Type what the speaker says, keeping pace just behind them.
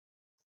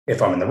if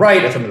I'm in the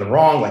right, if I'm in the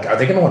wrong. Like, are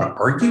they going to want to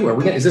argue?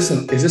 Is this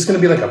going to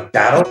be like a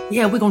battle?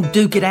 Yeah, we're going to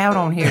duke it out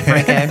on here,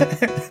 Franco.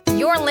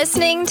 You're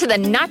listening to the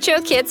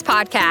Nacho Kids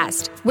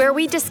Podcast, where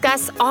we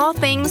discuss all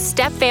things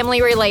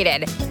step-family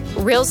related.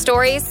 Real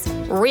stories,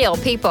 real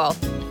people,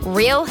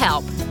 real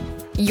help.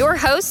 Your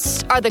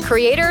hosts are the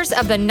creators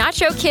of the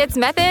Nacho Kids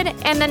Method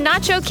and the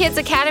Nacho Kids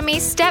Academy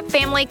Step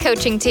Family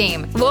Coaching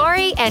Team,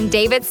 Lori and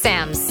David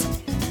Sims.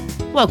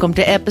 Welcome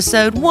to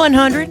episode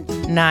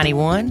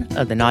 191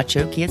 of the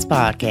Nacho Kids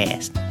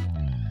Podcast.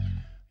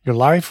 Your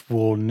life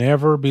will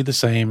never be the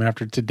same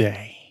after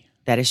today.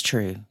 That is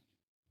true.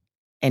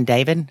 And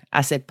David,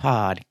 I said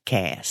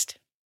podcast.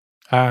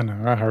 I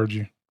know, I heard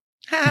you.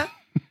 Hi.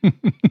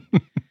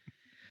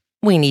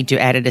 We need to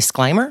add a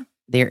disclaimer.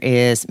 There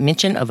is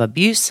mention of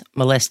abuse,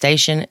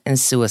 molestation, and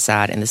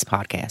suicide in this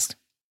podcast.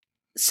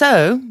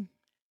 So,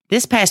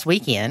 this past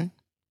weekend,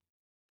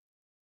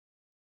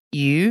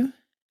 you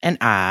and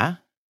I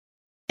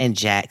and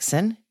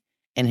Jackson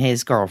and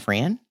his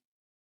girlfriend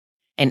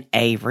and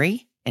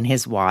Avery and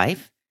his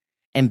wife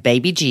and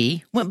baby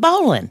G went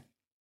bowling.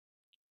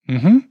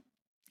 Mm-hmm.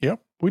 Yep,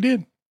 we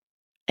did.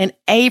 And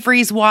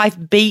Avery's wife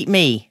beat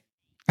me.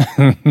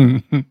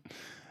 I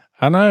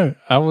know.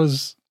 I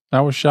was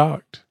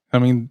shocked. I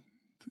mean,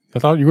 I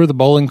thought you were the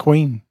bowling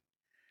queen.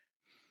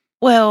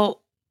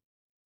 Well,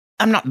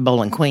 I'm not the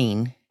bowling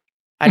queen.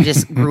 I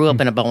just grew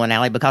up in a bowling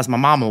alley because my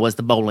mama was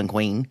the bowling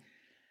queen.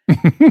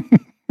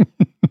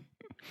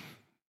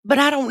 But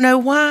I don't know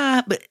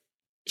why, but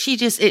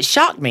it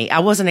shocked me. I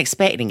wasn't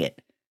expecting it.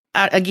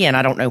 I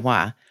don't know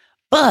why.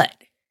 But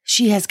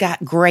she has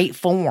got great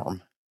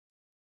form.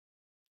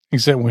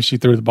 Except when she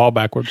threw the ball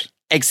backwards.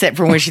 Except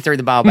for when she threw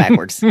the ball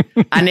backwards.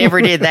 I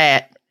never did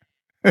that.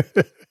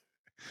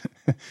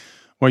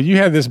 Well, you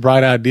had this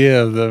bright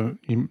idea of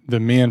the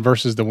men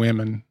versus the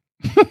women.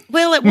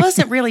 Well, it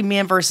wasn't really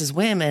men versus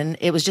women.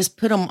 It was just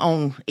put them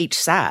on each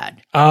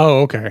side.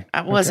 Oh, okay.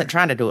 I wasn't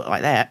trying to do it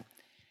like that.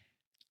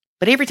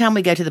 But every time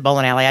we go to the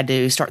bowling alley, I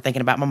do start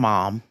thinking about my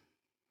mom.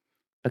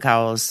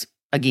 Because,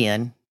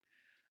 again,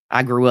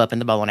 I grew up in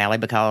the bowling alley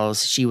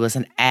because she was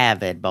an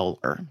avid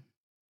bowler.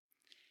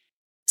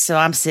 So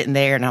I'm sitting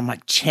there and I'm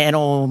like,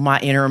 channel my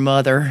inner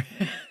mother.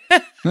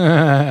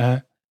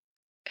 Did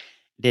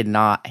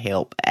not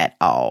help at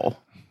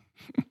all.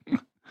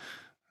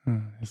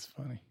 That's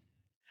funny.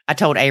 I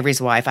told Avery's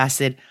wife, I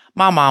said,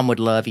 my mom would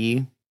love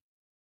you.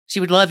 She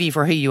would love you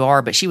for who you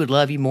are, but she would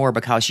love you more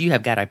because you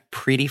have got a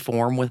pretty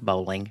form with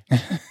bowling.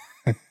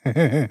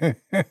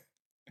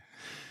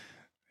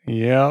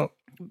 Yep.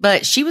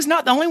 But she was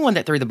not the only one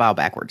that threw the ball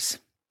backwards.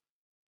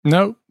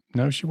 No,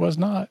 she was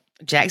not.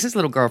 Jackson's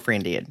little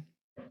girlfriend did.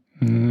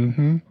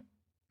 Mm-hmm.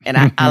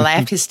 And I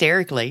laughed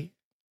hysterically.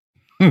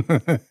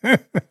 Yeah,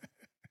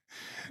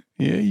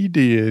 you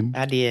did.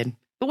 I did.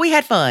 But we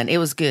had fun. It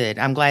was good.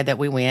 I'm glad that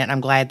we went.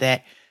 I'm glad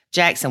that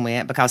Jackson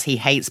went because he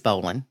hates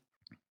bowling.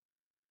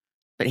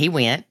 But he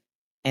went.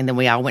 And then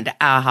we all went to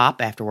IHOP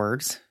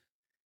afterwards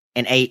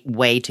and ate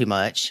way too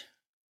much.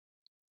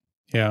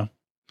 Yeah.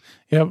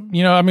 Yeah.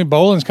 You know, I mean,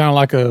 bowling's kind of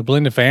like a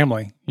blended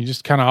family. You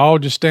just kind of all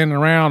just standing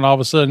around. All of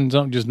a sudden,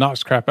 something just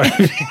knocks crap out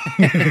of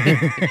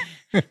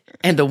you.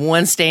 And the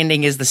one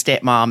standing is the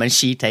stepmom, and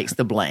she takes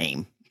the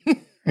blame.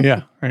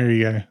 Yeah. There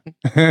you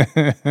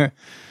go.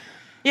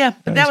 Yeah,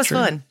 but that was true.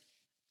 Fun.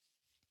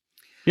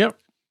 Yep.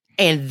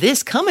 And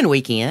this coming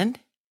weekend,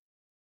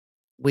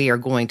 we are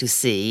going to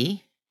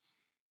see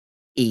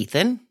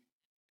Ethan,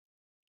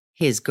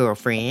 his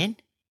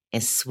girlfriend,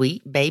 and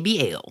sweet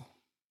baby Elle.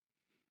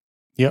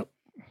 Yep.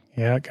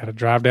 Yeah, got to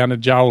drive down to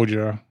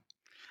Georgia.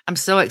 I'm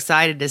so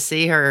excited to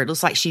see her. It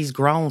looks like she's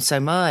grown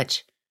so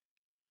much.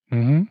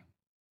 Mm-hmm.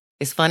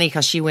 It's funny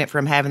because she went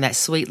from having that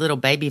sweet little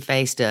baby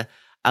face to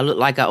I look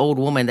like an old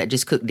woman that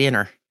just cooked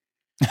dinner.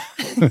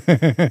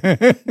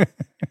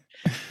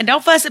 And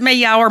don't fuss at me,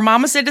 y'all. Her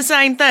mama said the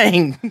same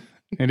thing.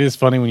 It is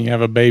funny when you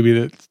have a baby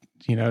that,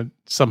 you know,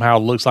 somehow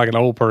looks like an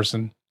old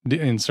person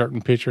in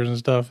certain pictures and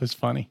stuff. It's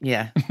funny.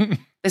 Yeah.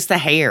 It's the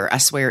hair. I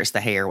swear it's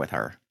the hair with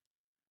her.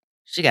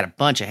 She got a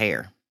bunch of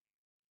hair.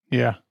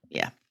 Yeah.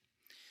 Yeah.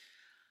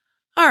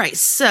 All right.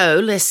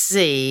 So let's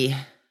see.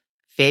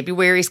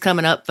 February's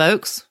coming up,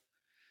 folks.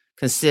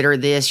 Consider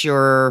this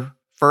your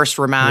first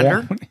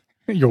reminder.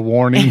 Your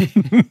warning.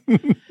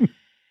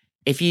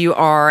 If you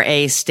are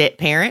a step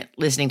parent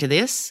listening to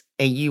this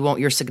and you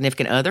want your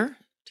significant other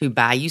to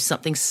buy you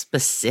something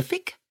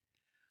specific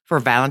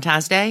for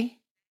Valentine's Day,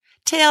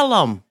 tell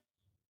them,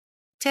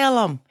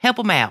 help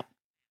them out.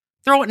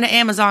 Throw it in the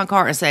Amazon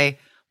cart and say,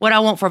 what I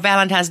want for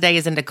Valentine's Day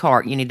is in the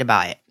cart. You need to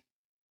buy it.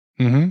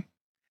 Mm-hmm.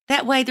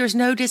 That way there's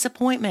no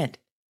disappointment.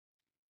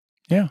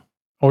 Yeah.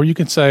 Or you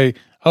can say,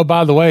 oh,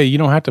 by the way, you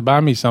don't have to buy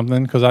me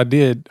something because I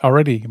did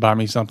already buy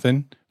me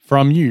something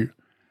from you.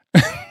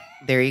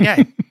 There you go.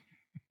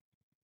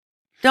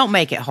 Don't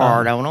make it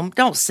hard on them.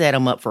 Don't set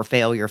them up for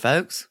failure,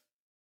 folks.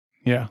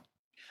 Yeah.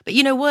 But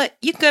you know what?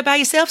 You can go buy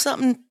yourself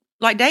something,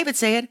 like David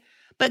said,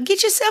 but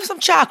get yourself some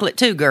chocolate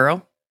too,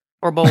 girl.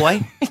 Or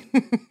boy.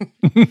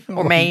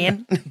 Or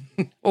man.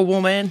 Or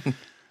woman.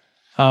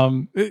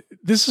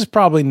 This is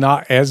probably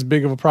not as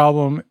big of a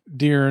problem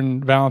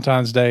during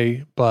Valentine's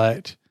Day,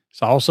 but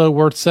it's also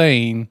worth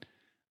saying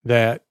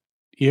that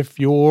if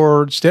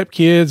your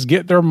stepkids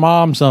get their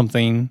mom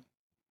something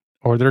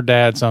or their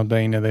dad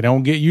something and they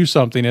don't get you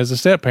something as a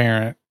step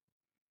parent,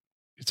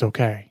 it's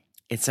okay.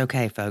 It's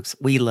okay, folks.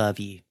 We love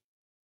you.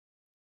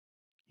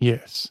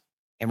 Yes.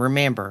 And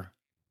remember,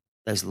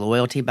 those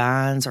loyalty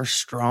binds are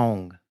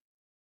strong.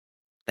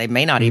 They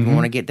may not even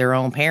want to get their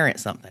own parent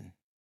something.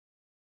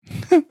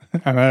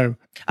 I know.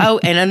 Oh,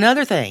 and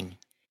another thing.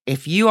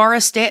 If you are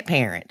a step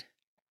parent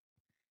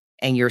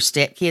and your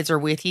stepkids are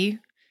with you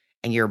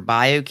and your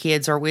bio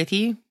kids are with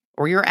you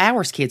or your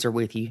hours kids are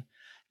with you,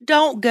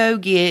 don't go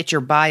get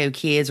your bio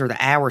kids or the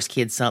hours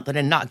kids something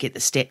and not get the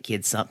step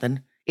kids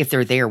something if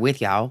they're there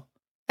with y'all.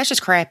 That's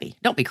just crappy.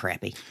 Don't be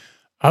crappy.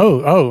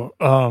 Another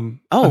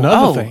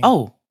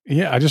thing.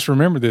 Yeah, I just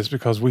remember this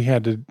because we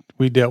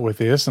dealt with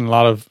this, and a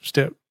lot of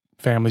step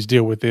families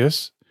deal with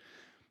this.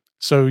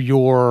 So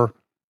your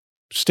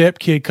step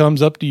kid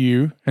comes up to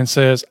you and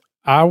says,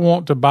 I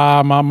want to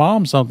buy my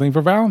mom something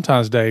for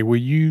Valentine's Day. Will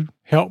you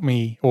help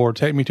me or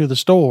take me to the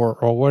store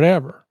or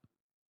whatever?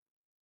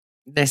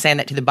 They're saying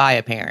that to the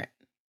bio parent.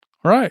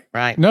 Right.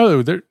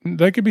 No,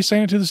 they could be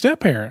saying it to the step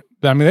parent.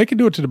 I mean, they could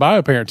do it to the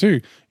bio parent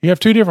too. You have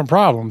two different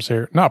problems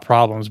here. Not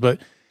problems, but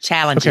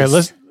challenges.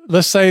 Okay,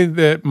 let's say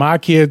that my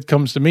kid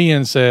comes to me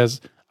and says,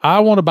 I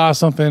want to buy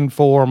something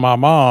for my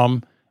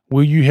mom.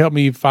 Will you help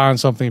me find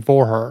something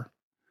for her?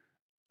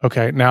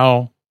 Okay,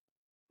 now,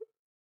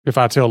 if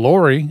I tell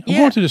Lori, I'm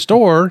going to the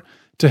store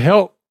to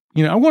help,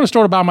 I'm going to the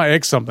store to buy my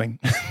ex something.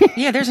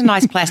 Yeah, there's a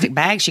nice plastic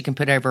bag she can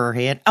put over her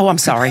head. Oh, I'm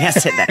sorry. I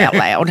said that out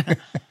loud.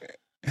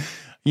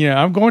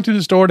 I'm going to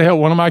the store to help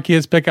one of my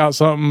kids pick out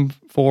something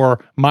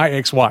for my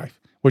ex-wife,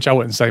 which I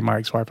wouldn't say my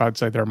ex-wife. I'd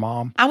say their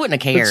mom. I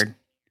wouldn't have cared.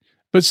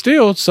 But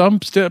still,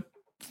 some step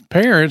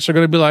parents are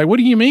going to be like, what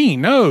do you mean?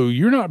 No,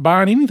 you're not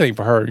buying anything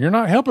for her. You're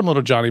not helping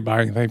little Johnny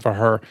buy anything for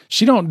her.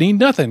 She don't need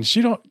nothing.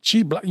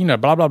 Blah,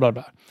 blah, blah,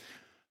 blah.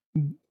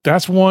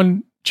 That's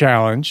one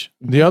challenge.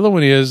 The other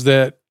one is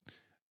that,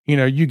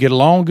 you get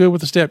along good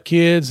with the step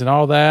kids and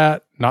all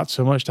that, not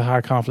so much the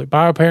high conflict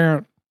bio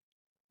parent.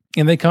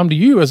 And they come to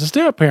you as a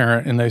step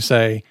parent and they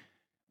say,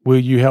 will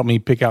you help me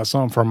pick out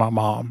something for my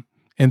mom?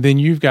 And then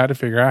you've got to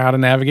figure out how to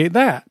navigate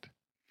that.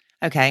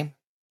 Okay.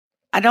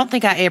 I don't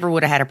think I ever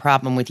would have had a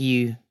problem with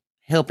you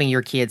helping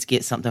your kids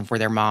get something for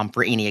their mom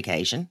for any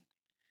occasion.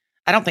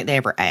 I don't think they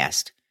ever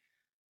asked.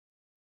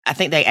 I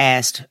think they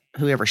asked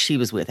whoever she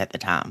was with at the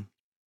time.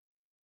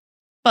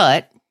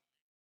 But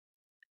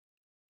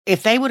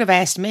if they would have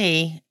asked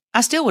me,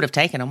 I still would have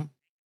taken them.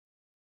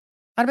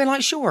 I'd have been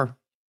like, sure.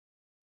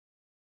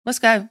 Let's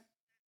go.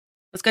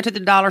 Let's go to the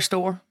dollar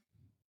store.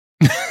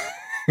 We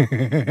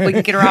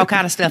can get her all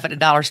kind of stuff at the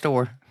dollar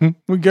store. We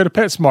can go to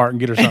PetSmart and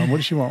get her something. What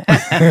does she want?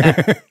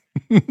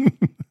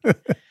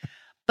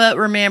 But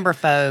remember,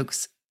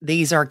 folks,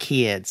 these are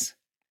kids.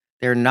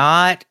 They're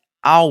not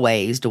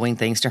always doing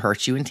things to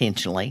hurt you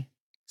intentionally.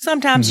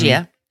 Sometimes,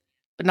 yeah,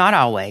 but not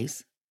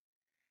always.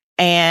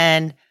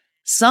 And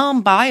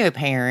some bio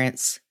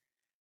parents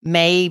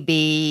may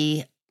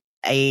be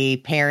a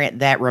parent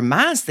that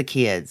reminds the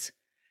kids,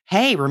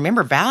 hey,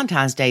 remember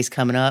Valentine's Day's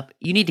coming up.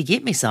 You need to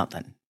get me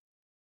something.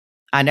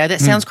 I know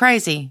that sounds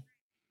crazy,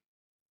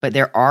 but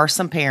there are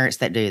some parents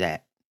that do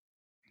that.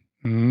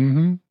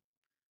 Mm-hmm.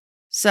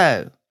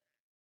 So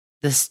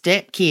the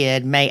step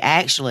kid may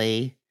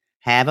actually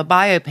have a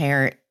bio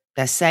parent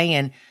that's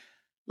saying,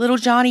 little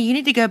Johnny, you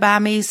need to go buy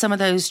me some of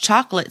those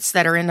chocolates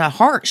that are in a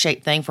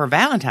heart-shaped thing for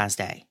Valentine's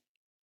Day.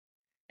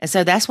 And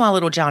so that's why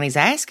little Johnny's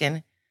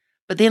asking.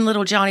 But then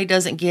little Johnny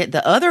doesn't get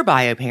the other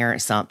bio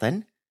parent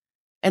something,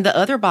 and the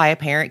other bio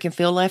parent can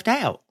feel left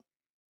out.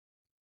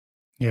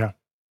 Yeah.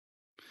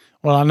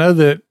 Well, I know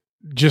that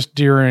just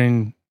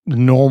during the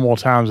normal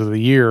times of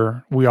the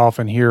year, we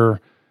often hear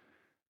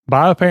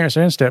bio parents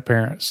and step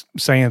parents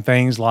saying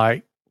things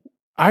like,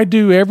 I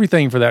do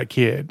everything for that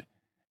kid.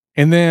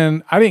 And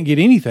then I didn't get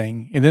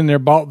anything. And then they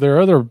bought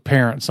their other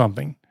parent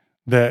something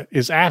that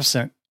is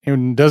absent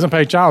and doesn't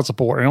pay child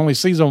support and only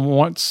sees them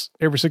once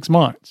every 6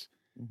 months.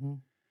 Mm-hmm.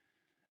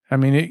 I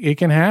mean, it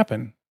can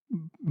happen,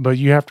 but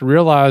you have to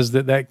realize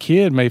that that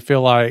kid may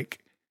feel like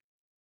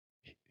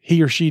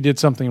he or she did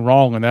something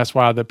wrong, and that's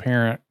why the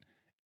parent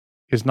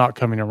is not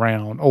coming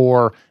around.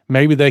 Or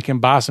maybe they can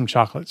buy some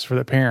chocolates for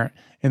the parent,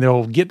 and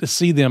they'll get to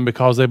see them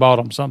because they bought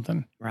them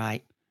something.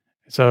 Right.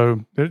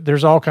 So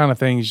there's all kind of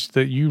things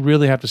that you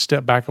really have to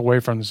step back away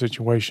from the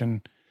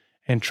situation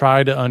and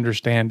try to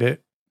understand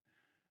it,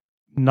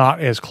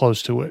 not as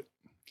close to it.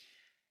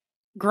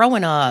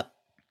 Growing up,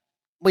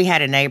 we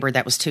had a neighbor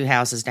that was 2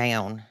 houses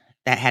down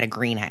that had a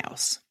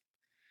greenhouse.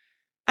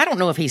 I don't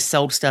know if he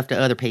sold stuff to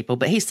other people,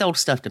 but he sold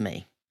stuff to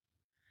me.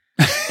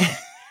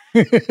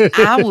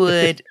 I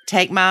would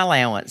take my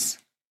allowance,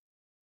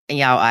 and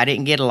y'all, I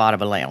didn't get a lot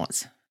of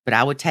allowance, but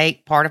I would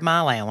take part of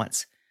my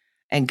allowance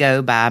and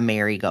go buy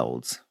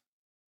marigolds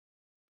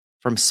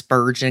from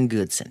Spurgeon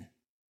Goodson.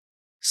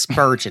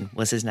 Spurgeon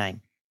was his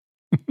name.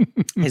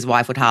 His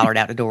wife would holler it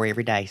out the door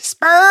every day,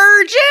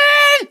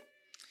 Spurgeon!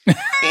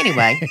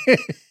 Anyway,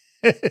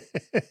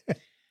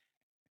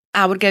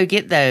 I would go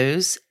get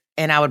those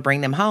and I would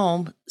bring them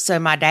home so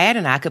my dad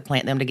and I could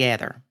plant them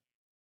together.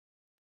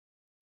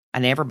 I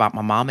never bought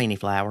my mom any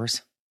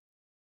flowers.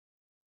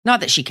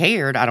 Not that she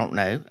cared. I don't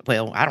know.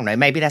 Well, I don't know.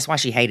 Maybe that's why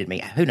she hated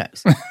me. Who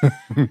knows?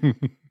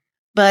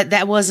 But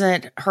that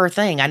wasn't her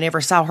thing. I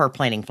never saw her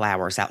planting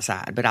flowers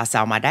outside, but I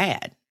saw my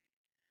dad.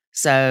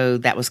 So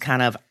that was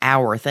kind of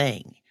our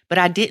thing. But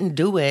I didn't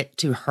do it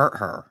to hurt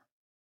her.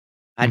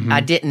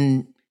 I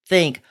didn't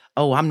think,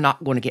 oh, I'm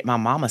not going to get my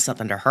mama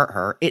something to hurt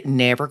her. It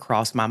never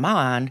crossed my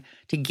mind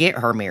to get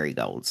her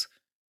marigolds.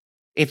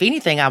 If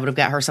anything, I would have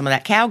got her some of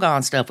that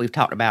Calgon stuff we've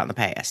talked about in the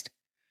past.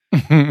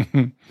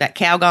 That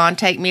Calgon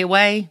take me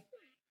away.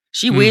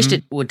 She wished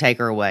it would take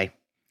her away.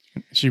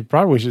 She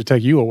probably should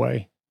take you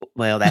away.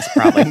 Well, that's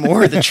probably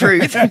more the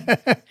truth.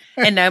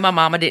 And no, my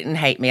mama didn't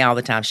hate me all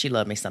the time. She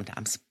loved me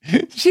sometimes.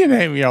 She didn't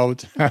hate me all the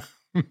time.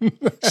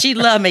 She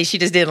loved me. She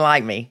just didn't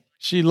like me.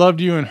 She loved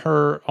you in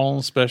her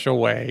own special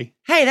way.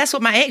 Hey, that's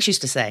what my ex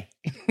used to say.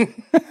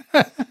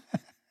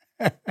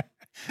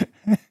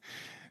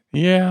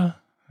 Yeah.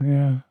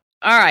 All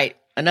right.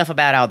 Enough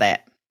about all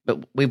that.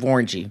 But we've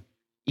warned you.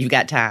 You've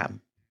got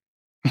time.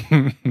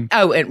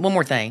 Oh, and one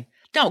more thing.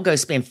 Don't go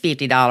spend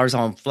 $50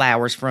 on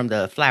flowers from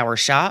the flower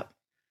shop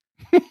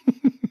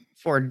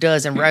for a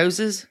dozen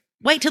roses.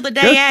 Wait till the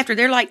day after.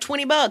 They're like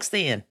 $20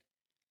 then.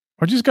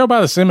 Or just go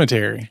by the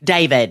cemetery.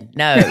 David,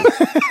 no.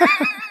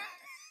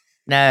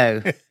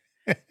 No.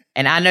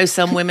 And I know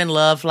some women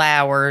love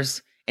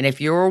flowers. And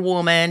if you're a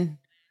woman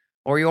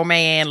or your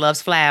man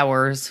loves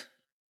flowers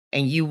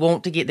and you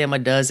want to get them a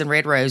dozen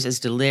red roses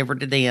delivered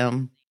to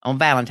them on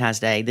Valentine's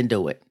Day, then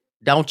do it.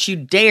 Don't you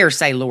dare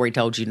say Lori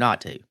told you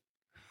not to.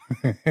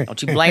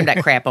 Don't you blame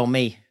that crap on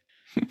me.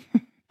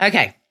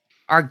 Okay.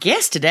 Our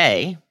guest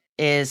today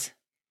is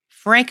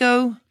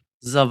Franco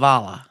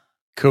Zavala.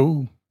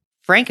 Cool.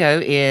 Franco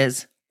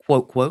is,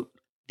 quote, quote,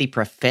 the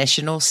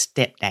professional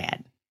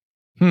stepdad.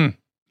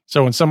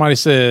 So when somebody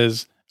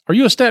says, are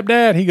you a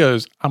stepdad? He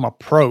goes, I'm a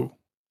pro.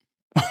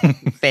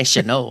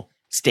 Professional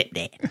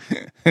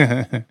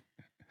stepdad.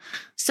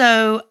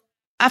 So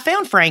I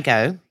found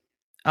Franco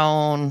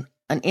on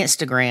an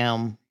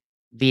Instagram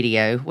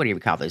video, what do you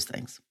call those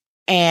things?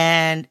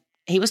 And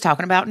he was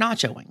talking about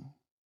nachoing.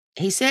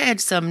 He said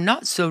some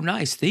not so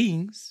nice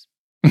things.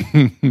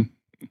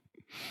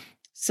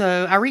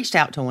 So I reached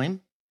out to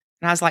him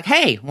and I was like,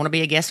 hey, want to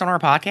be a guest on our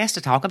podcast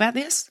to talk about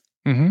this?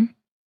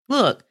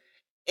 Look,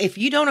 if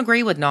you don't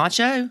agree with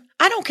nacho,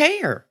 I don't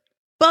care.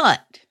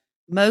 But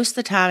most of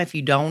the time, if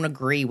you don't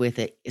agree with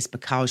it, it's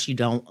because you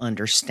don't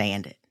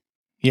understand it.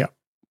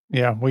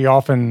 Yeah. We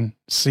often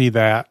see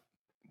that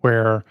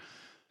where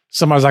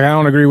somebody's like, I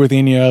don't agree with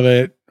any of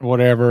it,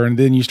 whatever. And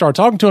then you start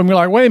talking to them, you're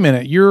like, wait a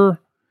minute, you're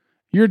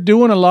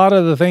doing a lot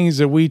of the things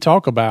that we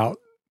talk about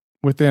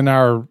within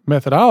our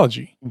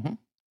methodology.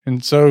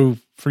 And so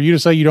for you to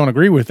say you don't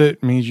agree with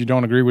it means you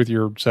don't agree with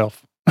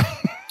yourself.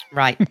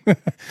 Right.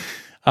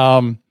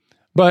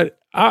 But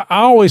I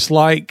always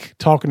like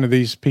talking to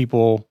these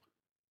people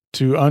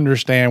to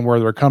understand where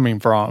they're coming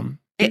from.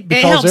 It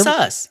helps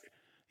us.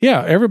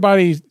 Yeah.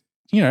 Everybody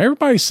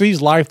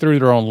sees life through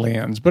their own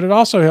lens, but it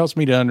also helps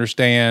me to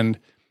understand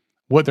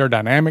what their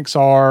dynamics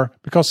are,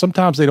 because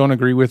sometimes they don't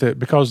agree with it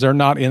because they're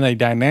not in a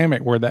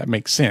dynamic where that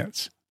makes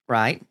sense.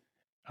 Right.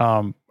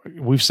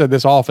 We've said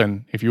this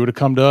often. If you would have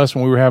come to us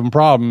when we were having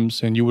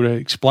problems and you would have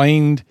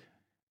explained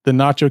the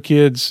Nacho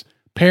Kids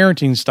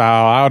parenting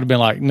style, I would have been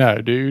like, no,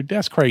 dude,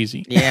 that's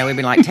crazy. Yeah, we've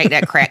been like, take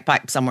that crack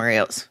pipe somewhere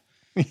else.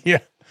 Yeah.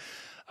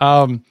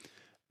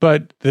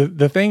 But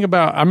the thing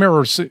about, I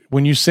remember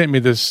when you sent me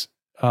this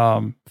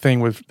thing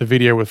with the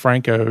video with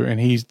Franco, and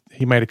he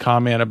made a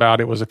comment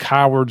about it was a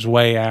coward's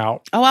way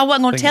out. Oh, I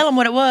wasn't going to tell him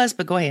what it was,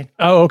 but go ahead.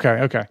 Oh,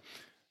 okay.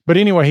 But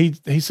anyway,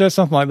 he said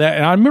something like that.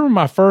 And I remember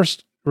my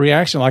first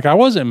reaction, like I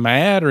wasn't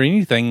mad or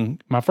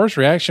anything. My first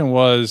reaction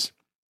was,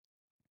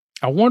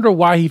 I wonder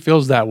why he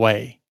feels that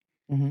way.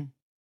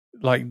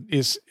 Like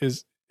is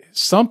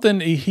something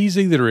he's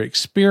either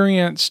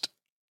experienced,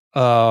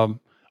 or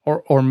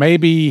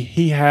maybe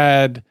he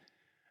had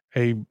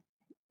an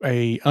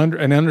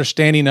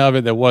understanding of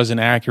it that wasn't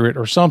accurate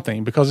or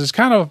something, because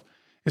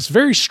it's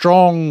very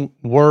strong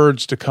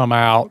words to come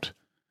out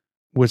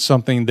with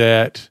something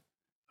that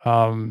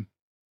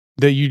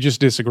you just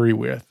disagree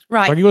with.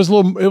 Right. Like it was a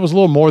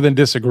little more than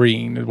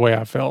disagreeing, the way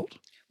I felt.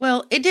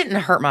 Well, it didn't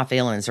hurt my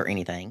feelings or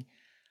anything.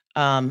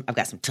 I've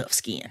got some tough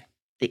skin,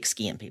 thick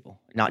skin, people,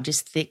 not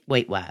just thick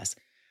weight-wise.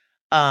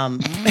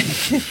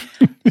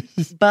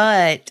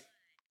 But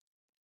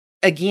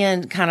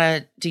again, kind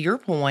of to your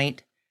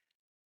point,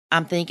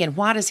 I'm thinking,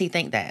 why does he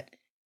think that?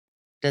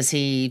 Does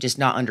he just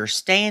not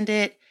understand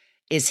it?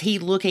 Is he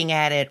looking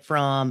at it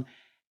from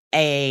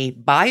a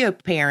bio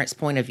parent's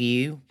point of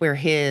view, where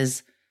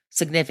his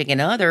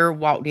significant other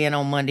walked in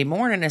on Monday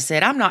morning and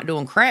said, I'm not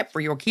doing crap for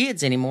your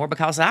kids anymore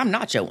because I'm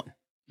nachoing?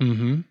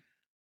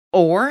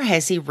 Or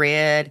has he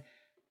read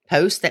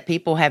posts that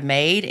people have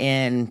made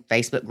in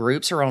Facebook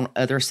groups or on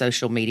other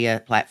social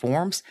media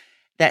platforms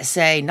that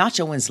say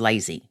nachoing's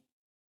lazy?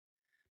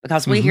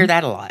 because we hear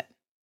that a lot.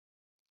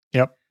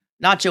 Yep.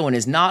 Nachoing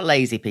is not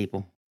lazy,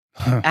 people.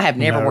 I have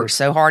never worked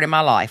so hard in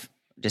my life,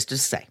 just to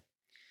say.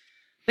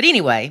 But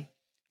anyway,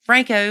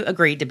 Franco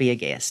agreed to be a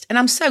guest, and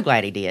I'm so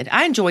glad he did.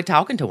 I enjoyed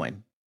talking to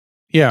him.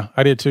 Yeah,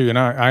 I did too. And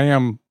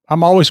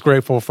I'm always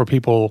grateful for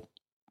people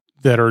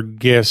that are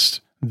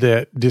guests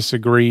that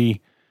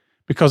disagree,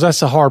 because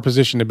that's a hard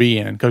position to be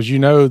in, because you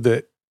know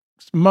that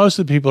most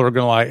of the people are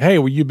going to like, hey,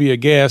 will you be a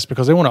guest?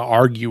 Because they want to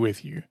argue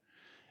with you.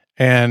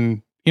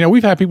 And, you know,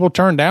 we've had people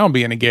turn down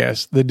being a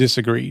guest that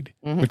disagreed.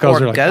 Because or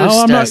they're like,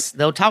 ghost us.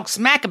 They'll talk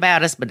smack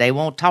about us, but they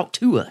won't talk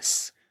to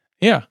us.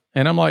 Yeah.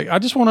 And I'm like, I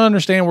just want to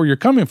understand where you're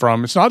coming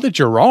from. It's not that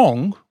you're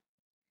wrong.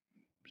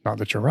 It's not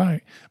that you're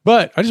right.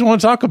 But I just want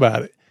to talk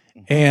about it.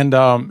 And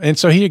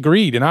so he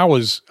agreed. And I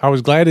was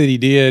glad that he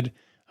did.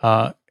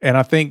 And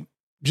I think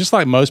just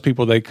like most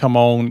people, they come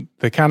on,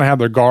 they kind of have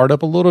their guard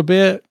up a little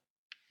bit.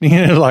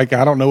 You know, like,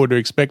 I don't know what to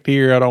expect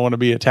here. I don't want to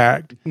be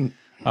attacked.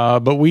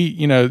 But we,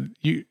 you know,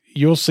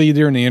 you'll see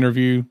during the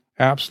interview,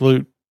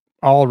 absolute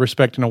all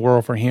respect in the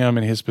world for him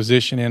and his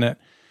position in it.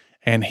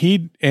 And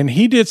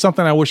he did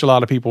something I wish a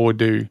lot of people would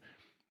do.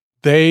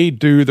 They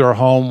do their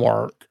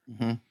homework.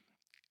 Mm-hmm.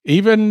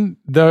 Even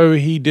though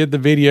he did the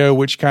video,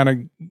 which kind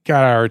of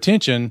got our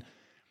attention,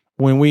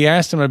 when we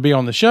asked him to be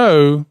on the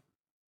show,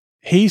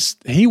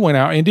 he went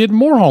out and did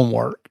more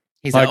homework.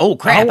 He's like, oh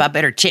crap, I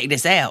better check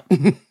this out.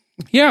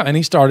 Yeah, and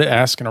he started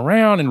asking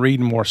around and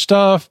reading more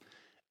stuff.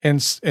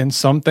 And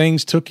some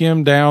things took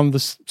him down the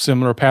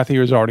similar path he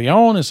was already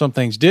on, and some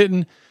things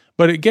didn't.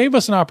 But it gave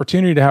us an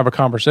opportunity to have a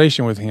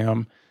conversation with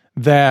him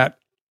that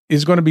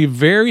is going to be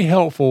very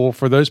helpful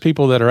for those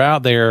people that are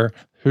out there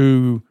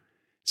who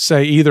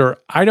say either,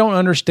 I don't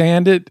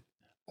understand it,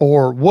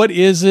 or what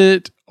is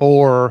it,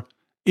 or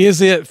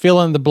is it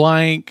fill in the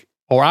blank,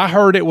 or I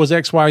heard it was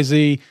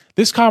XYZ.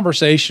 This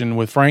conversation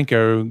with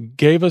Franco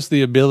gave us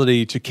the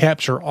ability to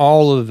capture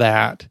all of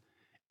that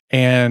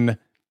and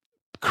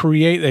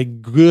create a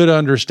good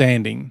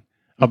understanding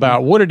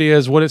about what it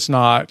is, what it's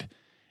not,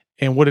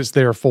 and what it's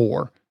there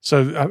for.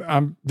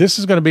 So this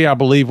is going to be, I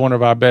believe, one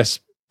of our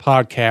best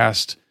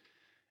podcasts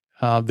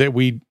that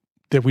we've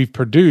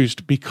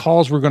produced,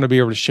 because we're going to be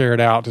able to share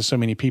it out to so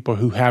many people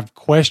who have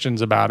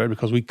questions about it,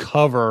 because we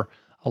cover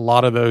a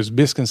lot of those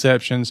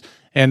misconceptions.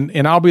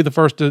 And I'll be the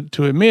first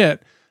to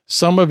admit,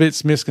 some of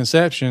its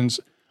misconceptions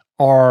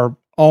are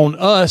on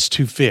us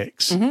to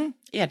fix. Mm-hmm.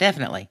 Yeah,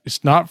 definitely.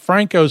 It's not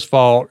Franco's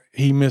fault.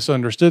 He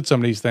misunderstood some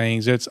of these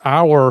things. It's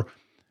our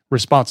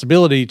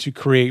responsibility to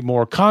create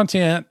more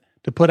content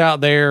to put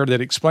out there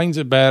that explains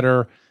it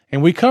better.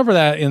 And we cover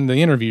that in the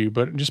interview,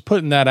 but just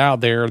putting that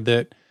out there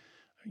that,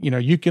 you know,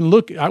 you can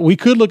we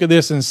could look at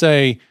this and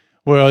say,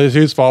 well, it's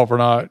his fault for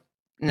not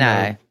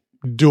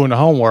doing the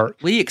homework.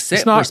 We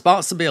accept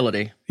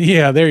responsibility.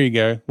 Yeah, there you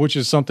go, which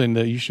is something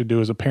that you should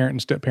do as a parent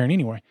and step parent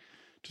anyway,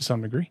 to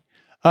some degree.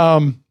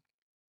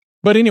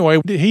 But anyway,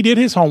 he did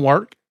his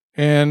homework,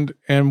 and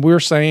we're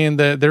saying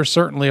that there's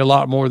certainly a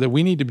lot more that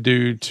we need to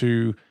do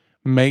to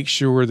make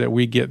sure that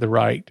we get the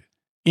right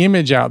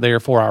image out there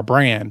for our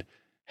brand.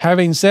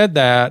 Having said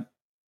that,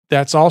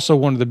 that's also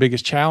one of the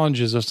biggest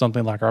challenges of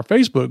something like our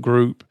Facebook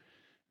group,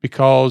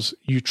 because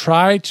you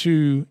try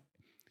to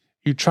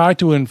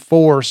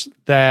enforce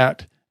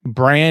that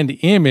brand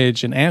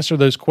image and answer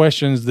those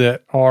questions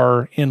that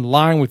are in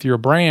line with your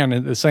brand.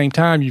 And at the same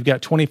time, you've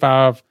got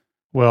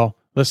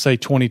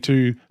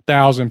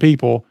 22,000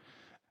 people,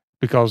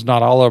 because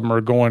not all of them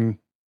are going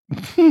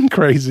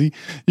crazy.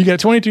 You got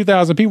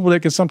 22,000 people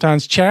that can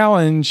sometimes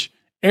challenge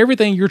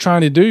everything you're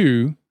trying to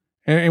do.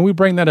 And we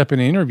bring that up in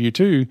the interview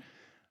too,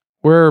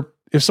 where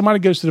if somebody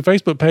goes to the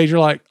Facebook page, you're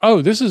like,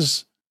 oh, this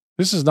is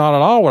not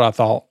at all what I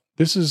thought.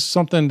 This is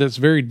something that's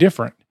very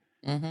different.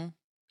 Mm-hmm.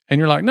 And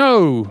you're like,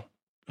 no.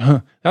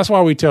 That's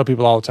why we tell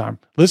people all the time,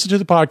 listen to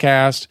the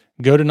podcast,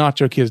 go to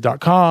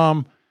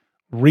nachokids.com,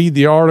 read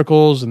the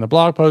articles and the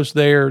blog posts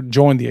there,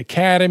 join the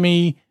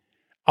academy.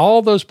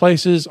 All those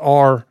places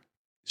are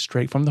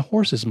straight from the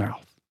horse's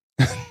mouth.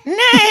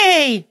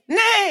 Nay.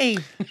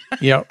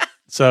 Yep.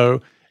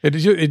 So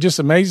it just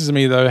amazes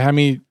me, though, how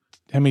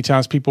many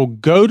times people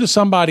go to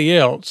somebody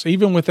else,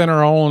 even within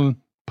our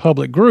own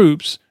public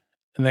groups,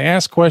 and they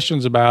ask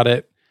questions about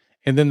it,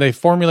 and then they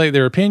formulate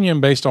their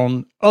opinion based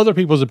on other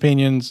people's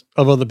opinions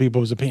of other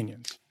people's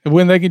opinions,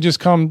 when they can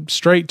just come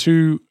straight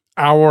to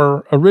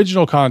our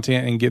original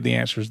content and get the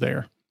answers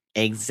there.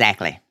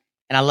 Exactly.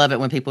 And I love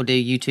it when people do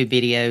YouTube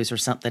videos or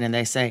something and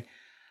they say,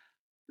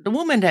 the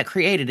woman that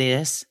created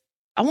this,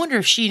 I wonder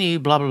if she knew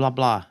blah, blah, blah,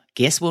 blah.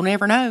 Guess we'll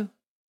never know.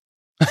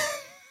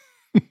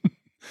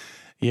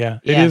 Yeah,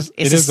 it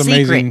is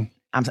amazing.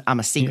 I'm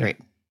a secret.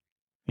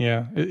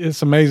 Yeah.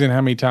 It's amazing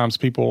how many times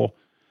people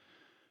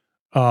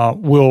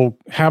will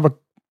have a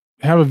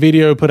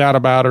video put out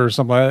about it or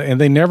something like that,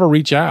 and they never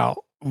reach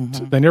out.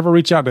 Mm-hmm. They never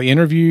reach out to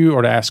interview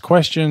or to ask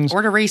questions.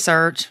 Or to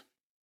research.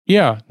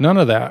 Yeah, none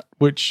of that,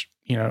 which,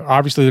 you know,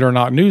 obviously they're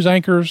not news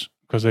anchors,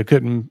 because they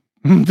couldn't.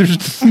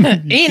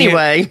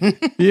 Anyway.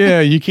 Yeah,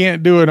 you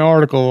can't do an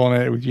article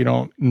on it if you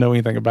don't know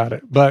anything about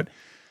it. But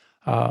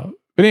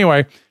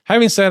anyway,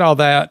 having said all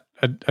that,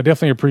 I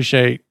definitely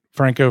appreciate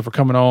Franco for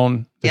coming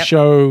on the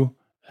show.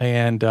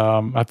 And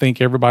I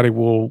think everybody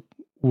will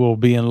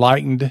be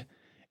enlightened.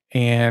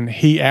 And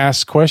he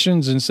asks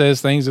questions and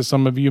says things that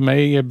some of you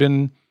may have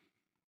been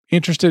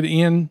interested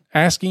in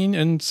asking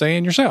and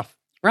saying yourself.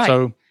 Right.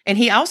 So, and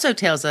he also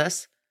tells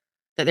us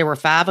that there were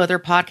 5 other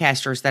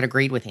podcasters that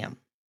agreed with him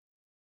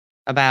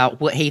about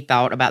what he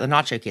thought about the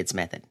Nacho Kids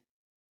method.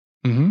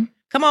 mm-hmm.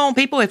 Come on,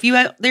 people. If you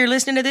out there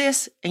listening to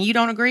this and you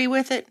don't agree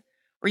with it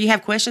or you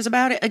have questions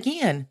about it,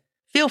 again,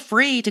 feel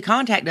free to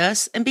contact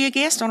us and be a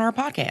guest on our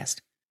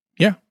podcast.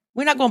 Yeah.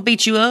 We're not going to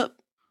beat you up.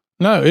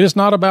 No, it is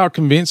not about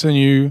convincing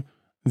you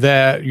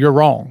that you're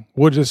wrong.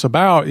 What it's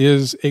about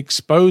is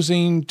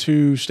exposing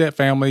to step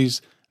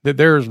families that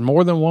there's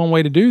more than one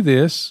way to do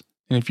this.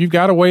 And if you've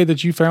got a way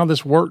that you found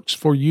this works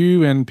for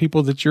you and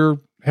people that you're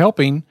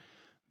helping,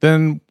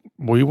 then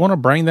we want to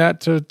bring that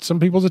to some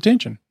people's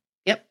attention.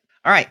 Yep.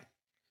 All right.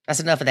 That's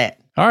enough of that.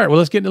 All right. Well,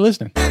 let's get into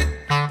listening.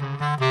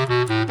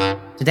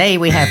 Today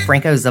we have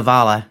Franco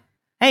Zavala.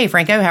 Hey,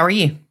 Franco, how are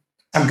you?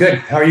 I'm good.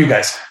 How are you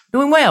guys?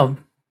 Doing well.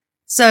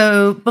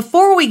 So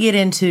before we get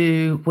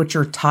into what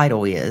your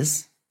title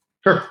is,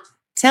 Sure.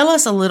 tell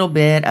us a little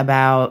bit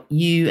about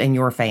you and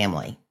your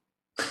family.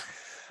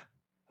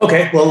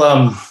 Okay.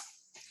 Well,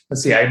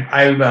 let's see.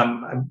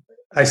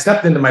 I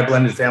stepped into my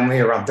blended family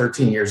around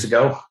 13 years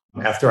ago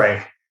after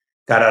I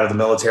got out of the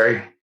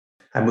military.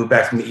 I moved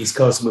back from the East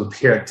Coast, moved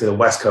here to the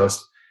West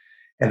Coast,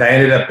 and I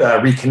ended up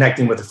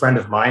reconnecting with a friend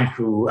of mine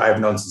who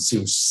I've known since he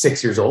was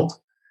 6 years old.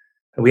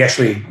 And we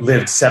actually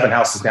lived 7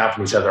 houses down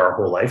from each other our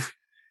whole life.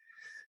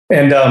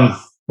 And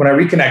when I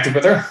reconnected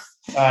with her,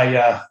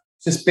 I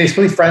just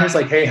basically friends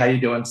like, hey, how you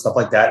doing? Stuff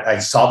like that. I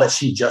saw that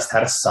she just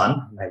had a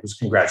son, and I was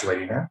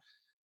congratulating her.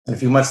 And a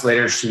few months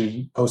later,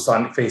 she posted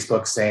on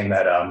Facebook saying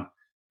that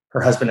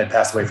her husband had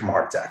passed away from a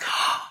heart attack.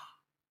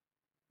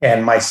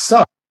 And my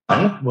son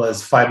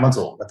was 5 months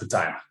old at the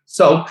time.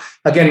 So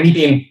again,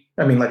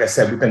 like I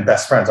said, we've been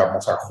best friends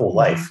almost our whole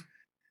life.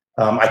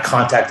 I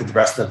contacted the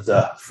rest of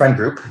the friend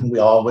group, and we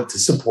all went to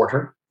support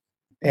her.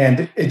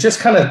 And it just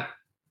kind of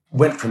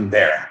went from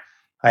there.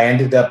 I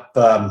ended up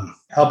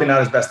helping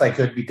out as best I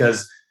could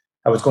because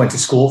I was going to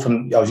school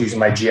I was using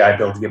my GI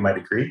Bill to get my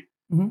degree.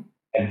 Mm-hmm.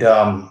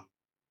 And,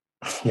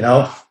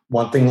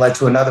 one thing led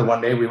to another.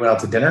 One day we went out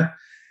to dinner,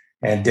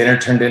 and dinner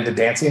turned into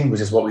dancing, which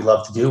is what we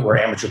love to do. We're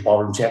amateur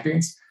ballroom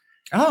champions.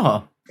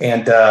 Oh.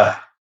 And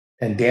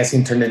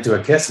dancing turned into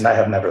a kiss, and I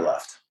have never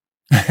left.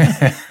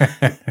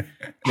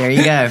 There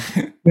you go.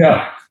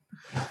 Yeah.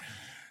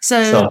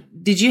 So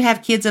did you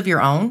have kids of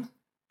your own?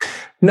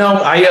 No,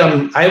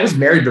 I was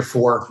married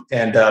before,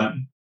 and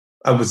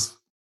I was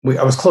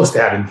close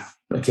to having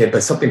a kid,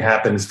 but something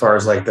happened as far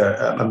as like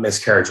a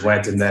miscarriage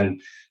went, and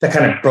then that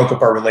kind of broke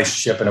up our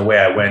relationship in a way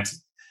I went.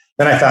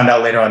 Then I found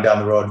out later on down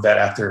the road that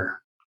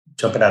after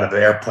jumping out of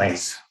the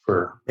airplanes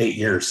for 8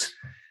 years,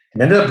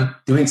 it ended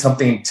up doing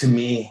something to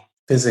me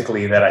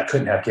physically that I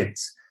couldn't have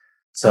kids.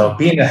 So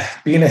being a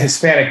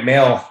Hispanic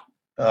male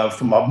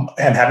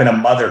and having a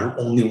mother who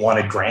only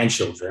wanted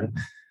grandchildren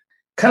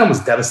kind of was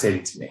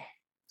devastating to me.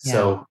 Yeah.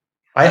 So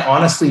I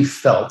honestly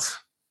felt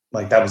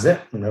like that was it.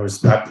 And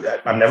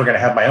I'm never going to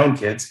have my own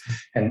kids.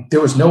 And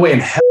there was no way in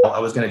hell I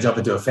was going to jump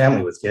into a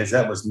family with kids.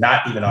 That was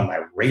not even on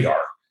my radar.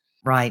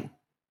 Right.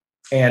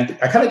 And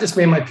I kind of just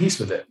made my peace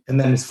with it. And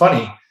then it's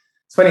funny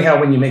how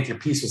when you make your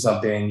peace with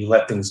something and you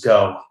let things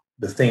go,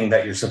 the thing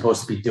that you're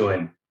supposed to be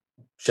doing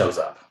shows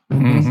up.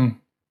 Mm-hmm.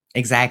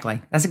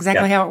 Exactly. That's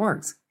exactly how it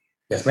works.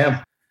 Yes,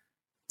 ma'am.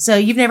 So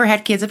you've never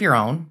had kids of your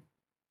own,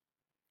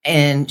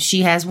 and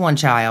she has one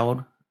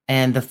child,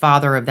 and the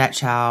father of that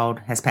child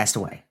has passed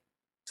away.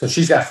 So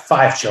she's got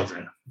 5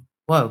 children.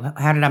 Whoa.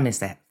 How did I miss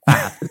that?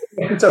 5.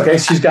 It's okay.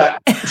 She's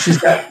got,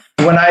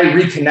 when I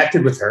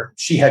reconnected with her,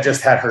 she had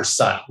just had her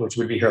son, which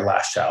would be her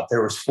last child.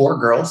 There was 4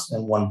 girls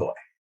and 1 boy.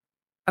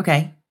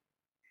 Okay.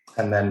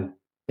 And then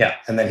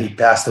he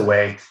passed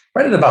away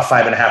right at about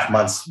 5.5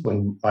 months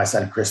when my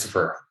son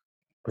Christopher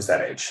was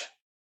that age.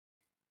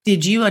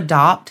 Did you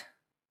adopt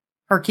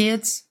her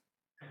kids?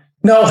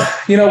 No,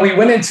 we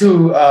went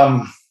into,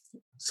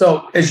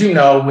 so as you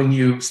know, when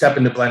you step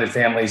into blended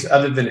families,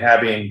 other than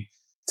having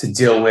to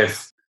deal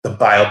with the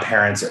bio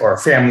parents or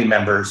family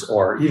members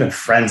or even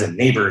friends and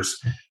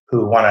neighbors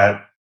who want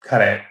to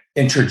kind of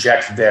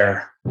interject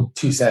their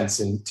 2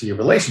 cents into your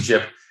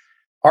relationship,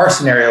 our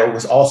scenario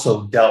was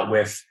also dealt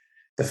with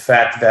the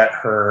fact that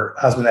her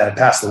husband that had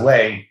passed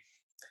away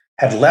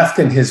had left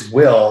in his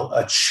will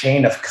a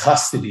chain of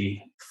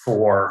custody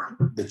for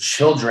the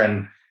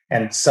children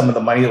and some of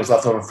the money that was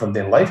left over from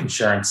the life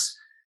insurance,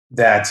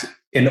 that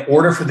in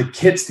order for the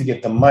kids to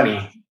get the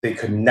money, they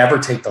could never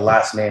take the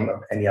last name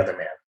of any other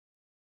man.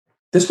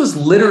 This was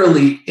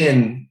literally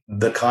in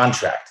the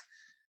contract.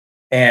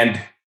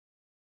 And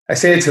I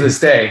say it to this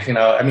day,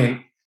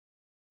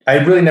 I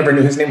really never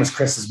knew. His name was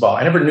Chris as well.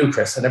 I never knew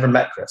Chris. I never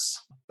met Chris.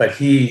 But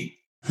he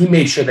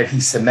made sure that he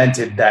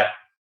cemented that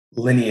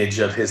lineage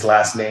of his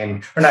last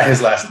name, or not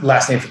his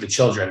last name for the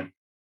children,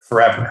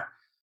 forever.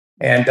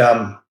 And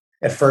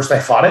at first I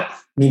fought it,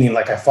 meaning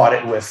like I fought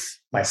it with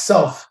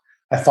myself.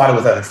 I fought it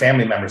with other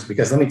family members,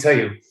 because let me tell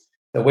you,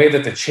 the way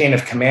that the chain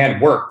of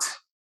command worked,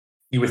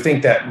 you would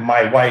think that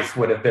my wife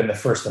would have been the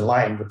first in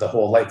line with the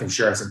whole life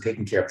insurance and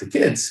taking care of the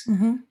kids.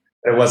 Mm-hmm.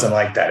 But it wasn't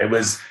like that. It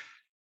was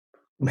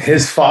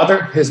his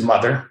father, his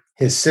mother,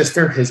 his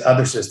sister, his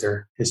other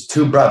sister, his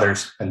two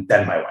brothers, and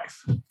then my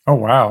wife. Oh,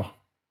 wow.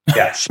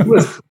 Yeah, she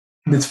was.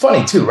 It's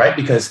funny too, right?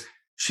 Because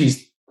she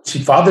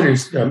fathered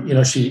his,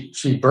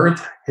 she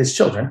birthed his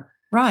children.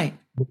 Right.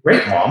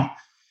 Great mom.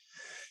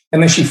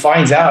 And then she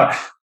finds out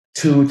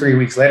 2-3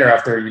 weeks later,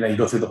 after, you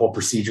go through the whole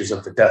procedures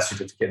of the death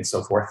certificate and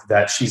so forth,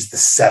 that she's the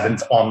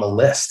 7th on the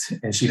list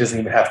and she doesn't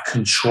even have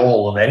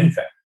control of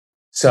anything.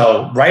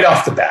 So right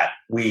off the bat,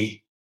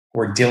 we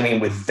were dealing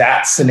with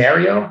that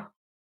scenario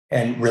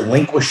and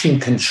relinquishing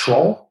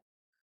control.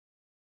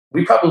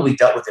 We probably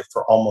dealt with it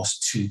for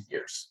almost 2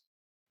 years.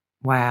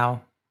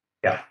 Wow.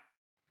 Yeah.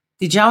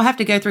 Did y'all have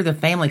to go through the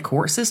family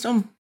court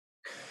system?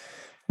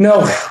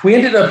 No, we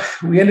ended up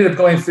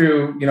going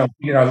through,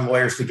 our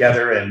lawyers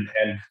together and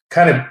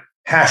kind of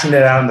hashing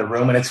it out in the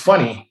room. And it's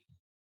funny,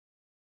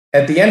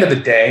 at the end of the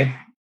day,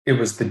 it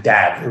was the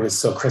dad. It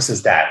was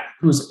Chris's dad,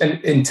 who's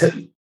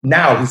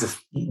now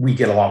we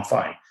get along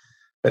fine.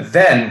 But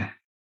then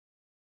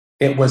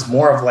it was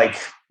more of like,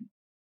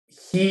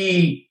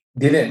 he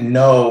didn't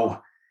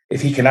know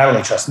if he can not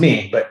only trust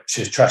me, but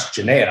to trust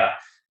Janaea,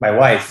 my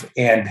wife.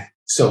 And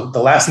so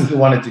the last thing he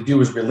wanted to do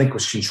was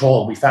relinquish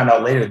control. We found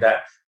out later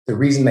that the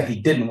reason that he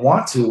didn't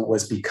want to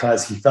was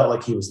because he felt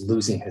like he was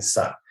losing his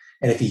son.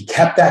 And if he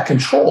kept that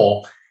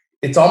control,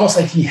 it's almost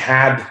like he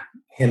had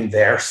him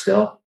there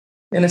still,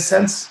 in a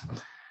sense.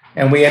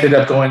 And we ended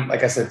up going,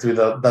 like I said, through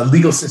the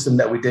legal system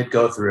that we did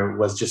go through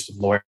was just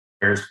lawyers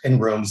in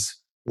rooms,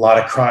 a lot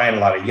of crying, a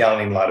lot of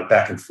yelling, a lot of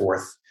back and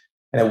forth.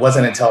 And it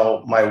wasn't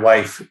until my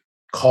wife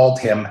called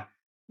him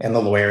and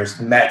the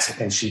lawyers met,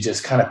 and she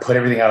just kind of put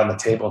everything out on the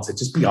table and said,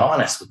 just be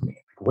honest with me.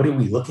 Like, what are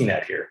we looking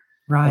at here?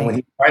 Right. And when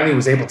he finally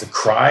was able to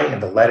cry and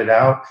to let it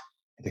out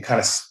and to kind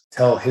of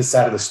tell his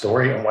side of the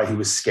story and why he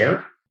was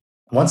scared,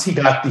 once he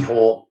got the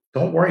whole,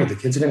 don't worry, the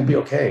kids are going to be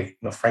okay.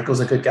 Franco's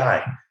a good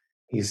guy.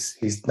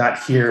 He's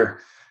not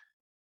here.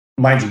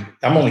 Mind you,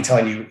 I'm only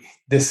telling you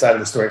this side of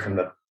the story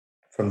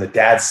from the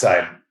dad's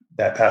side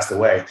that passed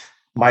away.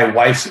 My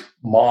wife's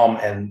mom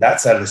and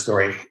that side of the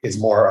story is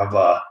more of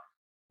a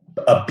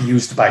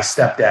abused by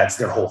stepdads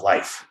their whole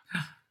life.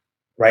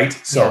 Right.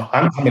 So yeah.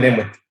 I'm coming in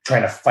with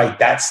trying to fight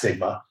that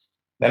stigma.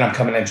 Then I'm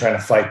coming in trying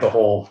to fight the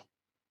whole,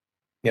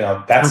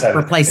 that side.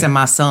 Replacing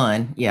my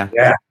son. Yeah.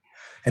 Yeah.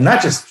 And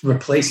not just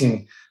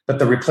replacing,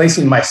 but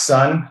replacing my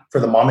son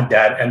for the mom and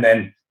dad. And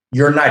then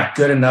you're not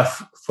good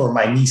enough for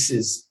my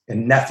nieces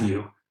and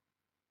nephew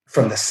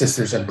from the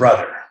sisters and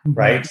brother. Mm-hmm.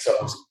 Right.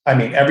 So,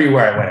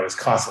 everywhere I went, it was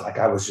constant. Like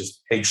I was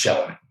just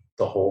eggshelling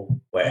the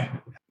whole way.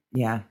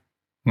 Yeah.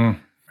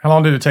 How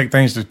long did it take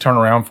things to turn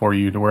around for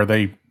you to where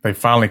they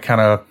finally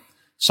kind of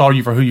saw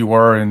you for who you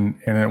were and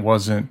it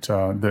wasn't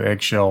the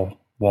eggshell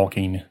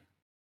walking?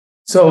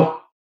 So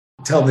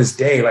till this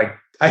day, like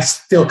I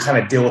still kind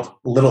of deal with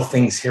little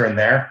things here and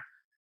there.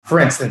 For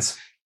instance,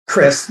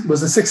 Chris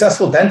was a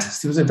successful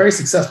dentist. He was a very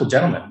successful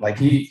gentleman. Like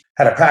he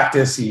had a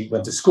practice, he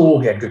went to school,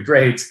 he had good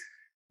grades.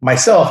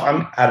 Myself,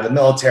 I'm out of the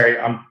military.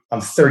 I'm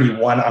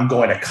 31. I'm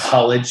going to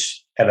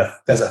college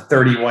as a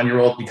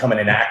 31-year-old, becoming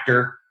an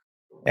actor.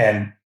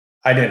 And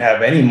I didn't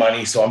have any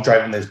money, so I'm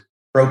driving this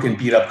broken,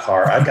 beat up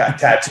car. I've got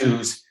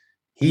tattoos.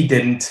 He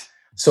didn't.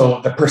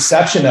 So the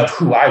perception of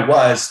who I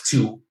was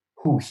to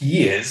who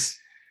he is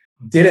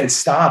didn't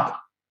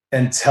stop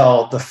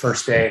until the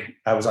first day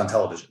I was on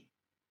television.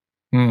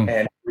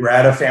 And we were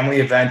at a family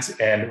event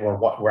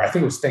where I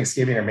think it was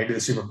Thanksgiving or maybe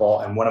the Super Bowl,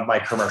 and one of my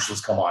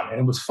commercials come on.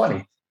 And it was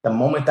funny. The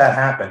moment that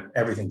happened,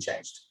 everything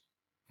changed.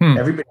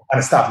 Everybody kind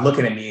of stopped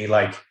looking at me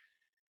like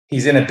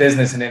he's in a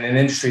business and in an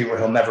industry where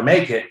he'll never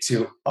make it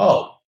to,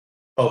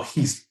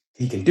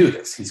 he can do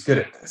this. He's good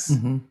at this.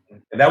 Mm-hmm.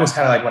 And that was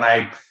kind of like when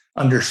I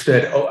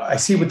understood, I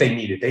see what they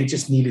needed. They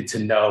just needed to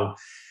know.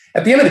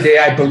 At the end of the day,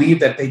 I believe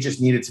that they just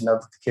needed to know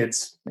that the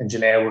kids and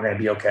Janaea were going to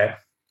be okay.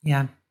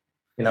 Yeah.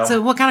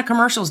 So what kind of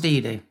commercials do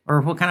you do? Or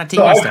what kind of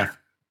TV stuff?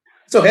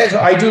 It's okay. So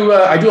I do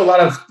a lot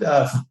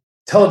of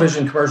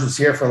television commercials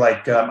here for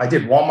I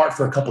did Walmart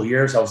for a couple of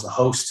years. I was the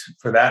host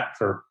for that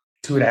for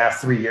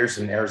 2.5-3 years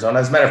in Arizona.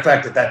 As a matter of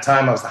fact, at that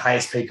time, I was the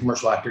highest paid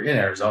commercial actor in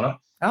Arizona.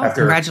 Oh,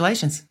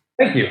 congratulations.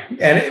 Thank you.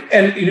 And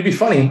it'd be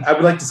funny. I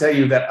would like to tell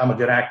you that I'm a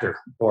good actor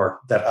or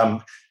that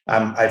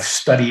I've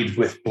studied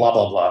with blah,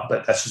 blah, blah,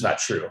 but that's just not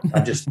true.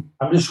 I'm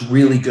just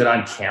really good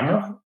on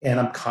camera, and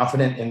I'm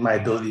confident in my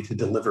ability to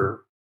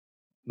deliver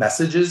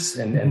messages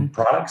and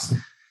products.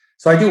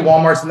 So I do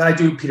Walmart's, and then I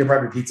do Peter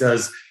Piper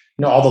Pizzas,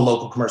 all the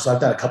local commercials.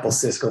 I've done a couple of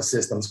Cisco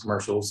Systems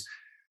commercials.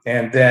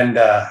 And then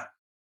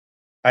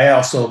I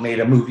also made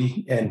a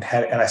movie and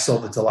I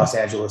sold it to Los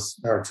Angeles,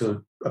 or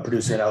to a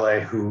producer in LA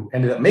who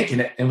ended up making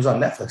it, and it was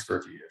on Netflix for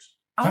a few years.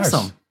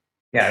 Awesome. Nice.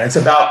 Yeah. And it's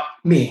about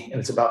me, and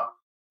it's about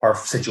our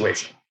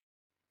situation.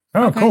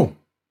 Oh, okay. Cool.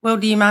 Well,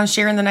 do you mind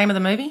sharing the name of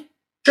the movie?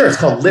 Sure. It's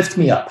called Lift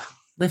Me Up.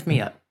 Lift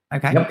Me Up.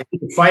 Okay. Yep. You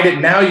can find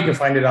it now. You can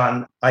find it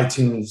on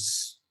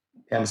iTunes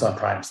Amazon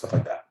Prime, stuff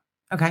like that.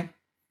 Okay.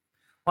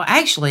 Well,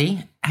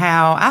 actually,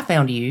 how I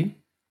found you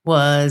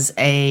was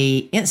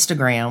a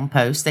Instagram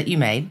post that you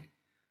made,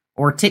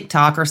 or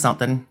TikTok or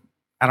something.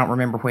 I don't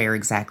remember where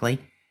exactly.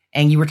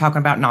 And you were talking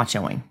about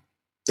nachoing.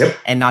 Yep.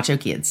 And Nacho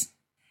Kids.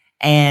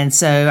 And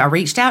so I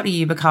reached out to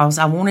you because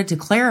I wanted to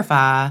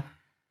clarify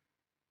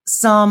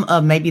some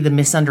of maybe the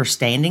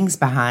misunderstandings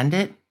behind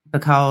it,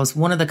 because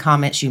one of the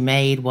comments you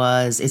made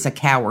was it's a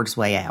coward's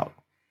way out,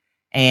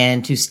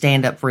 and to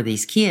stand up for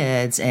these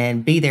kids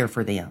and be there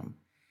for them.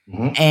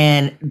 Mm-hmm.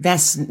 And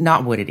that's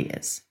not what it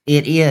is.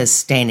 It is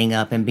standing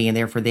up and being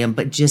there for them,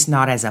 but just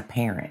not as a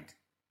parent.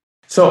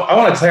 So I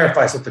want to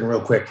clarify something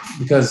real quick,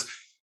 because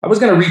I was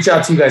going to reach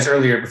out to you guys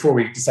earlier before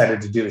we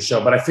decided to do the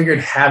show, but I figured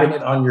having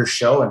it on your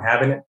show and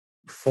having it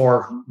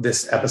for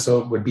this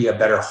episode would be a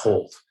better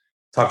hold.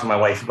 Talked to my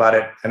wife about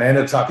it, and I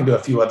ended up talking to a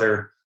few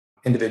other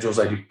individuals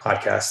I do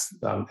podcasts,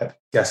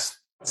 guest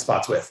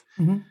spots with.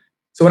 Mm-hmm.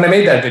 So when I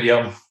made that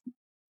video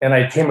and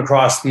I came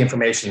across the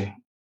information,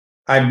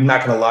 I'm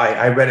not going to lie,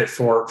 I read it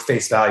for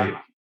face value.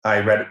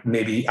 I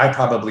maybe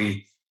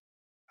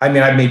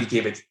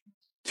gave it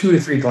 2 to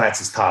 3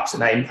 glances tops.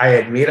 And I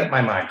had made up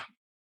my mind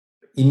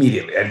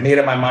immediately. I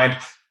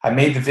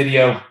made the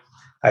video,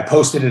 I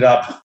posted it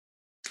up,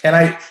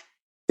 and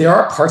there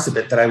are parts of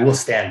it that I will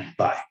stand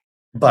by.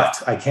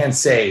 But I can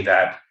say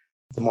that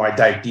the more I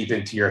dive deep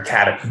into your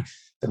academy,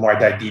 the more I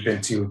dive deep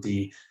into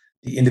the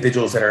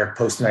individuals that are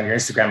posting on your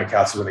Instagram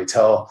accounts where they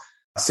tell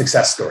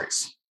success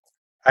stories,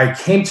 I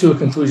came to a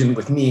conclusion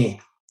with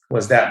me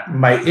was that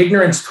my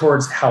ignorance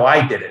towards how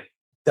I did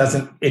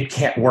it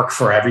can't work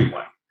for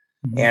everyone.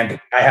 Mm-hmm.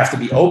 And I have to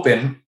be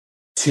open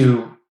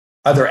to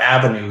other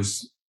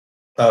avenues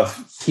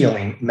of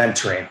healing,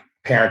 mentoring,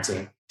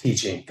 parenting,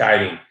 teaching,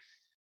 guiding.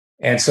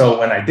 And so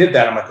when I did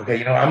that, I'm like,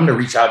 okay, I'm going to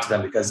reach out to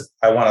them because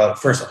I want to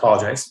first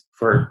apologize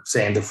for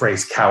saying the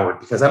phrase coward,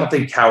 because I don't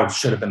think coward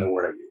should have been the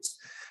word I used.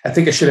 I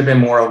think it should have been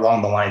more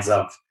along the lines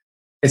of,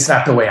 it's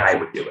not the way I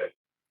would do it.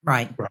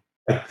 Right.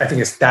 I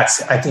think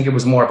it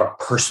was more of a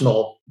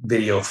personal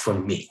video for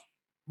me.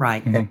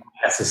 Right. And not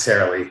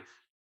necessarily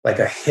like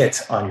a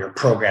hit on your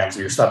programs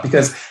or your stuff,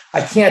 because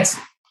I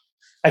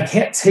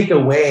can't take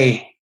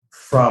away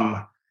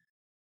from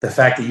the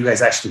fact that you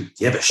guys actually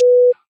give a shit.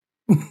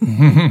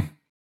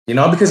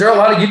 Because there are a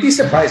lot of, you'd be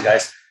surprised,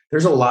 guys.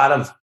 There's a lot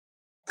of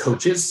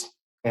coaches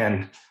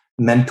and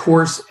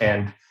mentors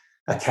and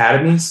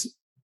academies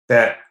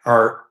that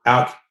are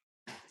out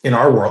in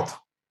our world,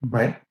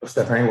 right? The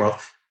step parenting world,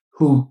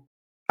 who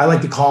I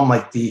like to call them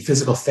like the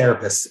physical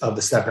therapists of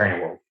the step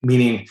parenting world,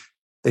 meaning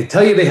they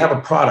tell you they have a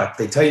product,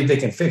 they tell you they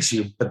can fix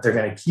you, but they're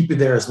going to keep you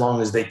there as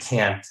long as they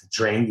can to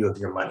drain you of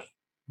your money,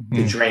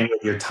 to drain you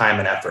of your time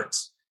and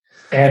efforts.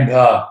 And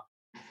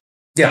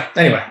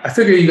anyway, I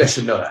figure you guys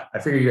should know that. I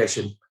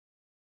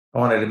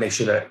wanted to make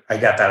sure that I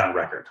got that on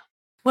record.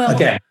 Well,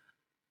 again,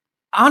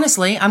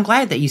 honestly, I'm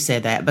glad that you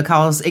said that,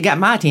 because it got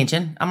my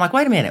attention. I'm like,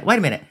 wait a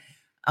minute.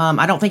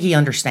 I don't think he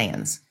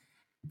understands,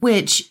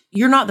 which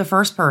you're not the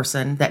first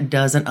person that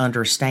doesn't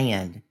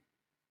understand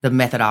the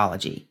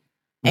methodology.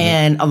 Mm-hmm.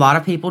 And a lot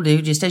of people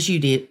do, just as you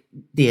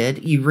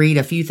did. You read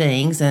a few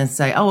things and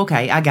say, oh,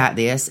 okay, I got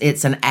this.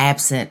 It's an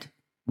absent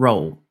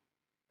role.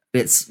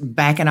 It's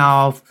backing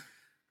off.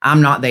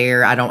 I'm not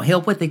there. I don't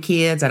help with the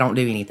kids. I don't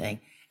do anything.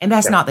 And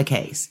that's not the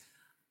case.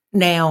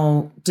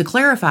 Now, to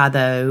clarify,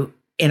 though,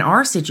 in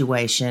our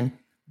situation,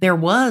 there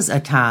was a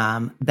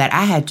time that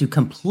I had to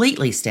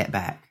completely step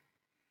back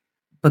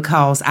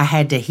because I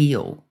had to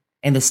heal,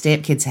 and the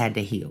stepkids had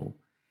to heal.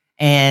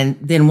 And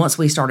then once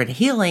we started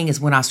healing is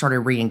when I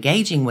started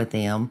re-engaging with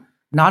them,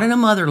 not in a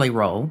motherly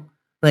role,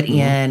 but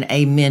in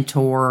a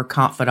mentor,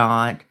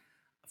 confidant,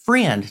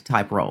 friend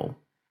type role.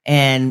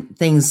 And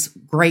things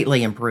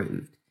greatly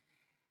improved.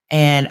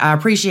 And I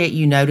appreciate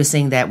you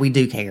noticing that we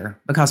do care,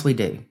 because we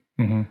do.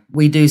 Mm-hmm.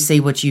 We do see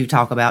what you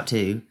talk about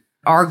too.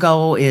 Our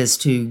goal is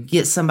to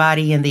get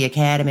somebody in the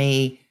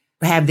academy,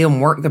 have them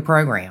work the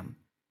program,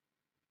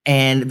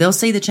 and they'll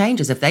see the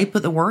changes. If they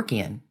put the work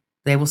in,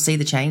 they will see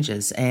the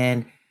changes.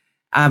 And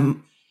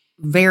I'm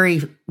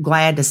very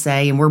glad to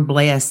say, and we're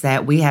blessed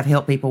that we have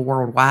helped people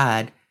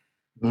worldwide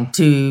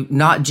to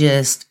not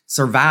just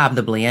survive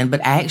the blend,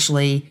 but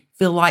actually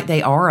feel like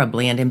they are a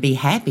blend and be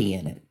happy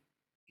in it.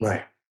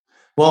 Right.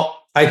 Well,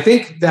 I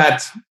think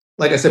that,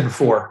 like I said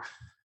before,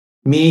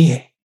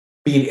 me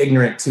being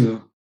ignorant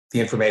to the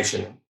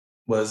information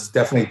was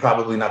definitely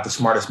probably not the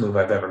smartest move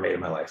I've ever made in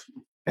my life.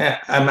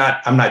 I'm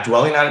not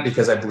dwelling on it,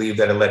 because I believe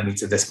that it led me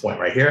to this point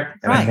right here.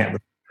 And right.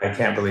 I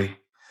can't really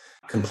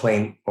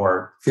complain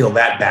or feel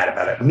that bad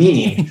about it.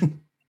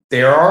 Meaning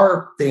there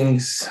are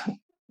things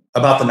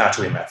about the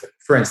Nacho method.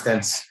 For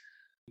instance,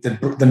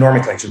 the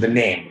nomenclature, the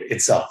name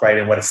itself, right,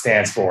 and what it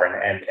stands for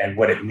and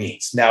what it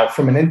means. Now,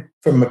 from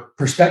a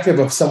perspective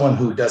of someone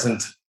who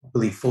doesn't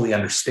really fully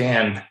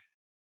understand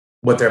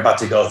what they're about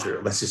to go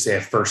through, let's just say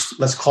at first,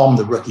 let's call them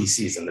the rookie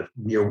season, the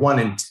year 1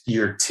 and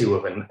year 2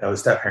 of a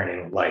step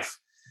parenting life.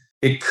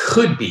 It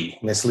could be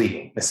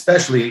misleading,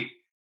 especially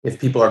if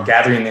people are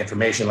gathering the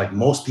information like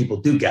most people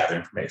do gather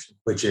information,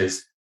 which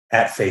is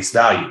at face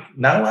value.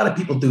 Not a lot of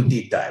people do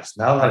deep dives.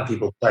 Not a lot of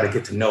people try to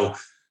get to know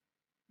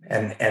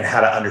and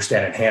how to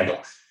understand and handle.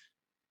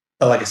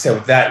 But like I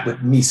said,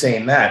 with me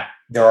saying that,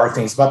 there are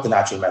things about the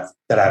Nacho method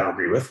that I don't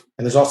agree with.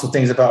 And there's also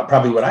things about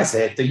probably what I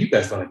say that you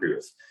guys don't agree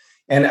with.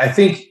 And I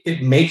think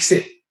it makes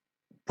it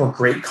for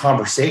great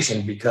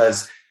conversation,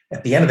 because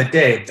at the end of the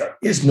day, there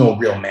is no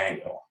real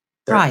manual.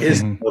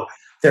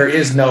 There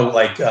is no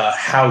like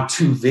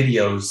how-to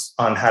videos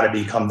on how to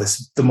become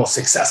the most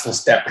successful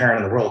step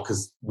parent in the world,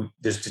 because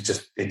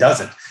it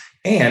doesn't.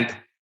 And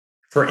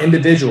for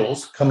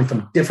individuals coming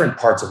from different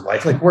parts of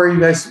life, like where are you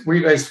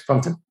guys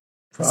from?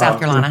 South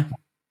Carolina.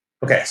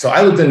 Okay, so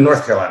I lived in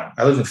North Carolina.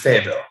 I lived in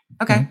Fayetteville.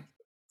 Okay.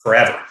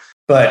 Forever.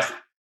 But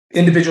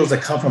individuals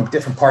that come from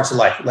different parts of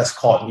life, let's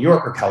call it New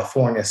York or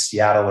California,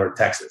 Seattle or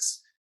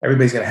Texas,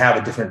 everybody's going to have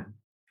a different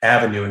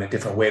avenue and a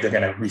different way they're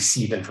going to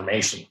receive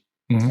information,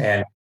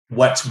 and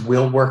what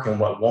will work and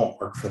what won't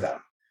work for them.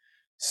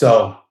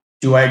 So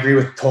do I agree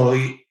with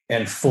totally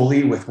and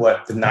fully with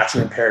what the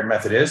Nacho impaired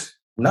method is?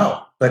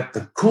 No. But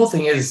the cool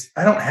thing is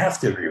I don't have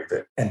to agree with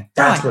it. And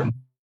that's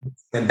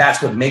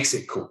what makes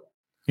it cool.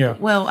 Yeah.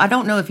 Well, I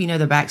don't know if you know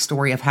the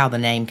backstory of how the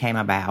name came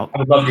about. I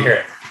would love to hear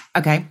it.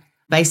 Okay.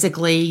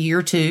 Basically,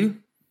 year 2,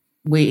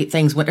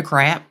 things went to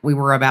crap. We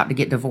were about to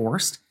get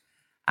divorced.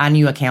 I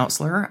knew a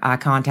counselor. I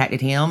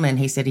contacted him and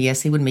he said,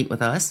 yes, he would meet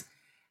with us.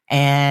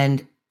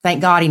 And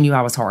thank God he knew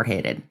I was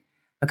hard-headed,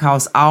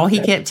 because all he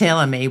kept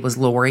telling me was,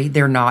 Lori,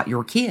 they're not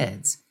your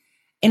kids.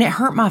 And it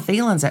hurt my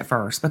feelings at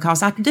first,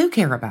 because I do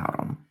care about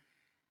them.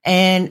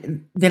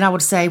 And then I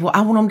would say, well,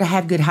 I want them to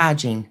have good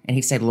hygiene. And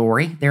he said,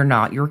 Lori, they're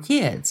not your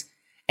kids.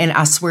 And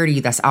I swear to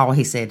you, that's all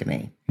he said to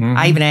me.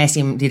 I even asked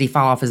him, did he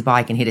fall off his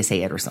bike and hit his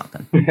head or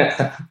something?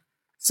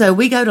 So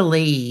we go to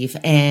leave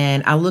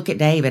and I look at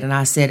David and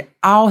I said,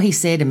 all he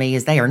said to me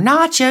is, they are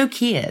Nacho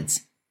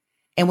Kids.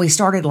 And we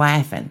started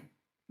laughing.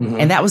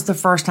 And that was the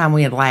first time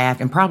we had laughed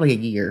in probably a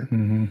year.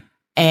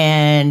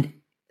 And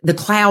the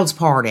clouds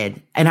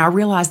parted and I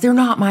realized they're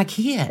not my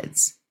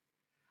kids.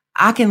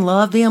 I can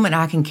love them and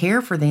I can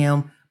care for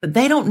them, but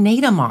they don't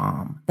need a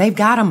mom. They've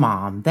got a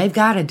mom. They've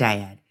got a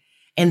dad.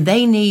 And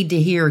they need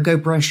to hear, go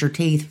brush your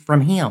teeth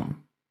from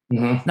him,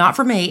 not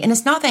from me. And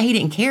it's not that he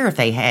didn't care if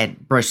they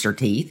had brushed their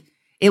teeth.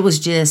 It was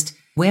just,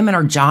 women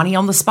are Johnny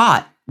on the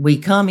spot. We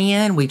come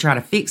in, we try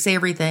to fix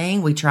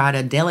everything. We try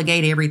to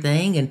delegate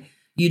everything. And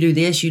you do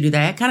this, you do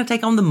that, kind of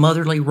take on the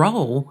motherly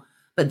role.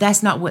 But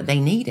that's not what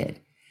they needed.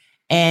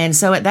 And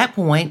so at that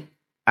point,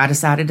 I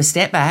decided to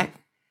step back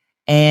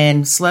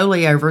and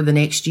slowly over the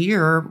next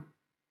year,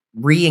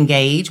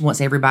 re-engage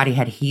once everybody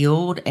had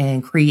healed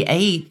and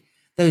create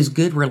those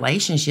good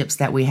relationships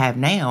that we have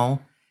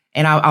now.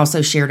 And I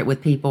also shared it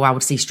with people I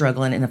would see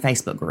struggling in the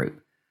Facebook group.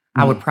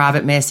 I would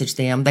private message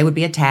them. They would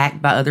be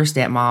attacked by other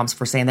stepmoms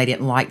for saying they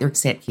didn't like their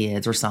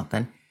stepkids or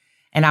something.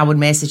 And I would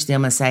message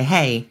them and say,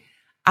 hey,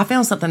 I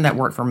found something that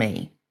worked for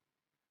me.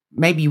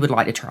 Maybe you would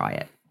like to try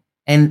it.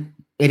 And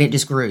it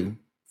just grew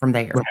from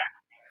there.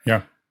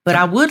 Yeah. But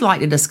I would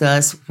like to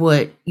discuss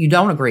what you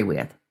don't agree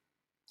with.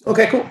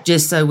 Okay, cool.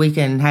 Just so we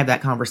can have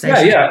that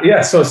conversation.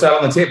 Yeah. So it's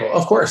out on the table,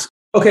 of course.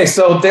 Okay,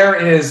 so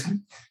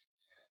the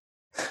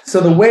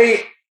way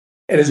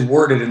it is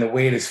worded and the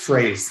way it is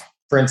phrased,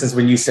 for instance,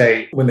 when you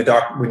say, when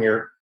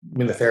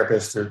the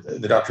therapist or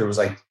the doctor was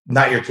like,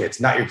 not your kids,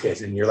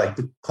 and you're like,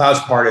 the clouds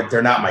parted,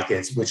 they're not my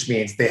kids, which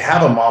means they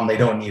have a mom, they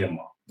don't need a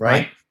mom,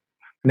 right?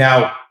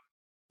 Now,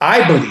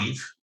 I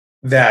believe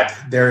that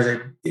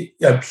there's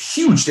a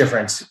huge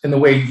difference in the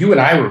way you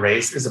and I were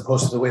raised as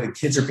opposed to the way the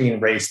kids are being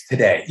raised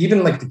today.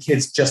 Even like the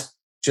kids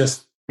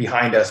just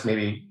behind us,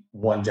 maybe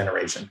one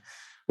generation,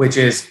 which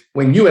is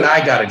when you and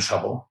I got in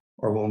trouble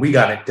or when we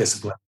got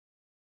disciplined,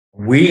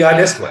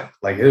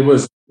 Like it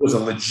was a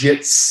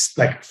legit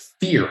like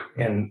fear.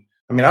 And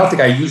I mean, I don't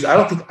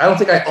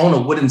think I own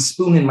a wooden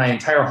spoon in my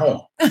entire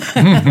home.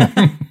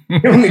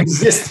 It don't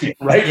exist here,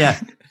 right? Yeah.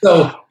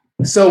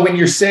 So when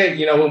you're saying,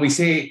 when we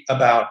say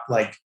about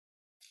like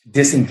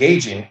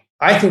disengaging,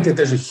 I think that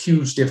there's a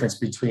huge difference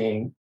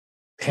between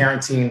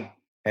parenting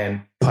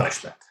and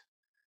punishment.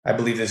 I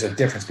believe there's a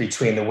difference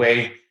between the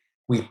way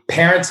we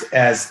parent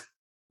as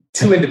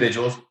two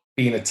individuals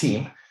being a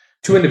team,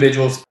 two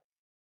individuals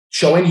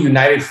showing a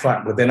united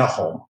front within a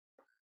home,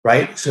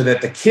 right? So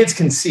that the kids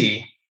can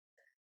see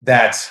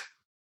that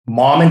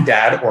mom and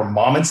dad or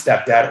mom and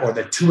stepdad or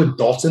the two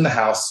adults in the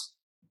house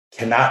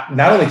not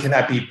only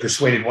cannot be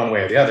persuaded one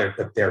way or the other,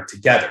 but they're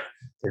together.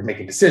 They're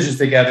making decisions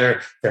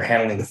together. They're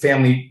handling the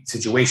family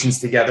situations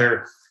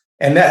together.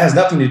 And that has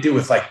nothing to do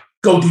with like,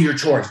 go do your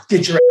chores,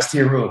 get your ass to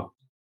your room.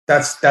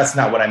 That's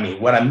not what I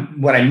mean. What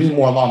I mean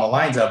more along the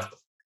lines of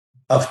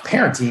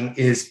parenting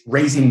is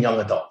raising young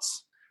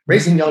adults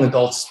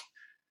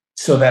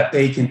so that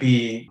they can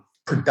be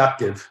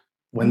productive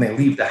when they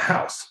leave the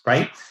house,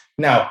 right?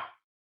 Now,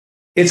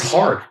 it's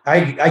hard.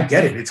 I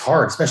get it. It's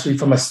hard, especially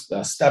from a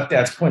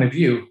stepdad's point of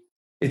view.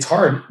 It's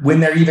hard when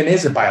there even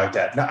is a bio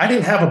dad. Now, I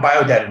didn't have a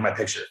bio dad in my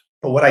picture,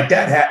 but what I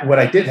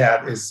did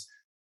have is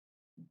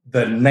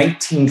the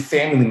 19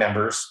 family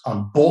members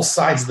on both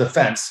sides of the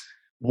fence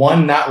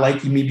one not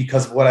liking me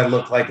because of what I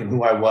looked like and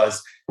who I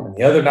was, and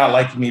the other not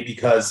liking me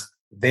because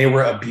they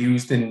were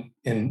abused and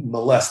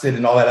molested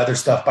and all that other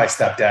stuff by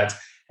stepdads.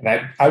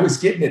 And I was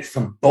getting it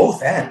from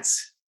both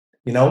ends,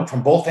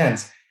 from both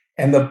ends.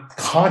 And the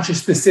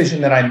conscious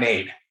decision that I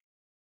made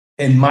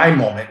in my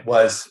moment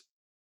was,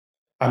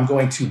 I'm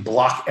going to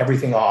block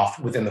everything off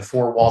within the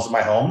four walls of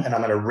my home, and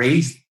I'm going to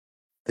raise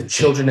the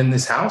children in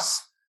this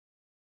house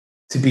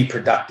to be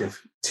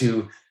productive,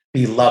 to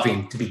be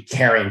loving, to be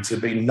caring, to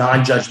be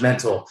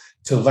non-judgmental,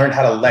 to learn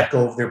how to let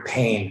go of their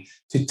pain,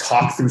 to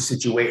talk through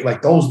situations,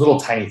 like those little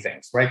tiny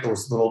things, right?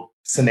 Those little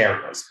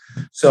scenarios.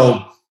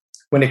 So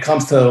when it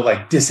comes to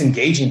like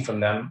disengaging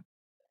from them,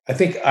 I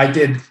think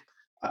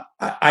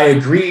I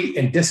agree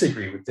and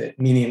disagree with it.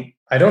 Meaning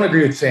I don't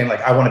agree with saying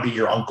like, I want to be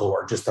your uncle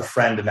or just a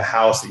friend in the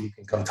house that you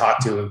can come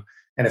talk to.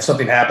 And if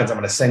something happens, I'm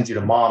going to send you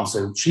to mom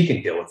so she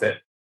can deal with it.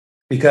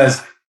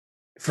 Because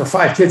for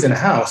 5 kids in a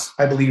house,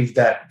 I believe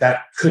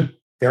that could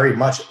very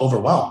much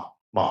overwhelm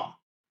mom,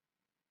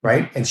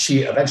 right? And she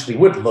eventually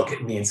would look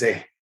at me and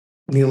say,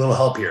 need a little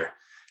help here.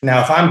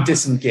 Now, if I'm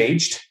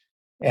disengaged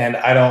and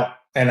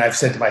I've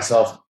said to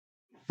myself,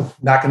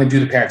 not going to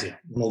do the parenting.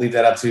 I'm going to leave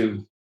that up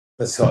to,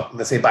 let's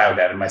say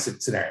biodad in my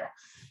scenario.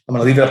 I'm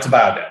going to leave it up to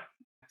biodad.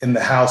 In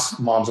the house,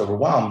 mom's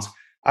overwhelmed.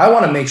 I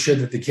want to make sure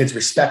that the kids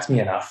respect me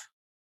enough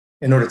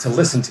in order to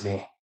listen to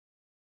me,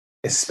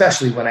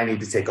 especially when I need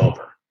to take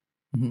over.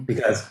 Mm-hmm.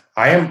 Because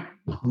I am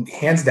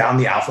hands down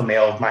the alpha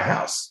male of my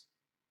house.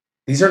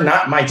 These are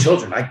not my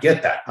children. I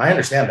get that. I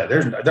understand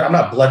that. I'm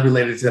not blood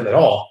related to them at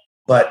all.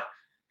 But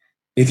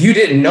if you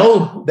didn't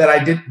know that I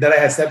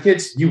had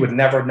stepkids, you would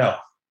never know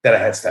that I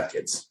had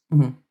stepkids.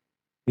 Mm-hmm.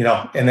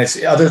 And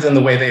it's other than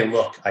the way they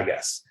look, I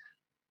guess.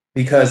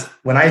 Because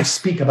when I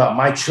speak about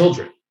my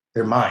children,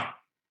 they're mine.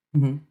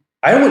 Mm-hmm.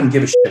 I wouldn't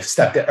give a shit if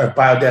stepdad or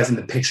biodad's in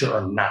the picture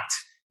or not.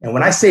 And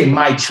when I say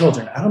my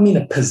children, I don't mean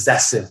a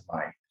possessive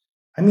mind.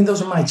 I mean,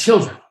 those are my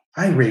children.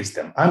 I raised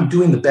them. I'm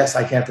doing the best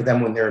I can for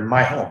them when they're in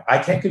my home. I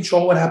can't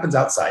control what happens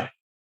outside.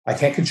 I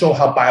can't control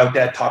how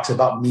biodad talks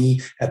about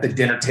me at the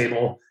dinner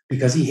table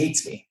because he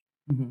hates me.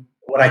 Mm-hmm.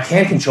 What I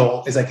can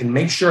control is I can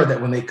make sure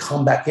that when they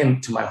come back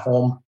into my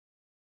home,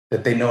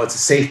 that they know it's a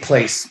safe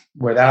place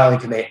where not only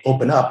can they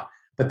open up,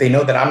 but they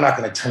know that I'm not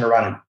going to turn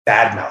around and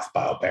badmouth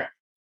BioBear.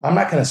 I'm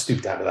not going to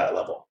stoop down to that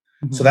level.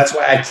 Mm-hmm. So that's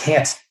why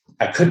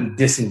I couldn't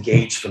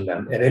disengage from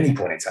them at any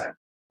point in time.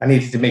 I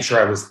needed to make sure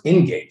I was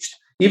engaged,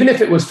 even if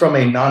it was from a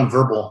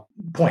nonverbal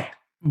point.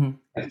 Mm-hmm.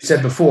 Like you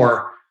said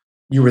before,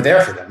 you were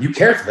there for them. You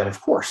cared for them. Of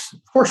course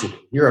you do.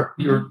 You're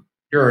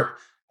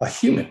a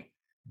human.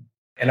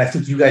 And I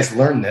think you guys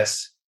learned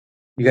this.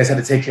 You guys had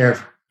to take care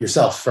of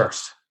yourselves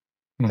first.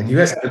 Like you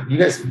guys, if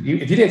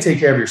you didn't take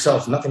care of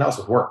yourselves, nothing else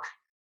would work,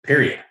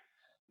 period.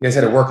 You guys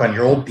had to work on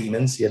your old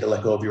demons. You had to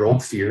let go of your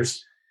old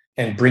fears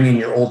and bringing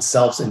your old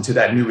selves into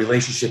that new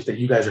relationship that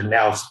you guys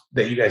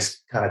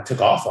kind of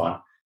took off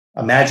on.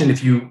 Imagine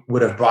if you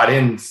would have brought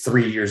in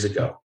 3 years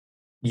ago,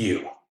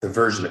 the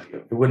version of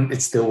you,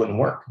 it still wouldn't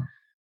work.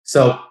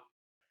 So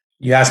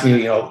you asked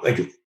me,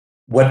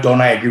 what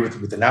don't I agree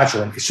with the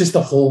Nacho? And it's just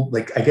the whole,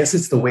 I guess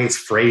it's the way it's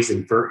phrased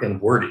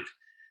and worded.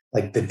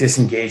 Like the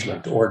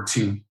disengagement or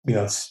to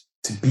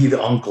be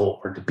the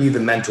uncle or to be the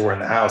mentor in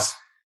the house.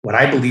 When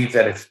I believe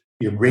that if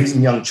you're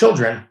raising young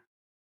children,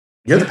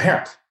 you're the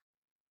parent,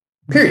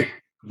 period.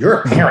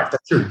 You're a parent.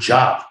 That's your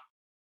job.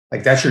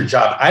 That's your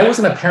job. I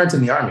wasn't a parent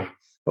in the Army,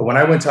 but when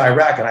I went to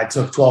Iraq and I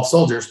took 12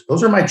 soldiers,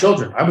 those are my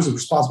children. I was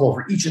responsible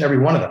for each and every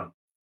one of them.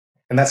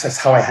 And that's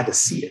just how I had to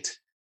see it.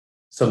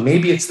 So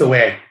maybe it's the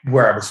way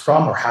where I was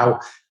from or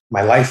how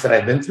my life that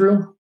I've been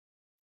through,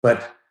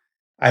 but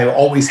I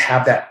always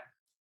have that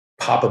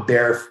Papa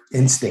Bear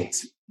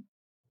instinct,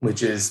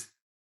 which is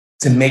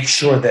to make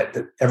sure that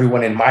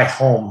everyone in my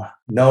home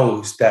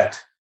knows that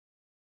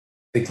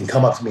they can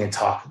come up to me and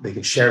talk. They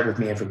can share with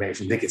me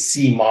information. They can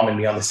see mom and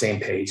me on the same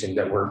page, and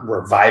that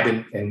we're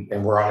vibing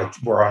and where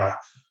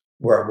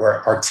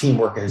our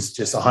teamwork is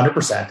just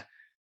 100%.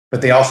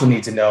 But they also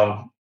need to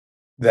know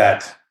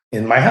that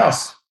in my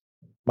house,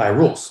 my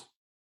rules.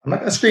 I'm not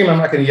going to scream. I'm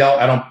not going to yell.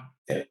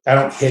 I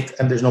don't hit,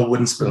 and there's no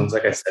wooden spoons,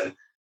 like I said.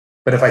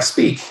 But if I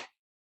speak,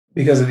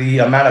 because of the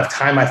amount of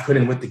time I've put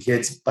in with the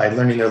kids by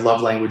learning their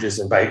love languages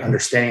and by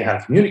understanding how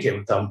to communicate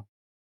with them,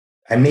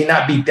 I may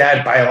not be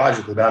dad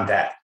biologically, but I'm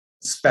dad,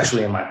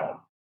 especially in my home.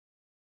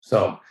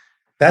 So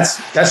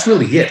that's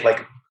really it.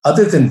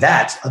 Other than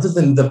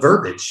the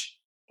verbiage,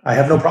 I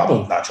have no problem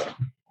with Nacho.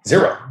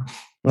 Zero.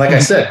 Like I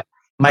said,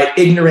 my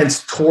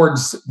ignorance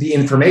towards the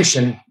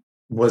information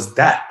was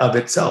that of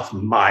itself,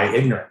 my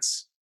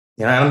ignorance.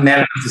 I'm man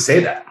enough to say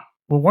that.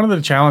 Well, one of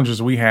the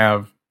challenges we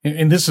have,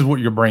 and this is what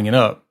you're bringing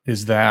up,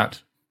 is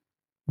that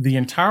the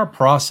entire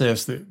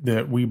process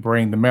that we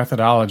bring, the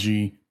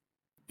methodology,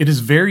 it is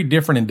very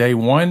different in day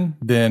one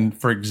than,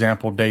 for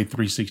example, day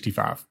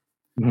 365.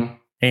 Mm-hmm.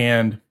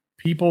 And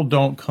people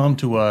don't come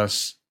to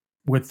us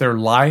with their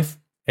life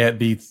at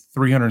the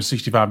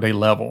 365-day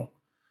level.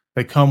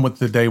 They come with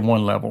the day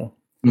one level.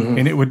 Mm-hmm.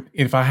 And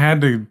if I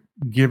had to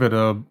give it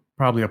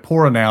probably a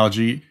poor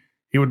analogy,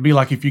 it would be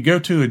like if you go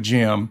to a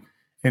gym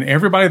And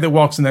everybody that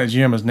walks in that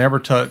gym has never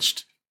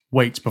touched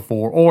weights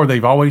before, or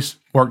they've always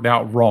worked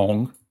out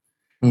wrong,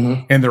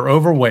 and they're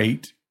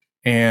overweight,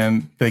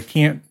 and they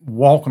can't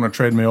walk on a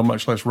treadmill,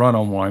 much less run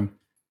on one.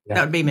 Yeah.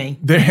 That would be me.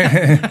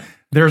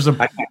 There's a.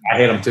 I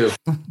hate them too.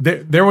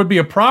 There would be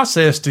a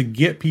process to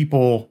get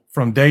people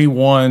from day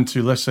 1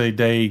 to, let's say,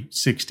 day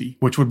 60,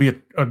 which would be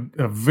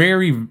a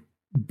very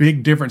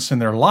big difference in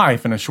their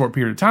life in a short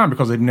period of time,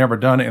 because they've never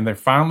done it, and they're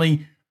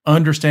finally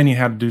understanding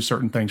how to do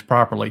certain things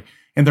properly.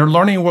 And they're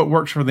learning what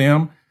works for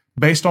them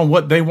based on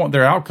what they want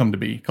their outcome to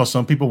be. Because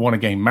some people want to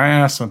gain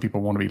mass, some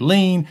people want to be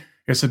lean.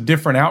 It's a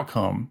different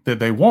outcome that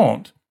they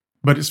want,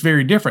 but it's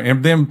very different.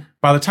 And then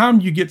by the time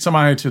you get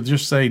somebody to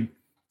just say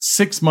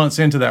 6 months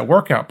into that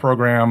workout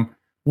program,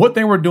 what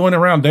they were doing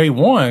around day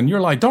 1, you're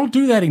like, don't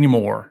do that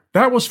anymore.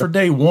 That was for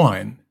day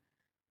 1.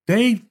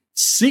 Day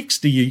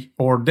 60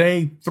 or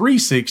day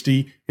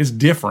 360 is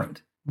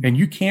different. And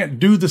you can't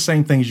do the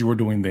same things you were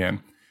doing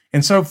then.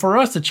 And so for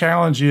us, the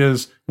challenge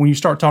is, when you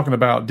start talking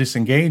about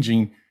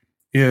disengaging,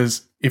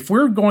 is if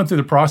we're going through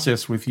the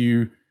process with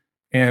you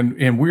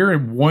and we're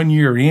 1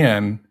 year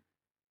in,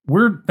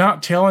 we're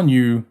not telling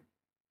you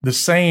the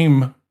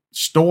same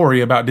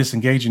story about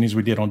disengaging as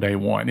we did on day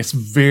 1. It's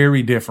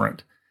very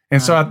different.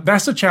 And so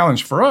that's the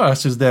challenge for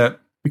us, is that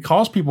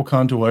because people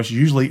come to us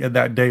usually at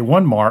that day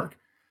 1 mark,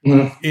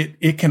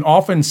 it can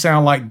often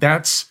sound like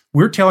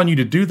we're telling you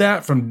to do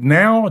that from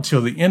now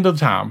until the end of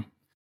time.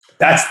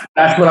 That's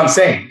what I'm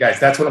saying, guys.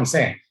 That's what I'm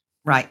saying.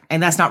 Right.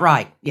 And that's not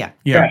right. Yeah.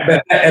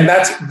 And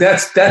that's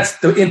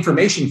the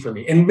information for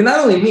me. And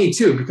not only me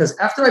too, because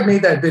after I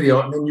made that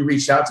video and then you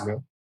reached out to me,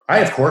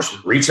 I, of course,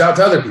 reached out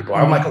to other people.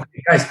 I'm like,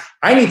 okay, guys,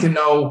 I need to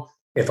know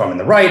if I'm in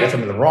the right, if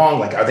I'm in the wrong.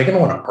 Like, are they going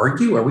to want to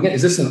argue?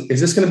 Is this going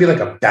to be like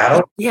a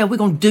battle? Yeah, we're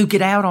going to duke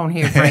it out on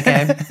here,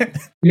 Franco.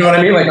 You know what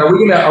I mean? Like, are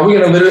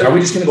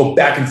we just going to go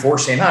back and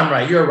forth saying, I'm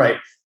right, you're right?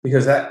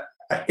 Because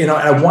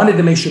I wanted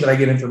to make sure that I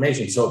get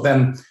information. So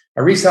then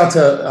I reached out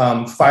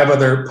to 5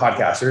 other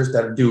podcasters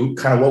that do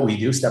kind of what we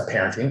do, step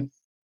parenting.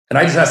 And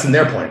I just asked them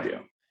their point of view.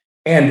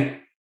 And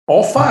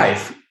all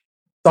 5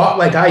 thought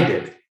like I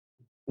did,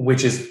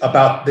 which is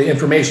about the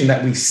information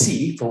that we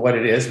see for what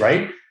it is,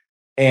 right?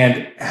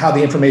 And how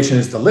the information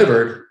is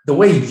delivered. The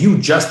way you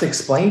just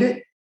explained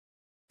it,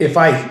 if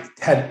I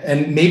had,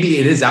 and maybe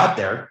it is out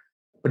there,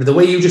 but the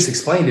way you just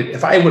explained it,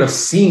 if I would have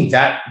seen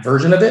that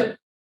version of it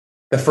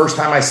the first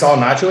time I saw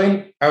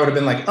Nachoing, I would have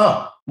been like,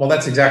 oh, well,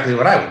 that's exactly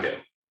what I would do.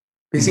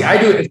 You see,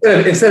 I do,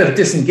 instead of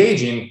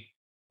disengaging,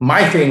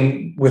 my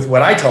thing with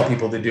what I tell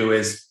people to do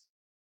is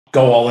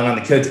go all in on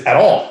the kids at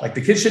all. Like,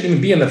 the kids shouldn't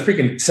even be in the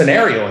freaking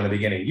scenario in the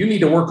beginning. You need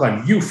to work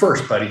on you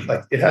first, buddy.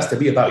 Like, it has to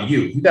be about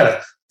you. You got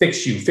to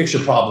fix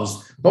your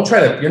problems. Don't try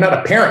to, you're not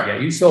a parent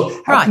yet. You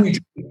still, how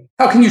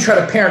can you try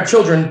to parent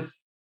children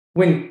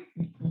when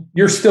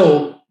you're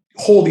still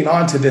holding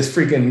on to this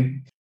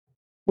freaking,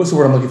 what's the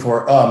word I'm looking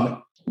for?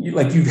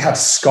 You have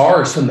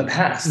scars from the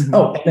past. Mm-hmm.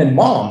 Oh, and then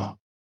mom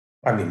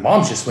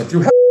just went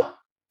through hell,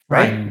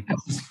 right?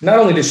 Not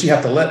only does she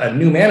have to let a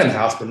new man in the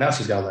house, but now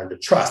she's got to learn to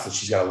trust, and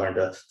she's got to learn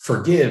to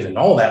forgive and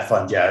all that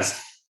fun jazz.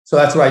 So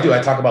that's what I do.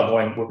 I talk about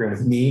working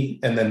with me,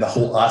 and then the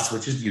whole us,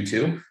 which is you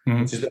two,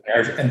 which is the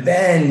marriage. And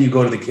then you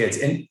go to the kids.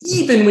 And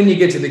even when you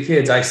get to the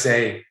kids, I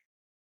say,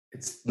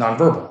 it's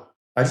nonverbal.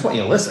 I just want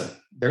you to listen.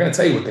 They're going to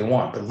tell you what they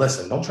want, but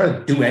listen, don't try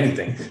to do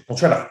anything. Don't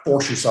try to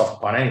force yourself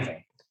upon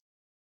anything.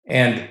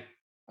 And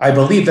I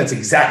believe that's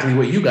exactly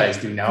what you guys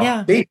do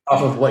now, based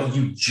off of what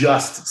you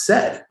just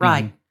said.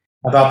 Right.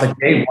 About the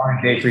day 1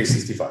 and day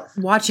 365.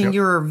 Watching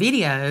your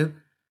video,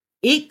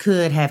 it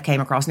could have came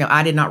across. Now,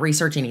 I did not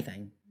research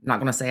anything. I'm not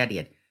going to say I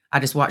did. I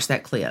just watched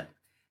that clip.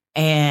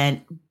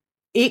 And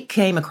it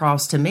came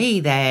across to me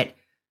that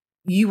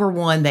you were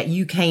one that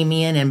you came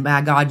in and,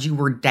 by God, you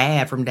were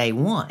dad from day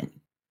 1.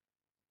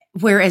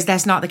 Whereas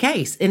that's not the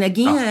case. And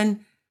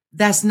again,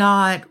 that's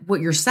not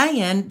what you're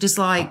saying, just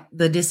like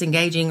the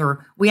disengaging,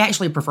 or we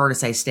actually prefer to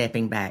say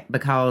stepping back,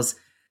 because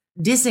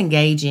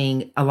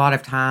disengaging a lot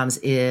of times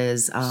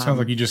is sounds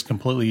like you just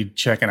completely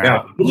checking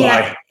out.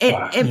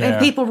 And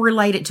people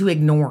relate it to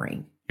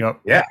ignoring.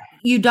 Yep. Yeah.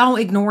 You don't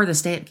ignore the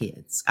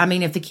stepkids. I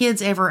mean, if the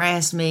kids ever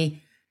asked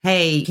me,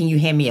 hey, can you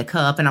hand me a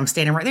cup? And I'm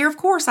standing right there, of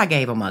course I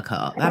gave them a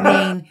cup. I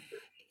mean,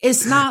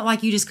 it's not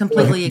like you just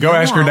completely ignore Go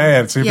ask your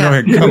dad. See if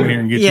he'll come here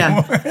and get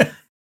you.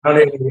 I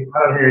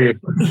don't hear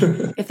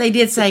you. If they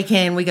did say,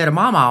 can we go to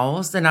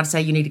Mama's, then I'd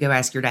say you need to go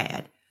ask your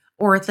dad,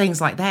 or things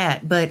like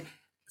that. But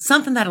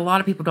something that a lot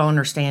of people don't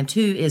understand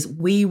too is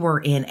we were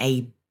in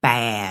a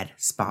bad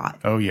spot.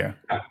 Oh, yeah.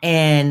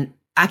 And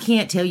I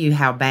can't tell you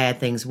how bad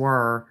things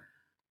were,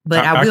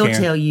 but I will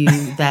tell you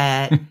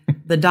that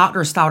the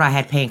doctors thought I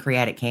had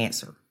pancreatic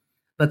cancer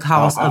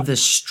because of the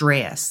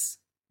stress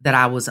that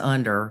I was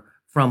under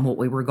from what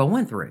we were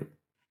going through.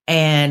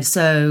 And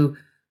so...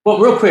 Well,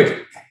 real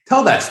quick,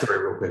 tell that story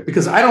real quick,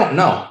 because I don't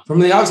know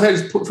from an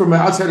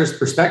outsider's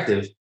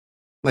perspective.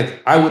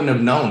 Like, I wouldn't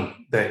have known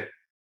that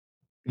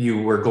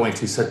you were going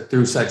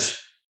through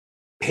such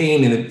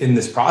pain in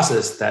this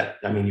process. That,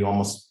 I mean, you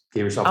almost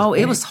gave yourself. Oh,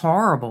 it was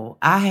horrible.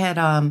 I had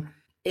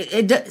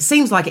it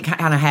seems like it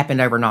kind of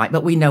happened overnight,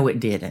 but we know it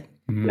didn't.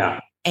 Yeah.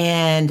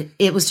 And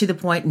it was to the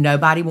point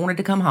nobody wanted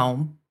to come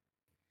home.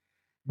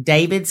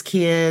 David's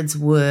kids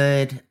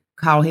would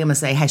call him and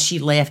say, has she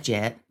left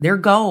yet? Their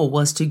goal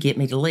was to get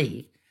me to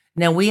leave.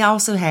 Now, we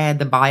also had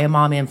the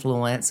bio-mom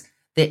influence,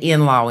 the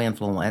in-law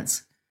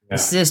influence, the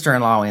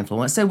sister-in-law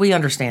influence. So we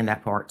understand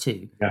that part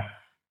too. Yeah.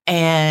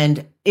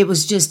 And it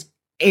was just,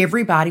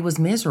 everybody was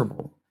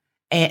miserable.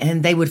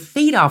 And they would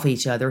feed off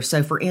each other.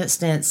 So for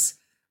instance,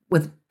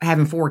 with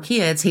having 4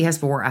 kids, he has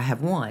 4, I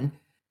have 1.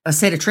 A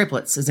set of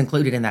triplets is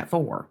included in that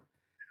 4.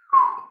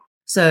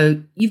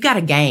 So you've got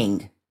a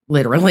gang,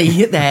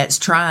 literally, that's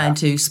trying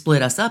to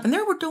split us up. And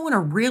they were doing a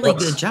really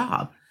good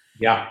job.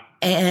 Yeah.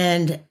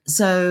 And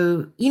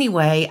so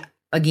anyway,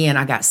 again,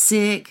 I got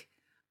sick.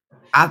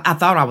 I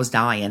thought I was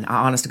dying.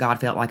 I honest to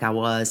God felt like I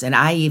was. And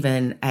I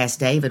even asked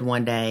David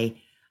one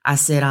day, I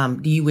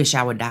said, do you wish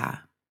I would die?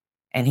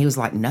 And he was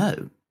like,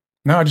 no.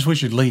 No, I just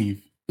wish you'd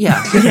leave.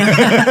 Yeah.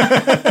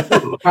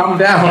 Calm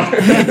down.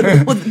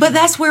 Well, but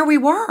that's where we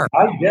were.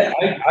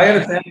 I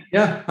understand.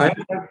 Yeah, I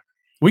understand.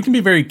 We can be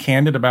very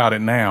candid about it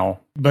now,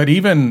 but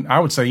I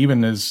would say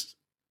even as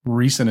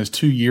recent as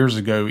 2 years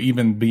ago,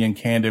 even being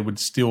candid would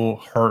still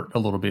hurt a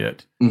little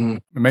bit.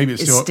 Mm-hmm. Maybe it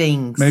still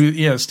stings.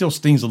 Maybe it still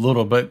stings a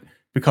little, but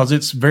because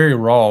it's very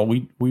raw,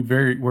 we're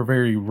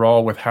very raw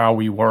with how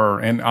we were,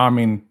 and I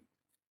mean,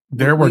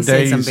 there were days,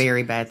 said some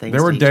very bad things.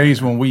 There were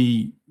days when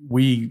we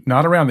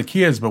not around the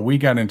kids, but we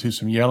got into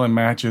some yelling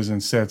matches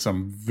and said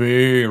some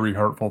very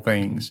hurtful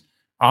things.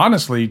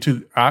 Honestly,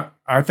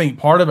 I think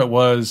part of it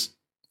was,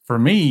 for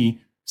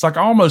me, it's like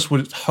I almost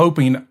was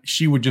hoping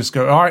she would just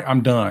go, all right,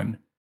 I'm done.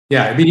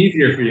 Yeah, it'd be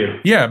easier for you.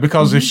 Yeah,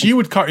 because if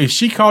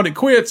she called it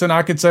quits, and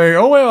I could say,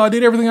 oh, well, I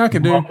did everything I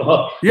could do.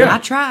 Yeah, I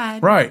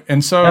tried. Right.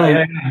 And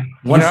so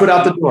one foot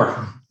out the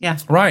door. Yeah.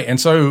 Right. And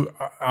so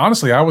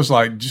honestly, I was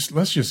like,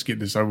 let's just get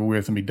this over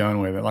with and be done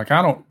with it. Like,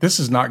 this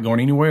is not going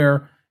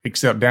anywhere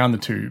except down the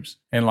tubes.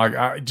 And like,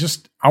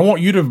 I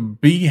want you to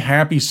be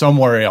happy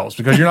somewhere else,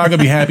 because you're not going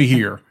to be happy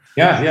here.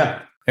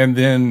 Yeah. And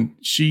then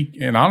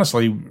and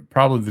honestly,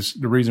 probably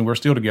the reason we're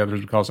still together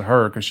is because of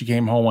her, because she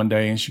came home one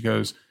day and she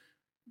goes,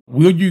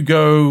 will you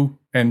go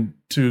and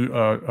to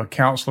a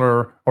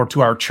counselor or to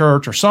our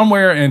church or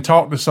somewhere and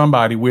talk to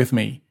somebody with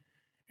me?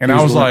 And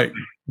I was like,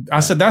 I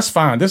said, that's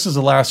fine. This is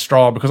the last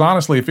straw, because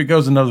honestly, if it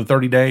goes another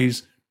 30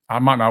 days, I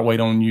might not wait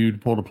on you to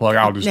pull the plug.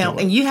 I'll just do it.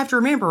 And you have to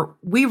remember,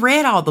 we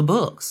read all the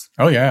books.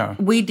 Oh, yeah.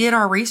 We did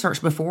our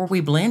research before we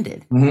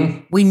blended.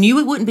 Mm-hmm. We knew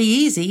it wouldn't be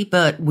easy,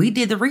 but we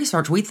did the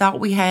research. We thought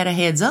we had a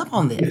heads up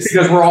on this. It's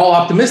because we're all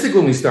optimistic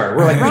when we start.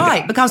 We're like,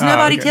 right, because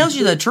nobody tells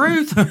you the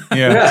truth.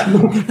 Yeah.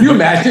 Can you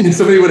imagine if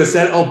somebody would have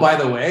said, oh, by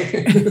the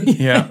way?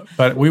 Yeah.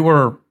 But we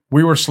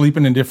were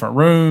sleeping in different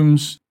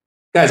rooms.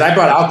 Guys, I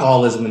brought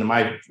alcoholism into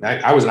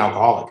I was an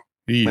alcoholic.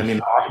 Eesh. I mean,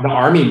 the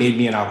Army made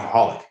me an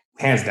alcoholic,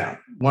 hands down,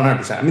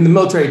 100%. I mean, the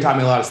military taught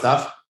me a lot of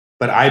stuff,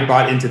 but I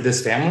brought into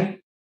this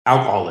family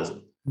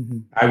alcoholism.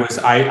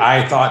 Mm-hmm.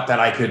 I thought that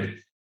I could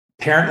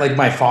parent like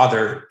my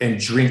father and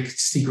drink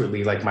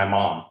secretly like my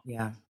mom.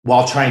 Yeah.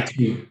 While trying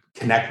to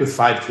connect with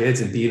 5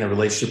 kids and be in a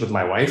relationship with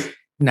my wife.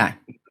 No.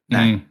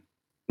 Yeah.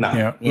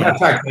 In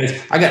fact,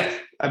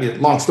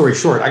 long story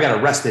short, I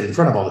got arrested in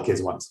front of all the kids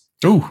once.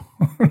 Ooh.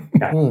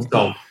 Yeah.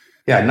 So,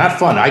 yeah, not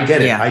fun. I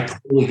get it. Yeah. I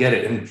totally get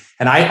it.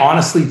 And I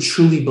honestly,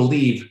 truly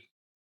believe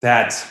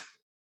that,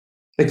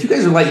 like, you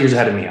guys are light years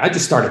ahead of me. I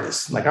just started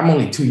this. Like, I'm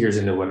only 2 years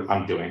into what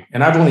I'm doing.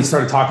 And I've only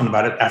started talking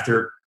about it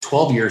after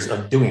 12 years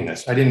of doing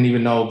this. I didn't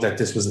even know that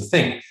this was a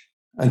thing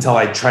until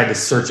I tried to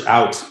search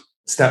out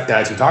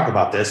stepdads who talk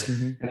about this.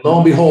 Mm-hmm. And lo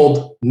and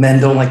behold,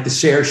 men don't like to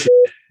share shit.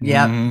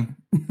 Yeah.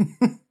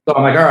 Mm-hmm. So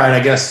I'm like, all right,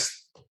 I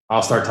guess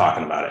I'll start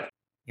talking about it.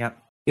 Yep.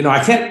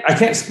 I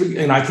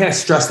can't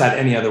stress that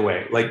any other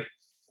way. Like,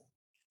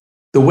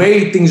 the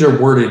way things are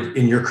worded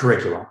in your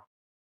curriculum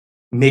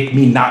make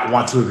me not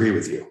want to agree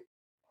with you.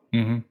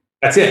 Mm-hmm.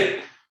 That's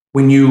it.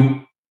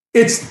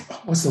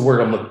 What's the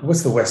word?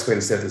 What's the best way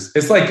to say this?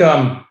 It's like,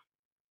 when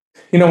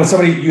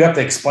you have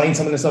to explain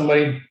something to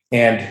somebody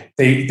and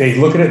they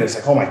look at it and it's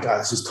like, oh my God,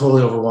 this is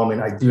totally overwhelming.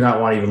 I do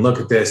not want to even look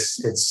at this.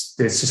 It's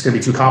just going to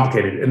be too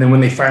complicated. And then when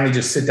they finally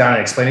just sit down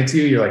and explain it to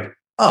you, you're like,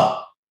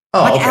 oh,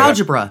 like okay.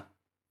 Algebra.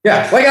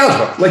 Yeah. Like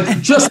algebra,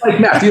 like just like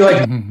math. You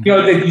like,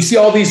 you see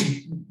all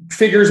these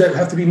figures that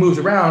have to be moved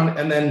around,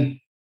 and then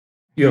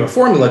you have a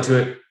formula to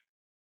it.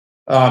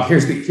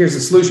 Here's the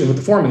solution with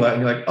the formula,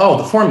 and you're like, oh,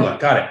 the formula,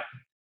 got it.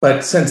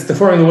 But since the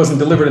formula wasn't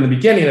delivered in the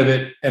beginning of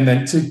it, and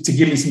then to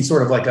give me some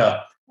sort of like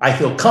I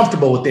feel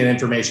comfortable with that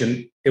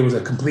information, it was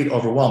a complete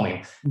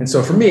overwhelming. And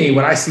so for me,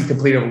 when I see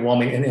complete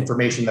overwhelming and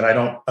information that I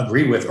don't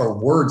agree with, or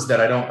words that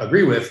I don't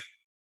agree with,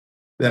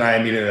 then I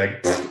immediately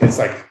it's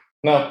like,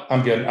 no,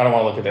 I'm good. I don't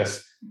want to look at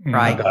this.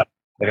 Right.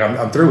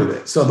 I'm through with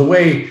it. So the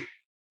way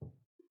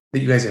that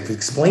you guys have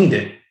explained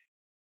it,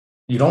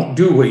 you don't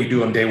do what you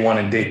do on day 1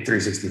 and day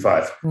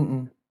 365.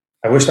 Mm-mm.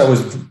 I wish that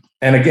was,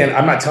 and again,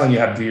 I'm not telling you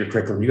how to do your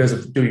curriculum. You guys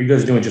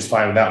are doing just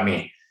fine without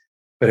me.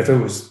 But if it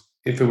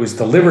was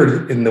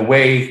delivered in the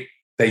way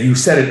that you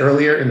said it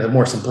earlier, in the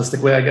more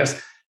simplistic way, I guess,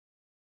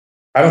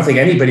 I don't think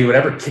anybody would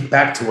ever kick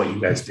back to what you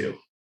guys do.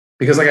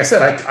 Because like I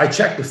said, I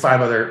checked with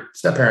 5 other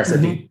step parents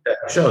that do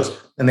shows,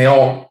 and they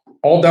all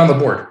down the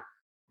board,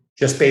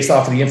 just based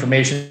off of the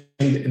information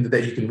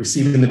that you can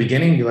receive in the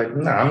beginning. You're like,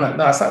 no,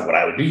 that's not what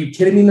I would do. You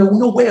kidding me?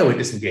 No way I would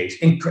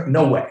disengage.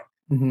 No way.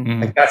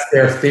 Like that's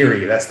their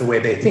theory. That's the way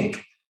they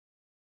think.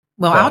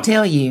 Well, I'll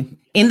tell you,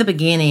 in the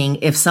beginning,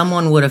 if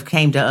someone would have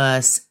came to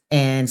us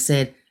and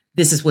said,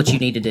 this is what you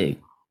need to do,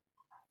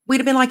 we'd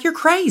have been like, you're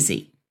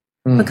crazy,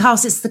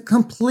 because it's the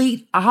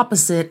complete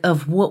opposite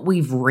of what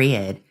we've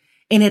read.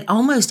 And it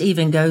almost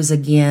even goes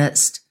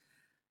against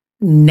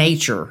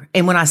nature.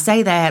 And when I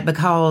say that,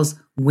 because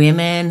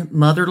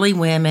motherly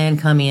women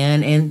come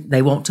in and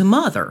they want to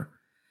mother.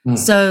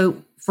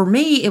 So for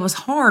me, it was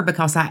hard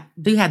because I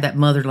do have that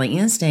motherly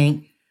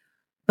instinct,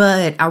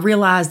 but I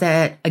realized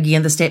that,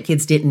 again, the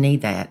stepkids didn't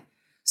need that.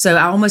 So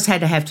I almost had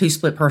to have 2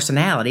 split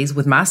personalities.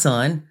 With my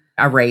son,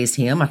 I raised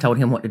him. I told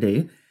him what to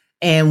do.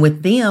 And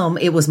with them,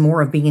 it was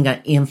more of being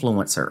an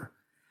influencer.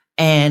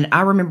 And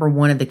I remember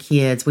one of the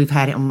kids, we've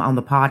had him on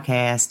the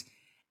podcast,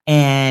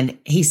 and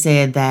he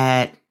said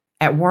that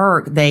at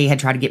work, they had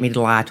tried to get me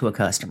to lie to a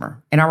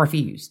customer, and I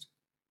refused.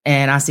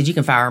 And I said, you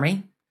can fire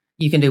me.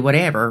 You can do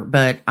whatever,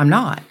 but I'm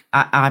not.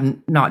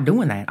 I'm not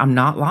doing that. I'm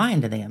not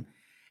lying to them.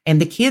 And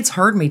the kids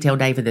heard me tell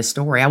David this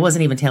story. I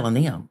wasn't even telling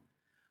them.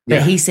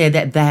 But he said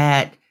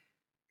that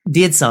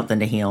did something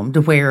to him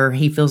to where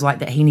he feels like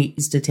that he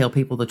needs to tell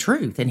people the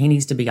truth and he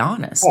needs to be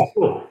honest. Oh,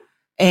 cool.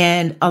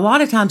 And a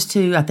lot of times,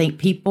 too, I think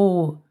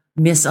people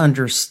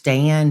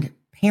misunderstand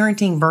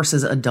parenting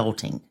versus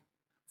adulting.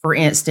 For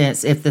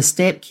instance, if the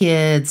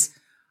stepkids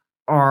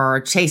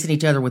are chasing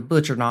each other with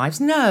butcher knives,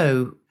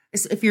 no.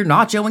 If you're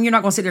Nacho, you're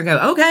not going to sit there and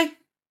go, okay,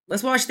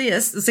 let's watch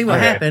this and see what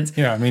happens.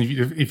 Yeah, I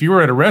mean, if you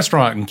were at a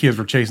restaurant and kids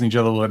were chasing each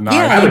other with knives,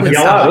 I would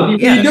yell out, what are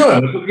you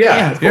doing?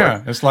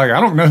 Yeah. It's like, I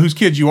don't know whose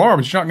kids you are,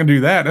 but you're not going to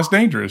do that. That's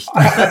dangerous.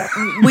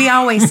 We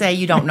always say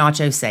you don't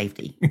Nacho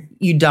safety.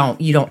 You don't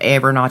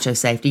ever Nacho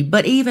safety.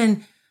 But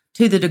even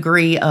to the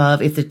degree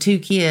of if the 2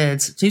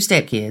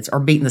 stepkids are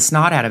beating the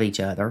snot out of each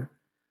other,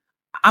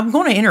 I'm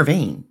going to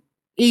intervene.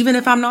 Even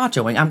if I'm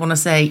Nachoing, I'm going to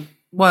say,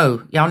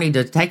 whoa, y'all need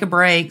to take a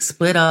break,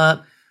 split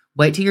up,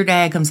 wait till your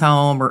dad comes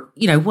home, or,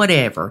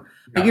 whatever.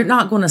 But you're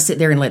not going to sit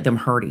there and let them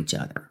hurt each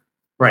other.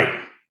 Right.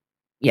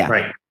 Yeah.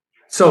 Right.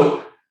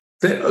 So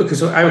I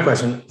have a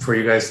question for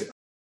you guys.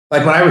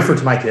 Like when I refer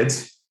to my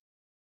kids,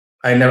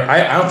 I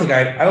don't think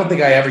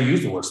I ever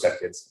use the word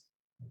stepkids.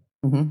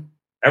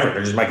 Ever.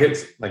 They're just my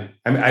kids. Like,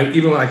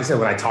 even when, like I said,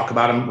 when I talk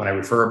about them, when I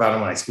refer about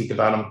them, when I speak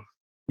about them,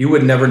 you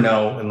would never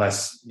know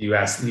unless you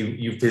asked,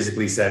 you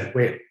physically said,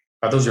 wait,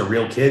 are those your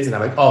real kids? And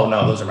I'm like, oh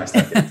no, those are my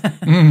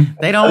stepkids.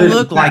 They don't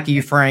look like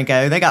you,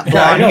 Franco. They got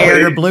blonde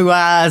hair, blue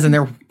eyes, and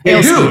they're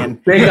pale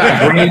skin. They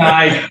got green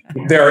eyes.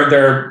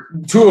 They're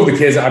 2 of the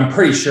kids. I'm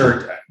pretty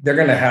sure they're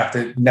going to have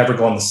to never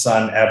go in the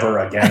sun ever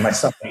again. My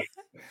son,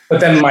 but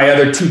then my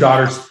other 2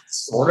 daughters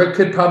sort of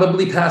could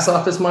probably pass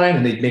off as mine,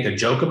 and they'd make a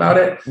joke about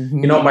it.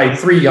 My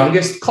 3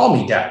 youngest call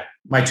me dad.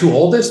 My 2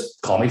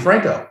 oldest call me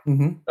Franco.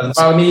 Doesn't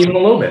bother me even a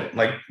little bit.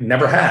 Like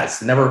never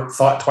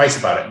thought twice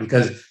about it,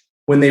 because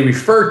when they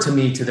refer to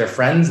me to their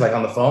friends, like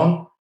on the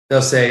phone,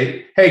 they'll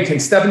say, hey, can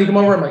Stephanie come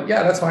over? I'm like,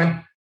 yeah, that's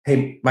fine.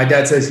 Hey, my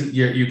dad says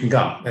you can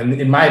come. And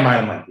in my mind,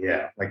 I'm like,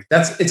 yeah, like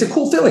it's a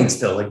cool feeling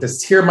still. Like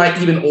this, hear my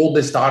even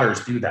oldest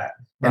daughters do that.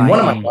 And one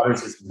of my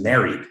daughters is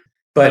married,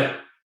 but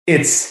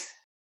it's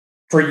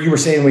you were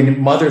saying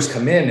when mothers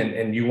come in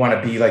and you want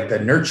to be like the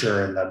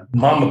nurture and the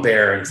mama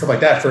bear and stuff like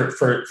that.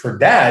 For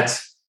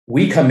dads,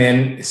 we come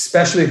in,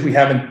 especially if we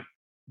haven't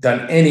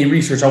done any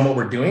research on what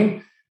we're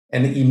doing.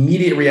 And the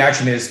immediate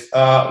reaction is,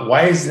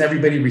 why isn't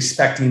everybody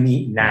respecting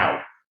me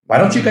now? Why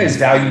don't you guys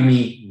value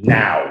me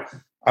now?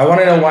 I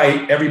want to know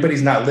why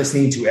everybody's not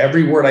listening to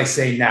every word I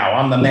say now.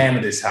 I'm the man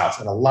of this house.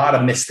 And a lot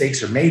of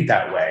mistakes are made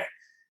that way.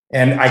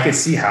 And I could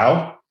see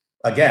how,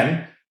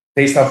 again,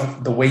 based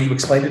off the way you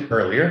explained it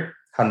earlier,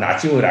 how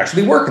Nacho would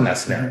actually work in that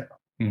scenario,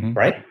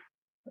 right?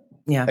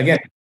 Yeah. Again,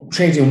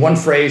 changing one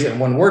phrase and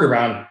one word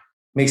around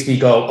makes me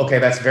go, okay,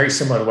 that's very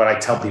similar to what I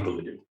tell people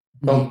to do.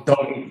 Don't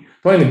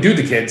even do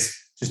the kids.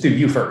 Just do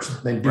you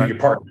first, then do your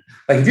partner.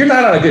 Like if you're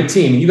not on a good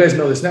team, and you guys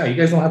know this now, you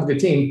guys don't have a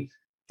good team,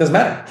 doesn't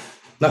matter.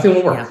 Nothing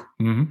will work.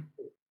 Yeah.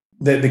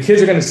 The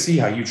kids are going to see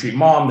how you treat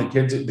mom. The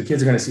kids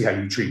are going to see how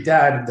you treat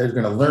dad. They're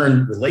going to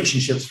learn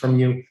relationships from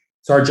you.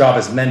 It's our job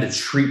as men to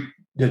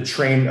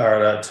train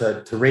or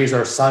to raise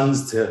our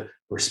sons to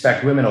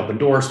respect women, open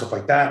doors, stuff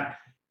like that.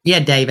 Yeah,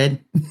 David.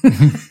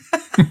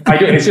 I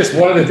do. It's just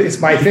it's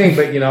my thing.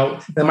 But,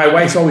 then my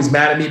wife's always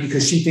mad at me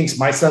because she thinks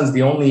my son's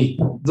the only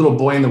little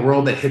boy in the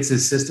world that hits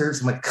his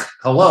sisters. I'm like,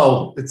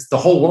 hello, it's the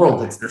whole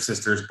world hits their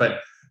sisters. But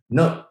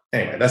no,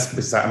 anyway,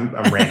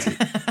 I'm ranting.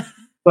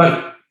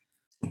 But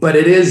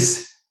it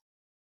is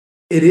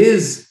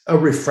a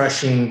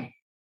refreshing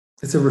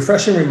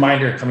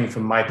reminder coming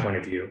from my point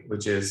of view,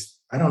 which is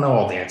I don't know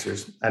all the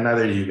answers, and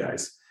neither do you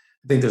guys.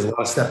 I think there's a lot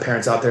of step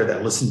parents out there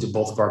that listen to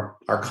both of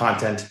our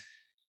content,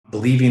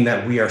 believing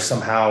that we are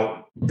somehow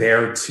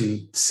there to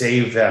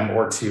save them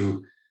or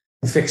to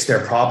fix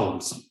their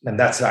problems. And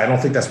I don't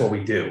think that's what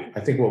we do. I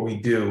think what we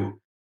do,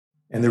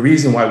 and the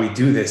reason why we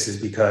do this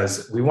is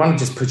because we want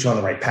to just put you on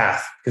the right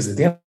path. Because at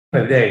the end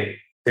of the day,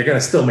 they're going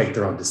to still make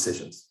their own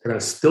decisions. They're going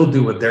to still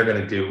do what they're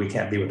going to do. We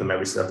can't be with them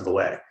every step of the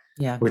way.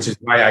 Yeah. Which is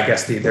why I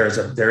guess there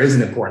is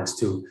an importance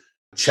to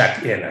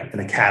check in an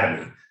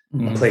academy,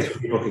 a place where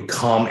people can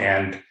come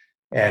and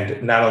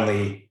not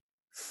only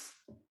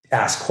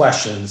ask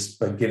questions,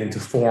 but get into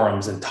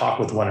forums and talk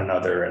with one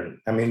another. And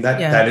I mean,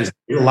 that is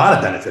a lot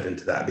of benefit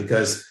into that,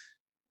 because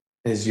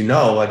as you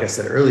know, like I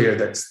said earlier,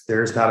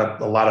 there's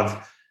not a lot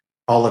of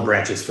olive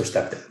branches for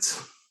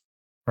stepdads.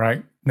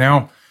 Right.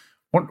 Now,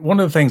 one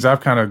of the things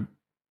I've kind of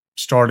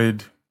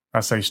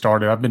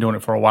I've been doing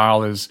it for a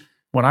while, is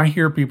when I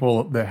hear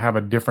people that have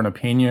a different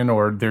opinion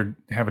or they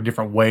have a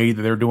different way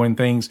that they're doing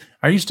things,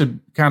 I used to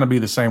kind of be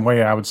the same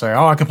way. I would say,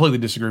 I completely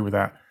disagree with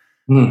that.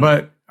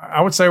 But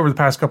I would say over the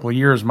past couple of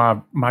years,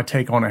 my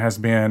take on it has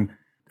been,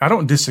 I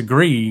don't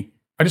disagree.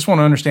 I just want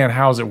to understand,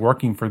 how is it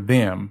working for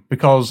them?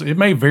 Because it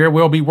may very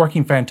well be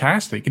working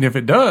fantastic. And if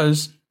it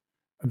does,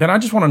 then I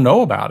just want to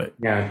know about it.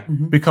 Yeah.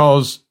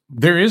 Because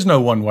there is no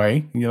one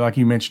way, like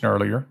you mentioned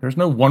earlier, there's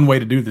no one way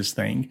to do this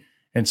thing.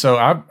 And so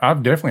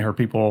I've definitely heard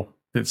people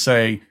that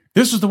say,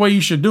 this is the way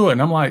you should do it.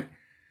 And I'm like,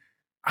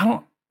 I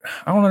don't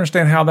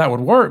understand how that would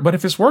work. But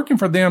if it's working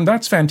for them,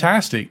 that's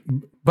fantastic.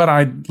 But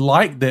I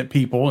like that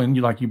people, and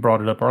you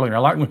brought it up earlier, I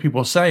like when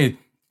people say,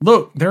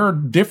 look, there are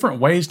different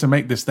ways to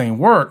make this thing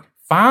work.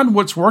 Find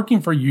what's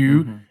working for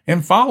you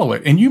and follow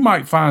it. And you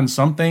might find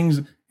some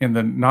things in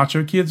the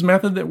Nacho Kids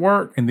method that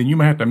work, and then you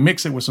might have to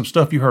mix it with some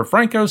stuff you heard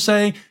Franco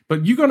say,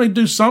 but you're going to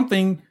do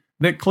something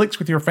that clicks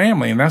with your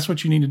family, and that's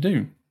what you need to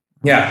do.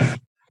 Yeah.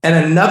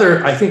 And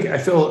I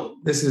feel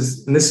this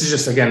is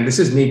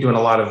me doing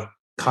a lot of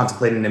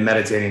contemplating and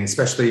meditating,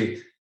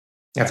 especially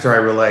after I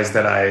realized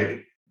that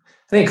I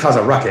didn't cause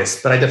a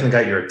ruckus, but I definitely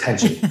got your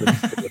attention.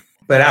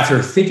 But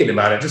after thinking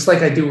about it, just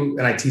like I do,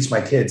 and I teach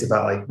my kids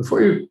about, like,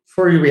 before you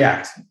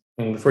react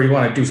and before you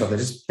want to do something,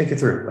 just think it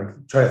through,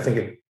 like try to think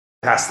it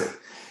past it.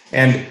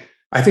 And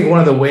I think one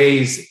of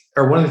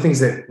the things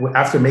that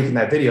after making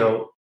that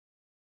video,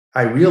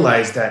 I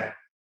realized that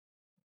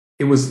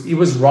it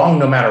was wrong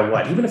no matter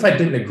what. Even if I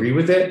didn't agree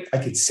with it, I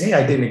could say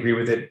I didn't agree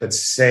with it, but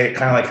say it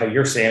kind of like how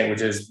you're saying it,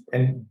 which is,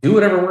 and do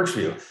whatever works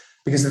for you.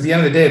 Because at the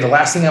end of the day, the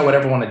last thing I would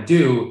ever want to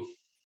do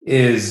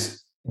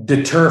is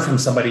deter from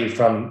somebody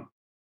from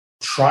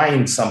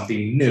trying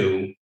something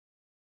new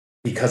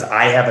because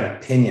I have an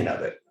opinion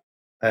of it.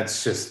 That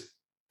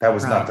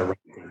was not the right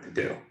thing to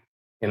do,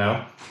 And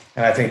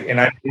I think, and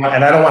I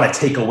don't want to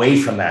take away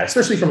from that,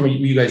 especially from what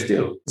you guys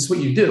do. This is what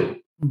you do.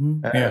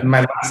 My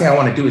last thing I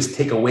want to do is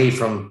take away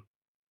from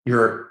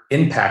your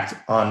impact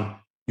on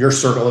your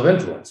circle of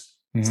influence.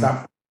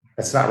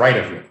 That's not right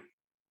of me.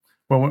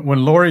 Well,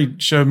 when Lori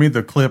showed me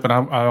the clip, and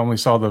I only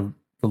saw the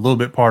little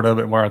bit part of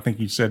it where I think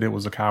you said it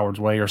was a coward's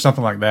way or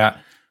something like that,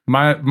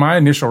 my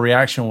initial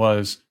reaction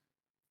was,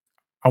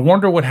 I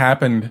wonder what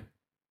happened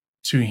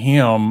to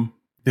him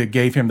that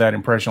gave him that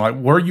impression. Like,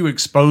 were you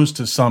exposed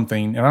to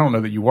something, and I don't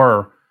know that you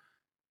were,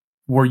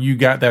 where you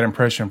got that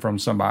impression from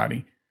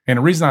somebody? And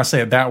the reason I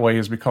say it that way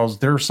is because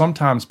there are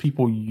sometimes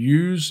people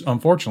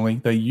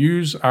unfortunately, they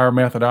use our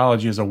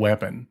methodology as a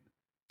weapon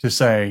to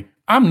say,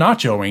 I'm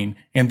nachoing,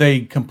 and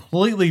they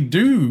completely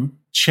do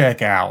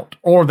check out,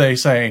 or they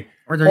say,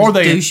 or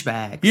they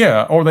douchebags.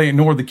 Yeah, or they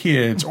ignore the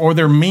kids, or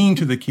they're mean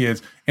to the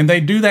kids, and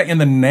they do that in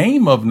the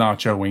name of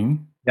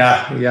nachoing.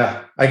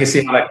 Yeah. I can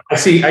see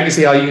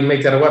how you can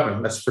make that a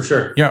weapon. That's for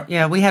sure.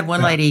 Yeah. We had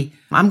one lady,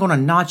 I'm going to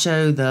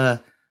nacho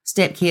the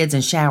stepkids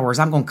in showers.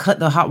 I'm going to cut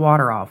the hot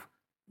water off.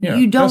 Yeah,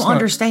 you don't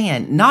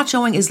understand.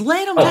 Nachoing is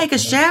let them take a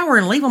shower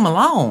and leave them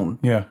alone.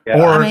 Yeah.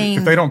 Or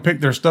if they don't pick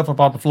their stuff up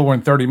off the floor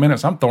in 30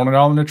 minutes, I'm throwing it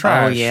all in the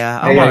trash. Oh,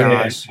 yeah. Oh, my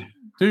gosh.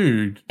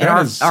 Dude. And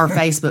our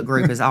Facebook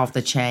group is off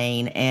the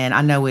chain, and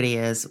I know it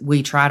is.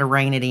 We try to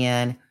rein it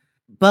in,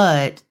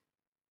 but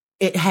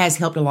it has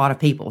helped a lot of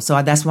people.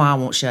 So that's why I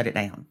won't shut it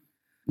down.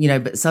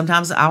 But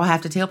sometimes I'll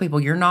have to tell people,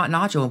 you're not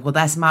nachoing. Well,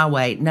 that's my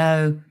way.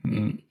 No.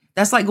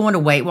 That's like going to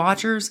Weight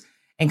Watchers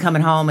and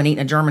coming home and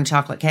eating a German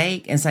chocolate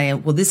cake and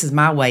saying, well, this is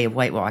my way of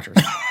Weight Watchers.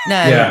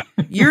 No,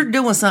 you're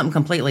doing something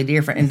completely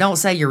different. And don't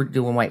say you're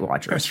doing Weight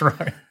Watchers. That's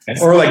right.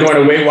 Or like going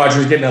to Weight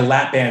Watchers, getting a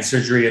lap band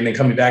surgery, and then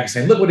coming back and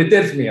saying, look what it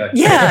did for me. Like,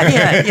 yeah. How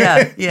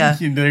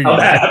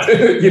that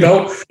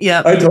happened,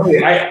 Yeah.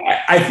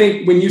 I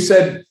think when you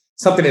said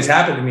something has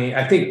happened to me,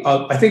 I think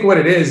what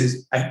it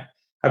is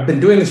I've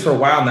been doing this for a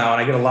while now,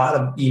 and I get a lot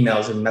of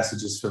emails and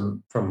messages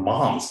from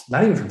moms,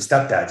 not even from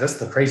stepdads. That's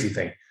the crazy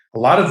thing. A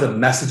lot of the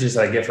messages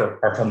that I get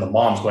are from the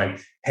moms going,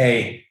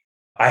 hey,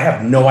 I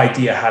have no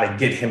idea how to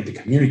get him to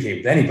communicate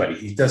with anybody.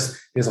 He doesn't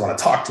want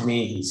to talk to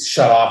me. He's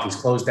shut off. He's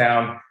closed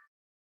down.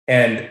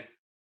 And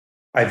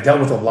I've dealt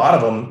with a lot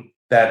of them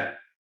that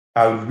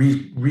I would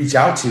reach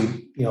out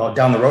to,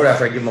 down the road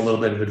after I give them a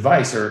little bit of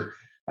advice or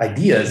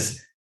ideas.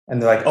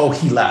 And they're like, oh,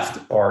 he left,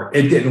 or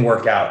it didn't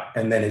work out.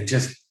 And then it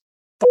just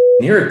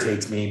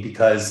irritates me,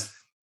 because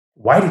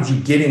why did you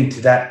get into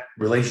that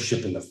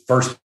relationship in the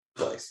first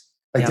place?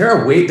 Like there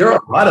are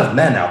a lot of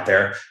men out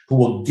there who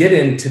will get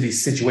into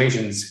these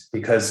situations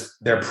because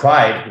their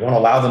pride won't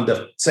allow them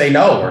to say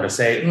no or to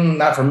say,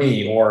 not for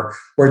me, or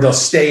they'll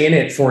stay in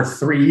it for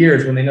 3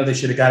 years when they know they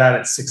should have got out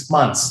at 6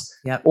 months.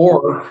 Yep.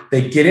 Or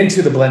they get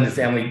into the blended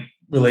family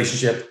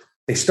relationship.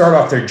 They start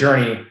off their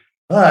journey,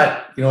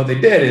 but what they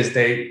did is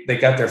they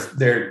got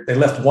they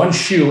left one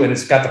shoe and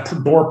it's got the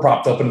door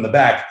propped open in the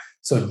back.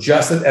 So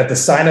just at the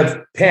sign of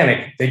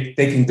panic, they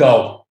can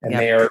go and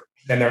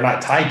they're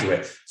not tied to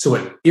it. So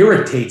it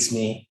irritates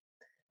me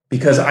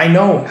because I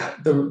know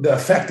the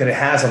effect that it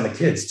has on the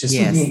kids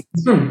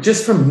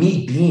just from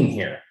me being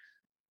here.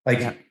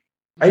 Like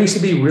I used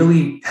to be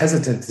really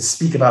hesitant to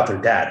speak about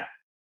their dad.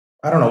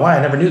 I don't know why.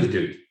 I never knew the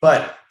dude,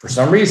 but for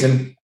some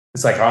reason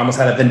it's like I almost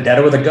had a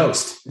vendetta with a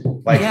ghost.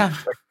 No,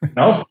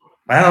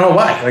 I don't know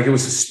why. Like it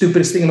was the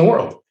stupidest thing in the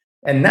world.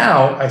 And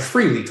now I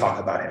freely talk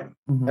about him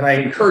and I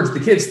encourage the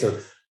kids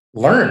to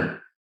learn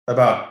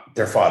about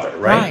their father.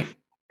 Right.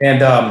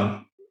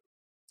 And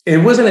it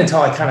wasn't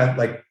until I kind of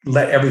like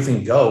let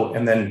everything go.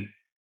 And then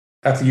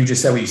after you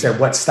just said what you said,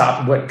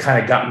 what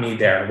kind of got me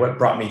there? What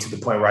brought me to the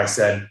point where I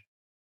said,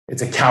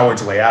 it's a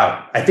coward's way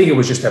out. I think it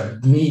was just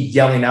me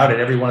yelling out at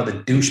every one of the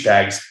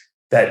douchebags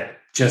that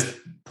just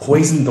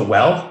poisoned the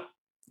well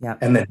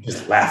and then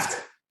just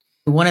left.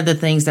 One of the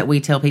things that we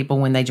tell people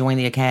when they join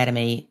the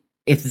academy,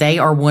 if they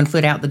are 1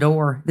 foot out the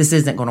door, this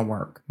isn't going to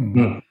work.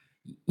 Mm-hmm.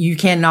 You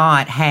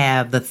cannot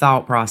have the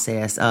thought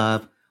process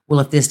of, well,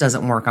 if this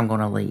doesn't work, I'm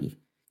going to leave.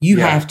 You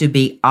have to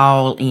be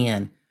all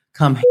in.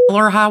 Come hell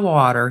or high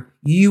water,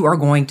 you are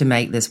going to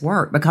make this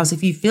work. Because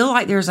if you feel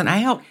like there's an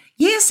out,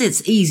 yes,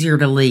 it's easier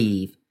to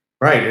leave.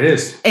 Right, it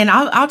is. And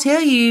I'll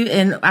tell you,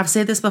 and I've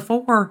said this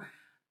before,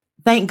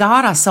 thank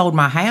God I sold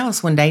my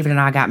house when David and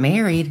I got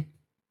married,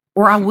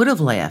 or I would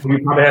have left. You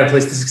probably had a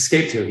place to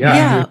escape to.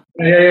 Yeah.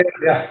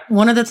 Yeah.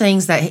 One of the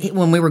things that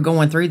when we were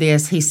going through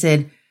this, he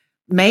said,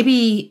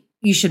 maybe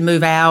you should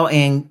move out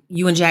and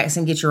you and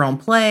Jackson get your own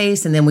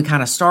place. And then we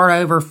kind of start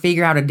over,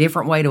 figure out a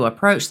different way to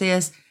approach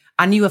this.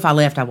 I knew if I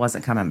left, I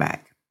wasn't coming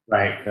back.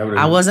 Right.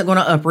 I wasn't going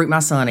to uproot my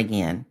son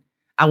again.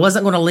 I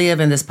wasn't going to live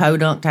in this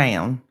podunk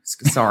town.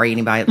 Sorry,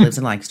 anybody that lives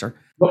in Lancaster.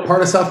 What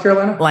part of South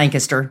Carolina?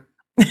 Lancaster.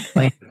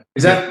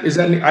 Is that?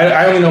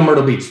 I only know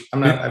Myrtle Beach.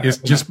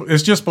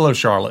 It's just below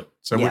Charlotte.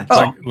 So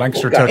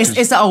Lancaster touches.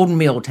 It's an old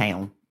mill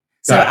town.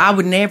 So I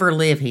would never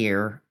live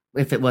here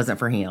if it wasn't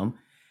for him.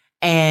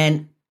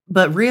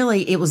 But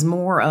really, it was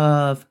more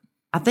of,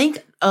 I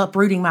think,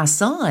 uprooting my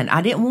son.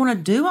 I didn't want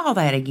to do all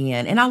that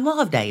again. And I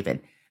love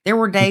David. There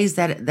were days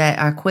that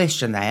I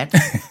questioned that.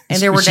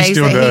 And there were days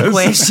that he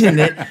questioned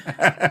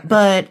it.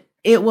 But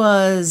it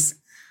was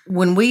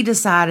when we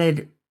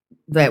decided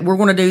that we're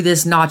going to do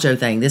this Nacho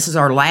thing. This is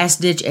our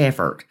last ditch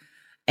effort.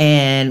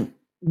 And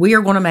we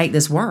are going to make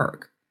this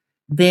work.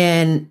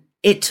 Then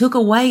it took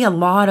away a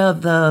lot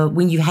of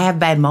when you have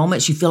bad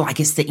moments, you feel like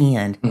it's the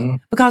end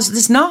because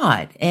it's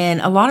not.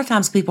 And a lot of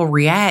times people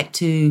react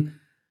to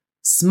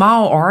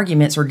small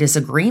arguments or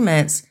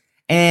disagreements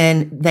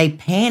and they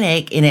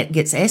panic and it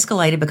gets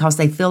escalated because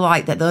they feel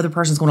like that the other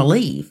person's going to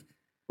leave.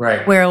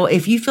 Right. Well,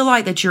 if you feel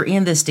like that you're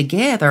in this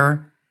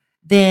together,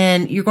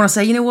 then you're going to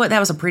say, you know what, that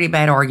was a pretty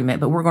bad argument,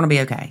 but we're going to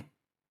be okay.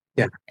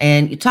 Yeah.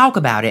 And you talk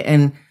about it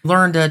and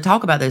learn to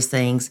talk about those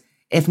things.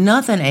 If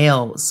nothing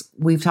else,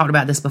 we've talked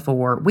about this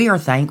before, we are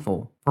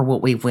thankful for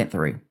what we've went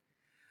through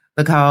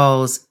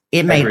because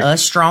it made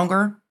us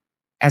stronger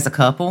as a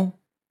couple.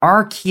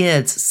 Our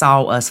kids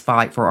saw us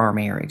fight for our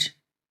marriage.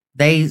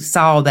 They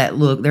saw that,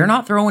 look, they're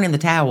not throwing in the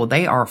towel.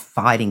 They are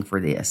fighting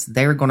for this.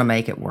 They're going to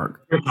make it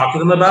work. You talk to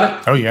them about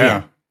it? Oh,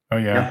 yeah. Oh,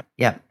 yeah.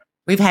 Yeah.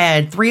 We've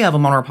had 3 of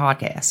them on our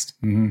podcast.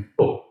 Mm-hmm.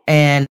 Cool.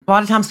 And a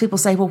lot of times people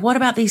say, well, what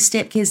about these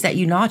stepkids that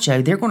you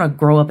nacho? They're going to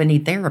grow up and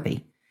need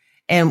therapy.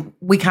 And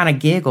we kind of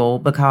giggle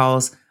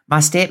because my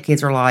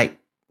stepkids are like,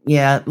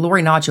 yeah,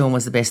 Lori nachoing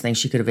was the best thing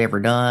she could have ever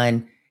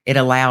done. It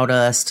allowed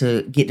us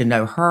to get to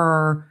know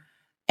her.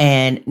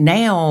 And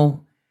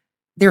now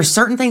there are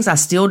certain things I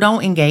still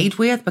don't engage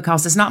with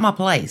because it's not my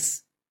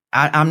place.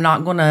 I'm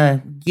not going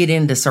to get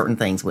into certain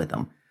things with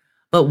them.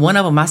 But one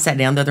of them, I sat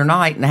down the other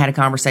night and I had a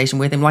conversation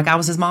with him like I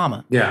was his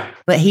mama. Yeah.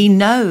 But he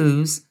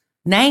knows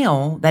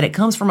now that it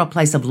comes from a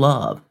place of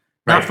love,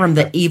 not from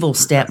the evil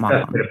stepmom.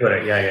 That's the way to put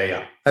it.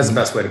 Yeah. That's the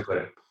best way to put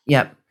it.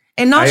 Yep.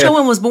 And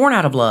Nacho was born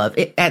out of love.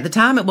 At the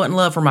time, it wasn't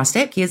love for my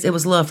stepkids. It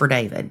was love for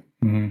David.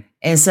 Mm-hmm.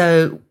 And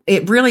so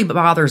it really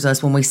bothers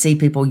us when we see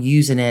people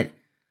using it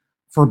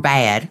for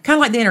bad, kind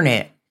of like the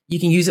internet. You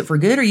can use it for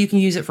good or you can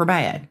use it for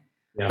bad.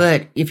 Yeah.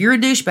 But if you're a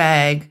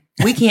douchebag,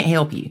 we can't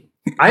help you.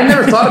 I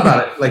never thought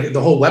about it, like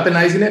the whole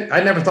weaponizing it.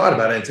 I never thought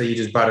about it until you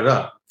just brought it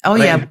up. Oh,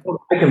 but yeah.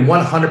 I can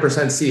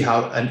 100% see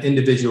how an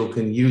individual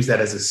can use that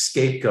as a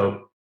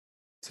scapegoat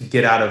to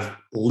get out of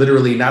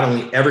literally not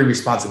only every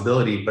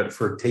responsibility, but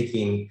for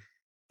taking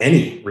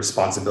any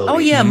responsibility. Oh,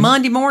 yeah.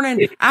 Monday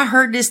morning, I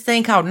heard this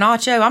thing called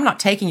Nacho. I'm not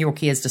taking your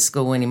kids to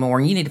school anymore.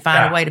 And you need to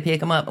find a way to pick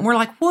them up. And we're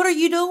like, what are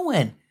you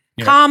doing?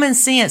 Yeah. Common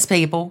sense,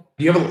 people.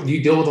 Do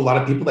you deal with a lot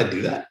of people that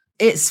do that?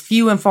 It's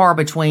few and far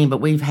between,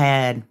 but we've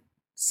had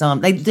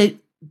some.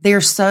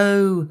 They're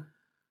so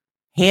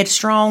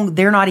headstrong.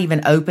 They're not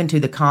even open to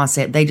the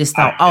concept. They just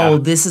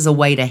thought, this is a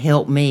way to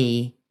help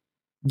me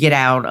get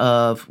out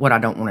of what I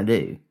don't want to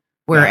do.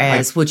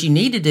 Whereas what you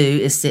need to do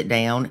is sit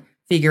down,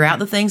 figure out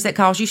the things that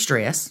cause you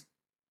stress.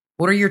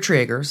 What are your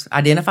triggers?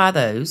 Identify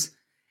those.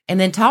 And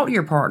then talk to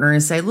your partner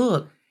and say,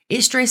 look,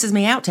 it stresses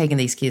me out taking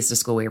these kids to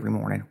school every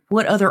morning.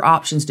 What other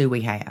options do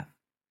we have?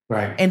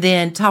 Right. And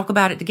then talk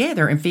about it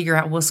together and figure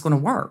out what's going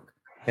to work.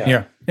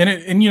 Yeah.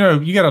 And you know,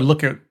 you got to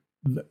look at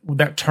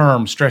that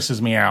term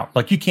stresses me out.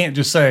 Like you can't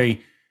just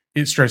say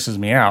it stresses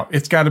me out.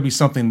 It's got to be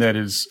something that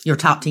is your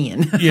top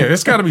 10. Yeah.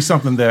 It's got to be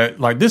something that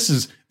like,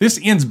 this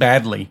ends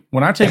badly.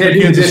 When I take the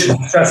kids,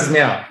 it stresses me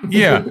out.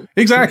 Yeah,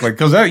 exactly.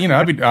 Cause that, you know,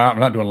 I'm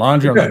not doing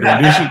laundry. I'm not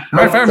doing dishes.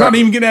 Matter of fact, I'm not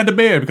even getting out of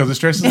bed because it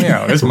stresses me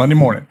out. It's Monday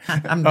morning.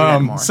 I'm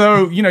doing more.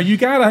 So, you know, you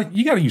gotta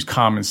use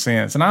common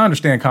sense. And I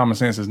understand common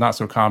sense is not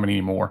so common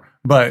anymore,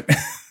 but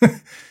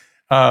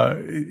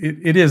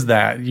it is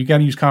that you got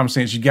to use common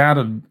sense. You got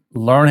to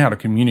learn how to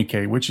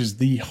communicate, which is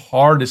the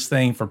hardest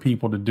thing for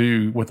people to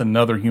do with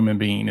another human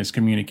being is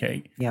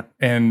communicate. Yep.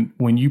 And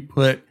when you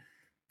put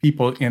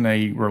people in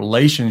a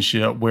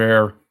relationship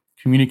where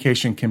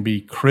communication can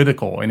be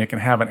critical and it can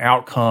have an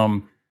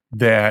outcome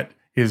that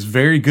is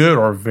very good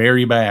or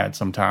very bad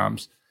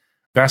sometimes.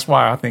 That's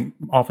why I think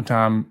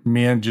oftentimes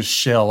men just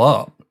shell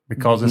up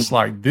because it's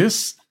like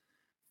this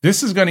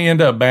is going to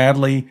end up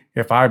badly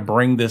if I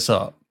bring this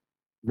up.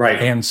 Right.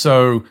 And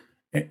so,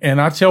 and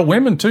I tell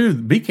women too,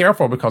 be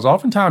careful because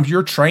oftentimes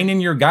you're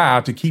training your guy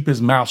to keep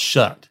his mouth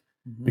shut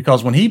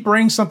because when he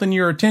brings something to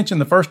your attention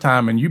the first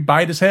time and you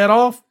bite his head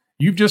off,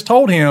 you've just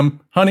told him,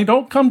 honey,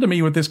 don't come to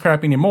me with this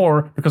crap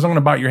anymore because I'm going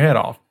to bite your head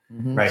off.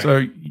 Right.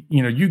 So,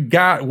 you know, you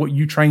got what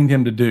you trained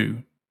him to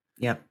do.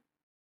 Yep.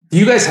 Do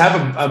you guys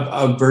have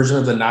a version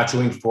of the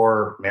nachoing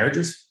for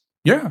marriages?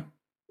 Yeah.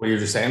 What you're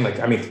just saying? Like,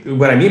 I mean,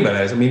 what I mean by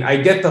that is, I mean, I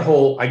get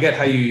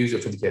how you use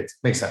it for the kids.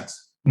 Makes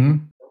sense.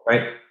 Mm-hmm.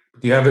 Right.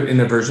 Do you have it in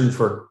a version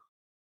for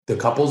the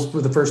couples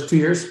for the first 2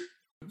 years?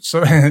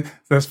 So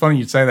that's funny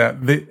you'd say that.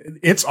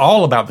 It's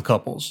all about the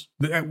couples.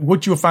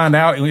 What you'll find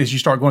out as you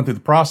start going through the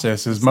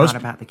process is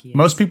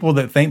most people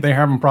that think they're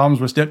having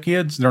problems with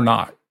stepkids, they're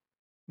not.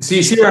 So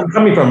you see where I'm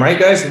coming from, right,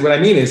 guys? What I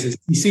mean is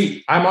you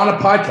see, I'm on a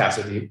podcast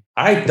with you.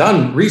 I've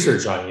done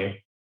research on you.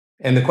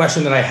 And the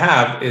question that I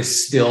have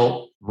is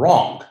still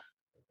wrong.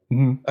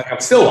 Mm-hmm. Like I'm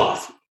still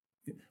off.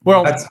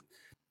 Well,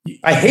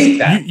 I hate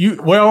that. Not you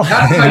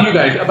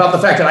guys about the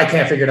fact that I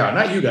can't figure it out.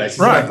 Not you guys. It's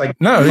right. Like,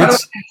 no, why don't I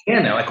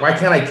understand that? Like, why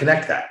can't I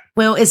connect that?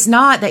 Well, it's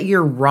not that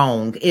you're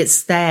wrong.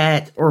 It's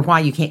that, or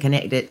why you can't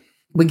connect it.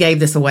 We gave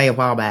this away a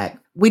while back.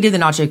 We did the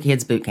Nacho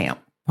Kids boot camp.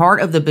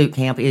 Part of the boot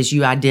camp is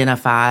you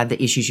identify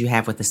the issues you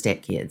have with the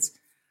stepkids.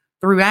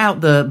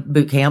 Throughout the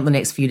boot camp, the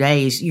next few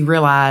days, you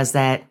realize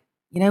that,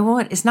 you know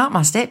what? It's not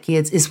my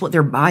stepkids. It's what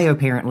their bio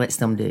parent lets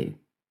them do.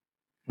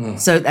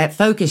 So that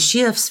focus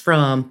shifts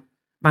from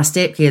my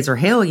stepkids are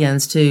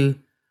hellions to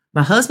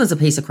my husband's a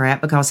piece of crap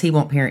because he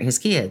won't parent his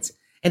kids.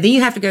 And then you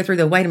have to go through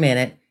the, wait a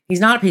minute, he's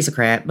not a piece of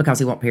crap because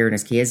he won't parent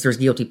his kids. There's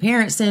guilty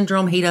parent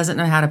syndrome. He doesn't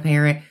know how to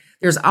parent.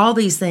 There's all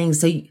these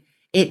things. So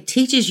it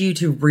teaches you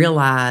to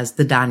realize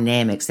the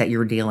dynamics that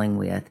you're dealing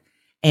with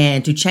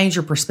and to change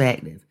your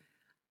perspective.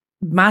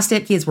 My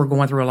stepkids were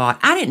going through a lot.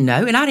 I didn't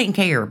know and I didn't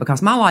care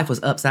because my life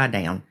was upside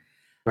down.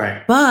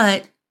 Right.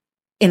 But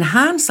in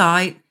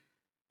hindsight,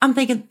 I'm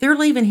thinking they're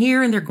leaving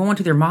here and they're going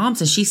to their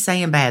moms and she's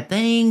saying bad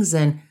things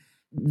and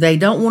they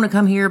don't want to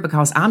come here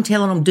because I'm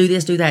telling them do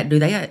this, do that, do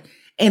that.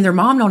 And their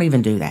mom don't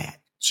even do that.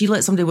 She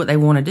lets them do what they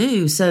want to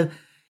do. So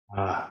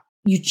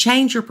you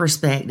change your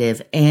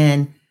perspective.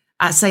 And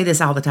I say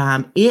this all the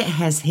time. It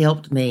has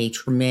helped me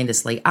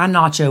tremendously. I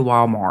nacho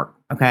Walmart.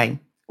 Okay.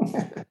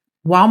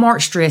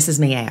 Walmart stresses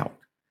me out.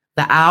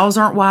 The aisles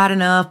aren't wide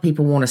enough.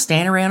 People want to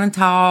stand around and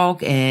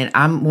talk and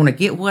I want to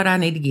get what I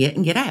need to get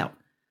and get out.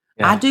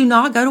 Yeah. I do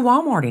not go to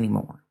Walmart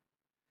anymore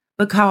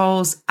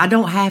because I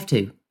don't have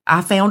to.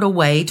 I found a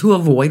way to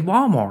avoid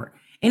Walmart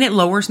and it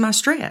lowers my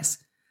stress.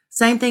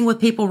 Same thing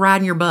with people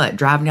riding your butt,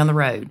 driving down the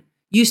road.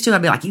 Used to,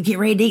 I'd be like, you get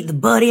ready to eat the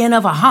butt end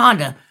of a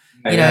Honda,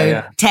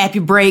 tap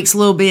your brakes a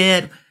little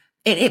bit.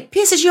 It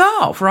pisses you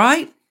off,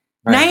 right?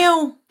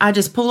 Now I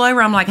just pull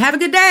over. I'm like, have a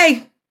good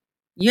day.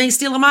 You ain't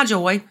stealing my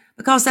joy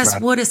because that's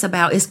what it's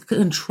about. It's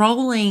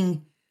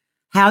controlling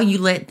how you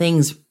let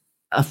things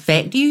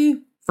affect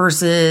you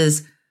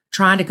versus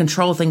trying to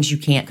control things you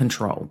can't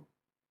control.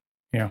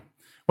 Yeah.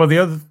 Well,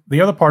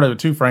 the other part of it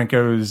too,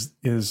 Franco, is,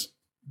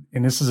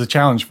 and this is a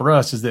challenge for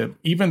us, is that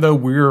even though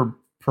we're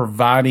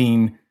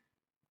providing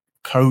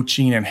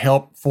coaching and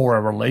help for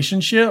a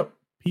relationship,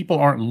 people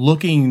aren't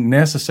looking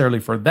necessarily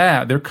for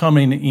that. They're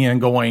coming in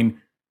going,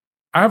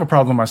 I have a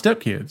problem with my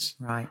stepkids.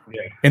 Right.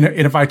 Yeah. And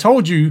if I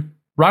told you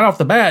right off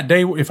the bat,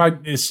 Dave,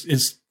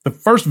 it's the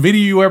first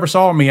video you ever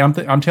saw of me,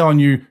 I'm telling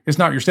you it's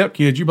not your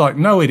stepkids, you'd be like,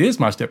 no, it is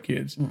my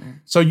stepkids. Mm-mm.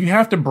 So you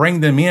have to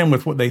bring them in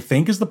with what they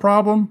think is the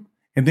problem,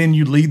 and then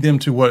you lead them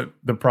to what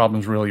the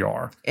problems really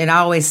are. And I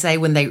always say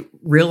when they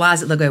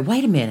realize it, they'll go,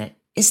 wait a minute,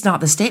 it's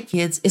not the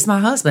stepkids, it's my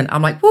husband.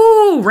 I'm like,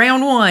 woo,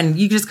 round one,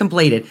 you just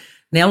completed.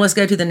 Now let's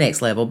go to the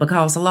next level,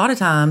 because a lot of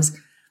times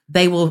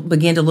they will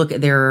begin to look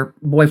at their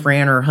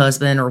boyfriend or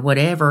husband or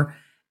whatever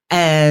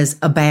as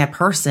a bad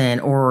person,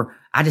 or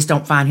I just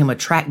don't find him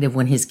attractive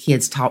when his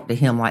kids talk to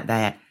him like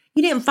that.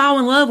 You didn't fall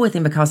in love with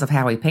him because of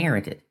how he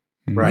parented.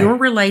 Right. Your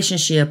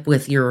relationship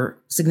with your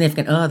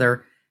significant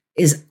other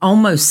is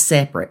almost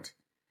separate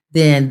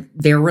than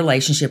their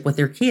relationship with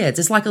their kids.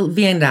 It's like a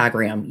Venn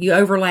diagram. You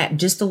overlap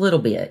just a little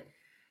bit.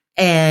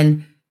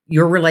 And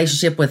your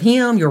relationship with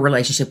him, your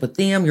relationship with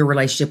them, your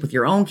relationship with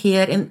your own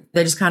kid, and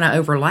they just kind of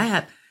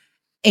overlap.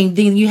 And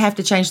then you have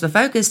to change the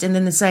focus and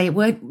then say,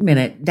 wait a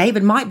minute,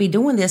 David might be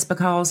doing this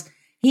because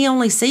he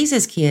only sees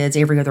his kids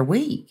every other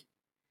week.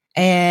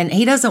 And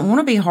he doesn't want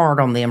to be hard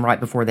on them right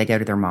before they go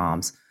to their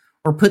moms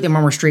or put them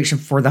on restriction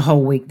for the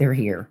whole week they're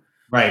here.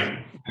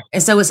 Right.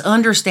 And so it's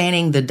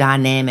understanding the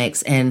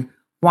dynamics and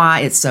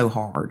why it's so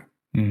hard.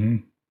 Mm-hmm.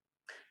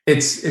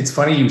 It's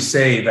funny you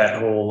say that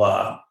whole,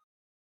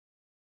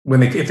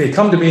 if they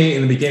come to me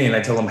in the beginning, I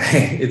tell them,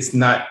 hey, it's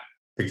not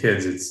the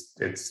kids,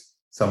 it's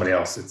somebody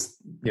else. It's,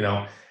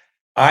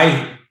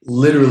 I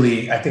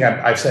think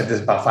I've said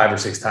this about 5 or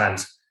 6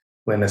 times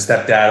when a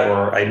stepdad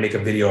or I make a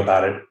video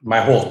about it.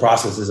 My whole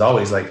process is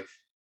always like,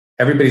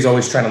 everybody's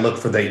always trying to look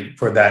for the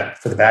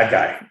bad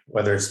guy,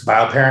 whether it's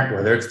bio parent,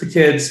 whether it's the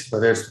kids,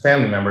 whether it's the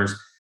family members.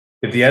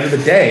 At the end of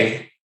the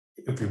day,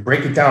 if you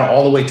break it down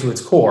all the way to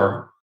its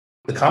core,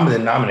 the common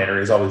denominator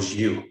is always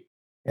you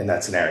in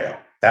that scenario.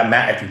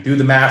 If you do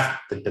the math,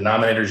 the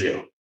denominator is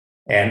you.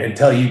 And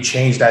until you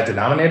change that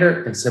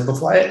denominator and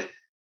simplify it,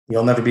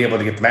 you'll never be able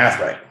to get the math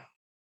right,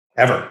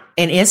 ever.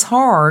 And it's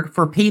hard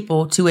for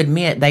people to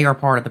admit they are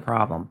part of the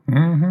problem.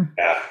 Mm-hmm.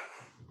 Yeah.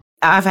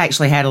 I've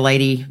actually had a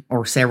lady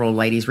or several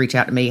ladies reach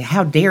out to me.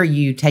 How dare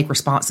you take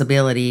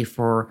responsibility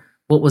for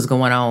what was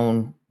going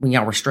on when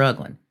y'all were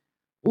struggling?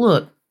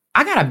 Look,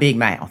 I got a big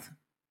mouth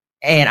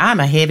and I'm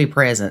a heavy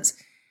presence.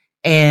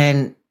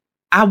 And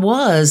I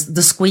was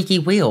the squeaky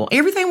wheel.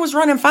 Everything was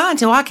running fine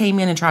until I came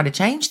in and tried to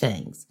change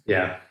things.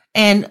 Yeah.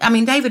 And I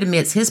mean, David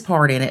admits his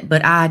part in it,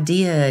 but I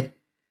did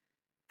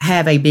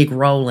have a big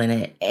role in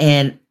it.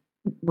 And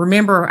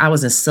remember, I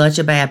was in such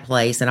a bad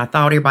place and I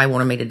thought everybody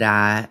wanted me to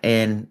die.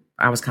 And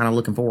I was kind of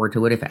looking forward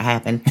to it if it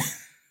happened.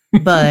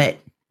 But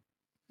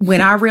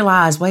when I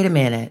realized, wait a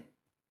minute,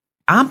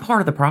 I'm part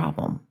of the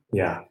problem.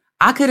 Yeah.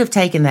 I could have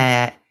taken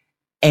that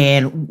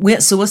and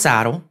went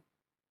suicidal.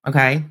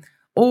 Okay.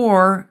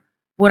 Or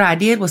what I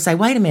did was say,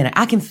 wait a minute,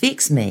 I can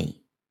fix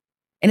me.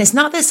 And it's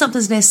not that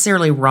something's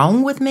necessarily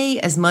wrong with me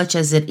as much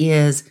as it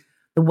is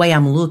the way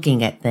I'm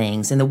looking at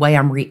things and the way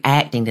I'm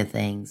reacting to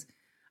things.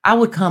 I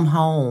would come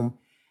home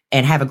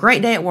and have a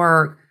great day at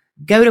work,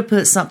 go to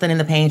put something in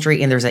the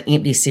pantry, and there's an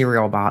empty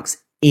cereal box.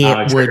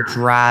 It would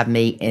drive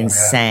me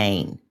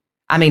insane.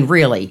 I mean,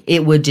 really,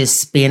 it would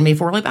just spin me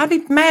for a loop. I'd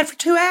be mad for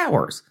 2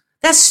 hours.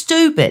 That's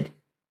stupid.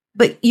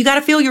 But you got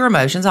to feel your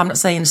emotions. I'm not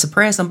saying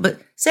suppress them, but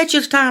set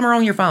your timer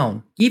on your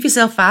phone. Give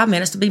yourself 5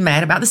 minutes to be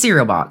mad about the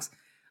cereal box.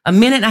 A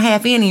minute and a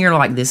half in, and you're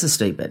like, this is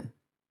stupid.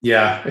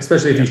 Yeah,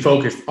 especially if you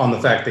focus on the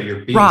fact that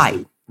you're being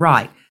stupid.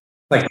 Right.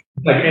 Like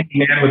any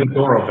man with the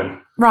door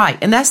open. Right.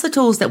 And that's the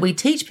tools that we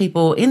teach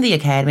people in the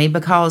academy,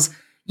 because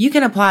you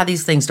can apply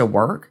these things to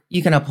work.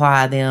 You can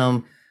apply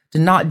them to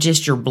not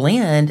just your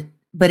blend,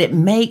 but it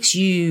makes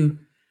you,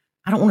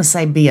 I don't want to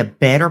say be a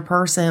better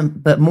person,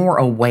 but more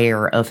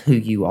aware of who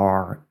you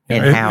are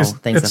and how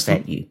things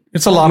affect you.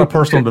 It's a lot of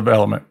personal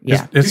development.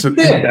 Yeah. It's a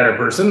better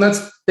person. That's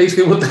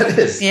basically what that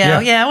is.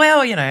 Yeah.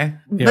 Well,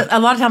 but a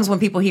lot of times when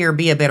people hear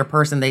be a better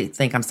person, they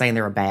think I'm saying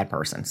they're a bad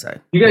person. So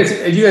you guys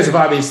have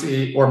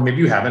obviously, or maybe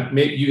you haven't,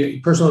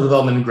 personal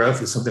development and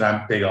growth is something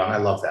I'm big on. I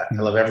love that. I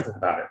love everything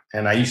about it.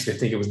 And I used to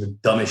think it was the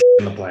dumbest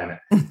shit on the planet.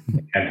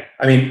 And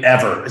I mean,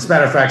 ever. As a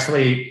matter of fact,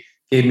 somebody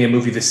gave me a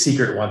movie, The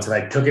Secret, once, and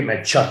I took it and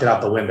I chucked it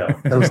out the window.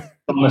 That was the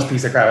dumbest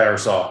piece of crap I ever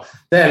saw.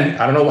 Then,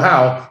 I don't know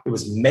how, it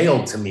was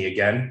mailed to me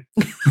again.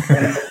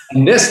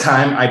 And this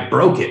time I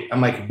broke it.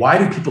 I'm like, why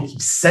do people keep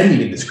sending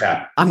me this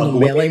crap? I'm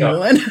mailing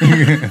one.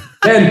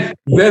 then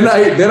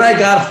I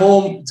got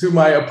home to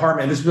my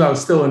apartment. This was when I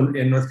was still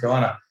in North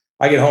Carolina.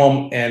 I get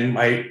home and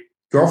my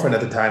girlfriend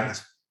at the time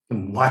has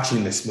been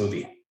watching this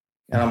movie.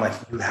 And I'm like,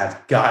 you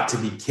have got to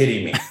be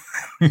kidding me.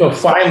 So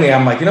finally,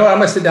 I'm like, you know what? I'm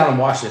going to sit down and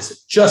watch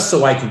this just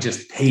so I can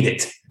just hate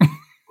it.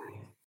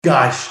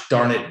 Gosh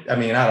darn it. I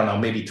mean, I don't know,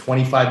 maybe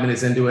 25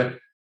 minutes into it,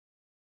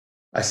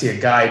 I see a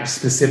guy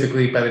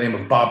specifically by the name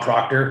of Bob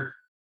Proctor.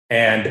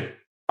 And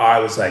I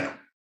was like,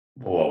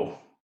 whoa.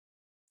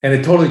 And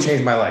it totally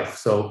changed my life.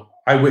 So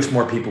I wish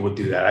more people would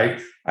do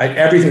that.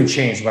 Everything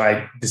changed when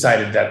I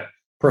decided that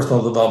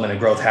personal development and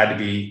growth had to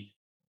be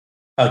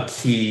a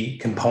key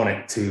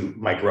component to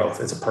my growth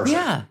as a person.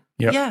 Yeah.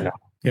 Yep. Yeah. You know?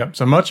 Yep.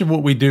 So much of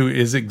what we do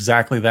is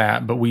exactly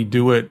that, but we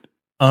do it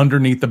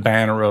underneath the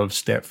banner of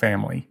step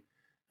family,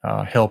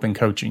 help and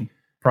coaching.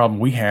 Problem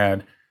we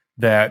had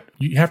that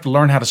you have to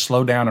learn how to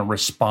slow down and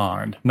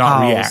respond,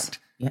 not react.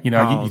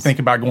 You think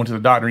about going to the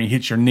doctor and you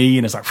hit your knee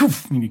and it's like,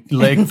 whoosh, and your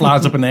leg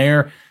flies up in the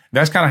air.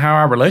 That's kind of how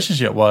our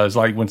relationship was.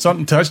 Like when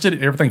something touched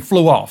it, everything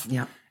flew off.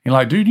 Yeah. You're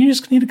like, dude, you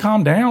just need to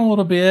calm down a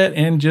little bit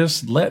and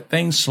just let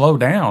things slow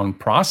down,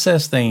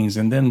 process things,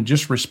 and then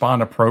just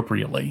respond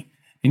appropriately.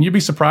 And you'd be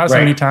surprised how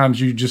many times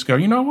you just go,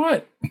 you know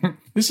what?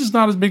 This is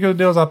not as big of a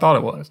deal as I thought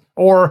it was.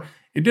 Or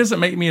it doesn't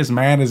make me as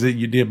mad as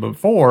you did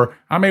before.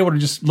 I'm able to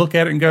just look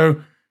at it and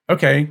go,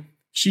 okay,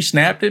 she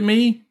snapped at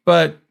me,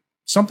 but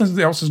something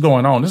else is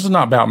going on. This is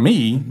not about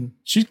me. Mm-hmm.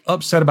 She's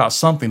upset about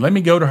something. Let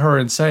me go to her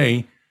and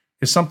say,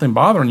 is something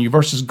bothering you?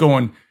 Versus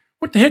going,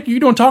 what the heck are you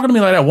doing talking to me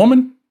like that,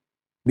 woman?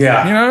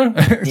 Yeah. You know,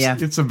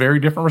 it's a very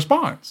different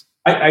response.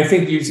 I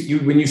think you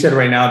when you said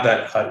right now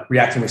that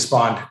react and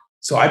respond.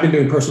 So I've been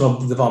doing personal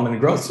development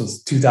and growth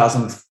since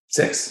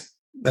 2006.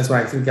 That's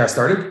when I think I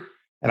started.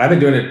 And I've been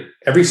doing it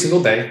every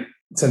single day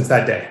since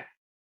that day.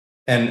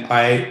 And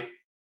I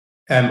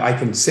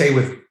can say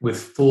with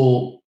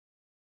full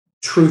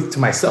truth to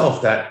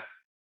myself that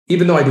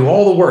even though I do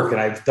all the work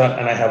and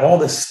I have all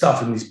this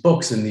stuff and these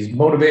books and these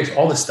motivations,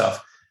 all this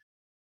stuff,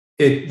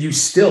 you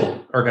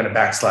still are going to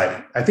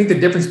backslide. I think the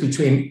difference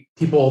between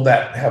people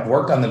that have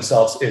worked on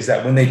themselves is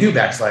that when they do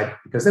backslide,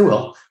 because they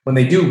will, when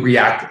they do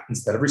react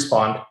instead of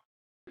respond,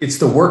 it's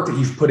the work that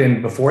you've put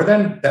in before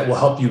then that will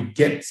help you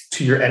get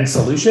to your end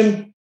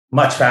solution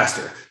much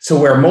faster. So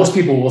where most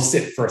people will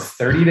sit for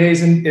 30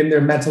 days in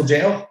their mental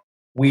jail,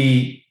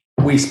 we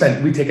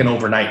take an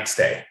overnight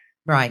stay.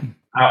 Right.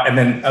 And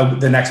then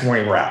the next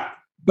morning we're out.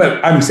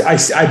 But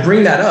I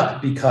bring that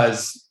up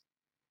because,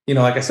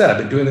 like I said, I've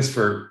been doing this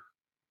for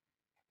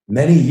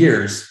many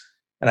years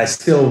and I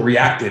still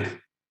reacted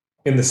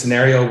in the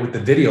scenario with the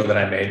video that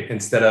I made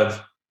instead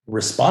of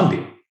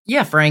responding.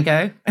 Yeah,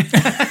 Franco.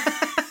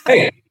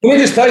 Hey, let me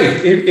just tell you,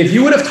 if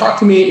you would have talked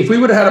to me, if we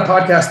would have had a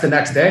podcast the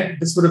next day,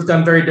 this would have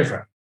done very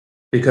different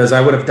because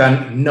I would have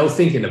done no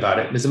thinking about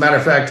it. As a matter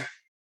of fact,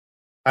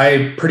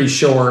 I'm pretty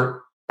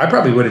sure I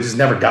probably would have just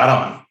never got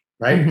on,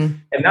 right? Mm-hmm.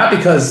 And not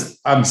because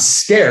I'm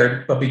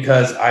scared, but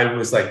because I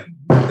was like,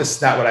 this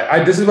is not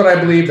what this is what I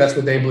believe. That's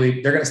what they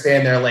believe. They're going to stay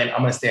in their lane. I'm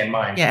going to stay in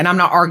mine. Yeah. And I'm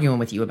not arguing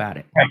with you about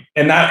it. Right.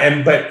 And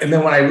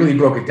then when I really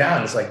broke it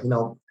down, it's like,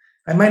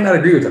 I might not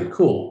agree with them.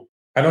 Cool.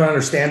 I don't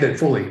understand it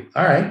fully.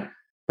 All right.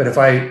 But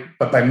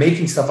by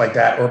making stuff like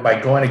that, or by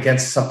going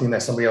against something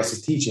that somebody else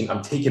is teaching,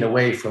 I'm taking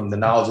away from the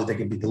knowledge that they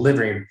can be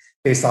delivering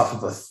based off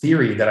of a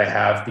theory that I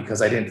have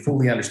because I didn't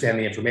fully understand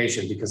the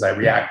information because I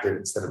reacted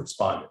instead of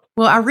responded.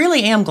 Well, I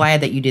really am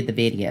glad that you did the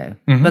video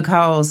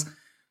because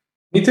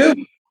me too.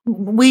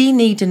 We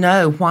need to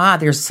know why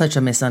there's such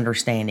a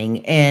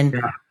misunderstanding and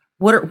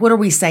what are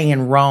we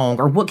saying wrong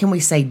or what can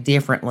we say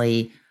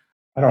differently?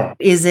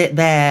 Is it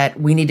that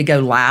we need to go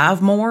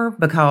live more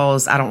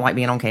because I don't like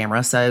being on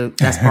camera, so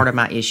that's part of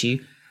my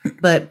issue.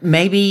 But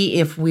maybe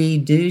if we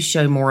do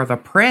show more of a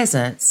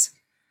presence,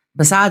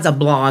 besides a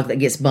blog that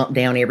gets bumped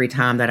down every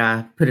time that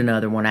I put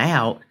another one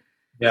out,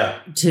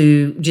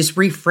 to just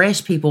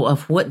refresh people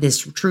of what this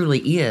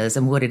truly is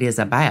and what it is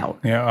about.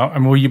 Yeah, I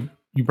mean,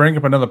 you bring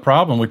up another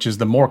problem, which is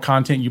the more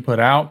content you put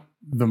out,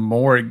 the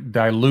more it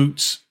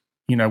dilutes.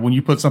 When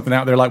you put something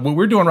out there like what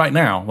we're doing right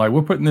now, like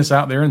we're putting this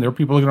out there and there are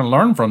people who are going to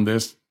learn from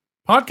this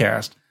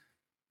podcast.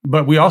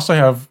 But we also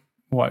have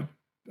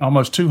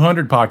almost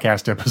 200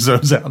 podcast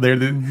episodes out there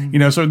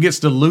that, so it gets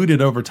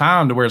diluted over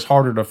time to where it's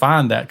harder to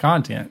find that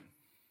content.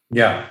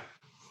 Yeah.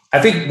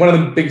 I think one of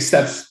the big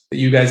steps that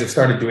you guys have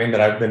started doing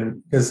that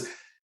because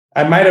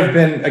I might have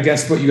been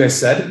against what you guys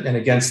said and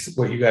against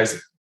what you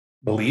guys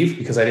believe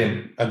because I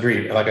didn't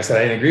agree. Like I said,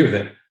 I didn't agree with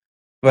it.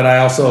 But I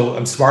also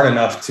am smart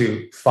enough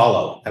to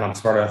follow and I'm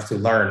smart enough to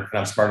learn and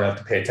I'm smart enough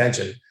to pay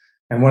attention.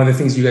 And one of the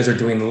things you guys are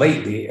doing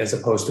lately, as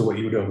opposed to what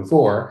you were doing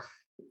before,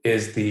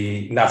 is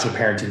the Nacho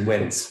Parenting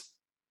wins.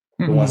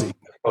 The ones that you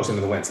post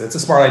into the wins. It's a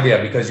smart idea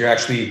because you're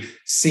actually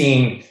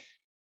seeing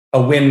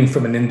a win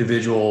from an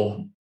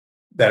individual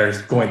that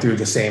is going through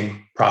the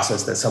same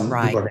process that some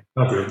people are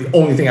going through. The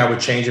only thing I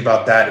would change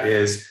about that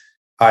is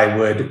I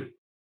would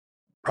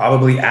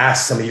probably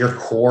ask some of your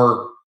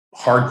core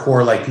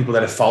hardcore, like people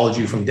that have followed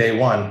you from day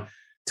one,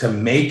 to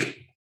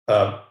make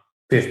a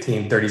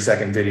 15,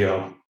 30-second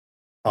video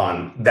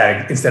on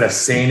that. Instead of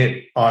saying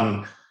it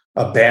on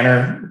a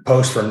banner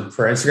post for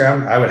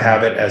Instagram, I would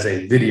have it as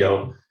a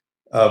video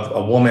of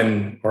a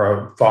woman or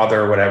a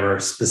father or whatever,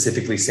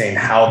 specifically saying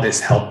how this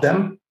helped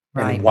them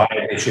and why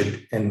they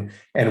should, and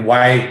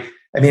why,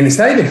 it's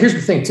not even, here's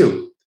the thing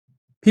too.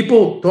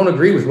 People don't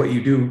agree with what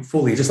you do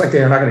fully, just like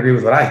they're not going to agree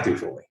with what I do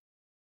fully.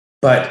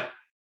 But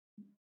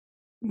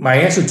my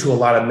answer to a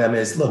lot of them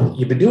is, look,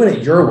 you've been doing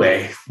it your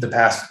way for the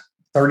past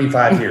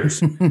 35 years.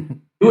 Do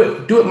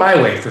it my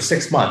way for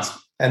 6 months.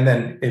 And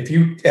then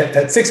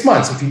at 6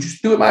 months, if you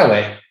just do it my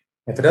way,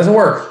 if it doesn't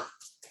work,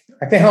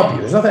 I can't help you.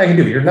 There's nothing I can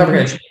do. You're never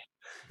going to change.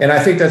 And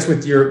I think that's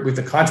with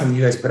the content that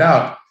you guys put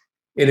out.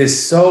 It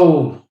is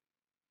so,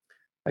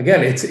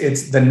 again,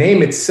 it's the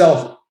name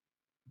itself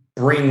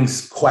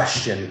brings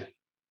question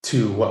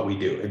to what we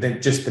do. And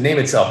then just the name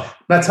itself,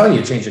 I'm not telling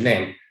you to change the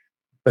name,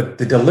 but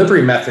the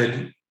delivery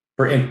method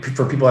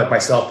for people like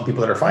myself, the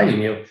people that are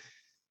finding you,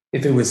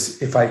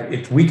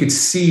 if we could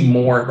see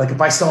more, like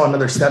if I saw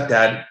another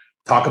stepdad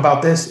talk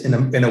about this in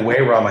a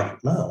way where I'm like,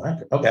 oh,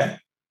 okay,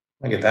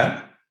 I get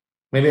that.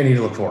 Maybe I need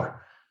to look for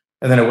more.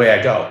 And then away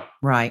I go.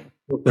 Right.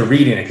 They're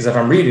reading it. Because if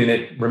I'm reading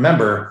it,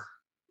 remember,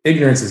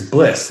 ignorance is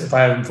bliss. If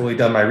I haven't fully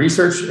done my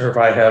research, or if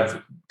I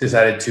have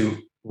decided to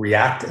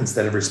react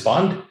instead of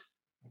respond,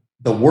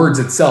 the words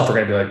itself are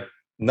going to be like,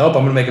 nope,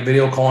 I'm going to make a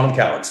video calling them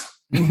cowards.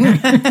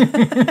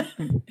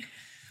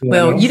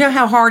 Well, you know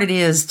how hard it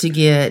is to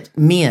get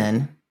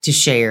men to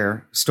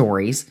share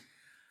stories.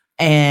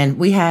 And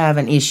we have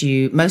an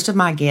issue. Most of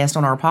my guests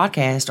on our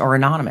podcast are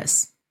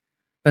anonymous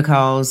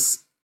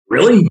because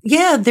Really?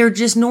 Yeah, they're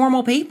just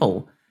normal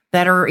people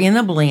that are in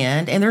a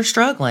blend and they're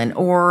struggling,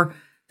 or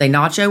they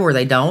nacho or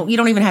they don't. You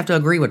don't even have to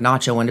agree with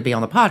nachoing to be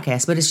on the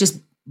podcast, but it's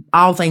just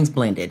all things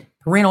blended.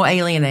 Parental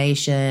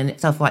alienation,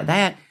 stuff like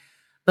that.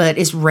 But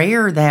it's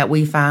rare that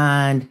we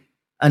find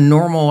a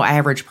normal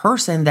average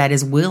person that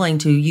is willing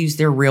to use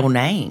their real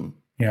name.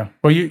 Yeah.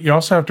 Well, you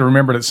also have to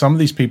remember that some of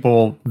these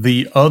people,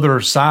 the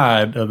other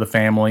side of the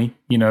family,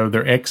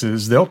 their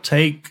exes, they'll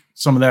take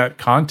some of that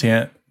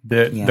content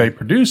that they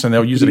produce and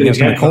they'll use it against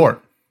them in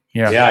court.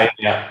 Yeah.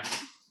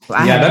 Well,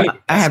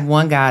 I had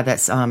one guy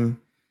that's in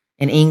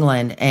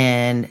England,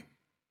 and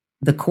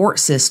the court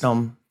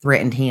system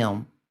threatened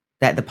him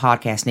that the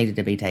podcast needed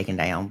to be taken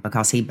down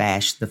because he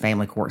bashed the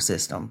family court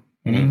system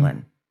in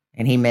England.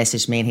 And he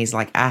messaged me and he's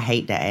like, I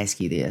hate to ask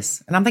you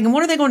this. And I'm thinking,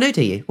 what are they going to do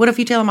to you? What if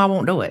you tell them I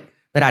won't do it?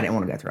 But I didn't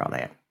want to go through all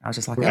that. I was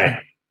just like, right. Okay.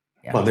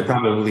 Yeah. Well, they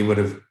probably would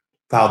have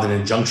filed an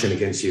injunction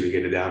against you to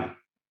get it down.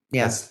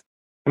 Yes.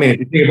 If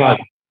you think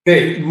about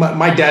it,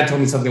 my dad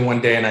told me something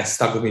one day and I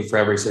stuck with me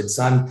forever. He said,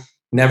 son,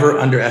 never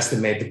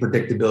underestimate the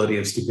predictability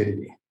of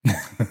stupidity.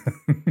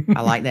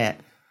 I like that.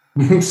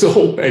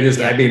 So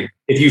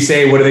if you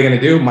say, what are they going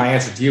to do? My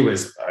answer to you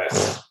is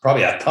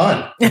probably a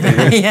ton.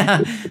 Yeah.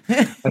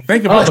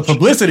 Think about the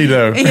publicity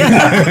though.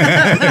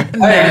 Yeah.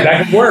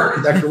 That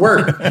could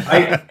work.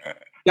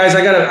 Guys,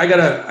 I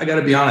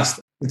gotta be honest.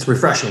 It's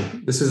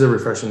refreshing. This is a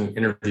refreshing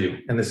interview,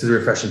 and this is a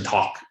refreshing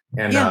talk.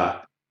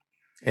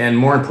 And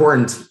more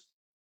important,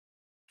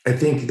 I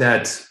think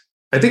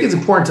it's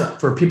important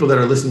for people that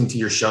are listening to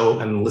your show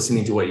and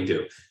listening to what you do.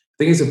 I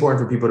think it's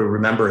important for people to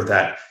remember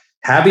that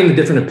having a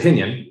different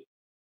opinion,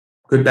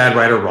 good, bad,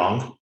 right, or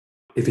wrong,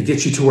 if it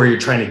gets you to where you're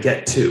trying to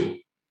get to.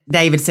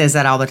 David says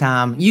that all the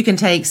time. You can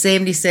take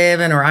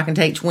 77 or I can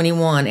take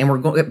 21 and we're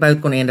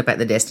both going to end up at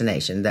the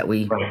destination that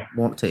we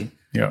want to.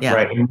 Yeah.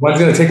 Right. And one's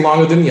going to take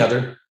longer than the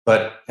other.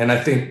 And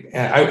I think,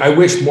 I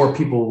wish more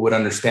people would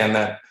understand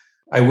that.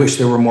 I wish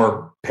there were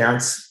more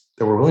parents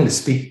that were willing to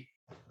speak.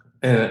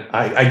 And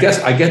I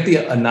guess I get the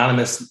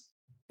anonymous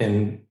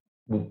in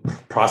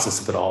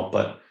process of it all.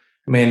 But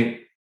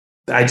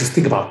I just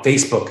think about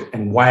Facebook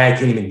and why I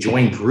can't even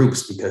join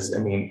groups because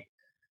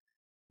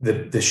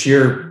the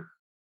sheer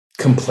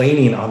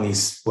complaining on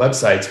these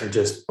websites are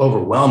just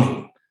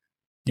overwhelming.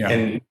 Yeah.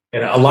 And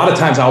a lot of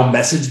times I'll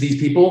message these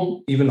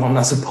people, even though I'm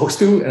not supposed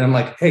to. And I'm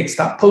like, hey,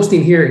 stop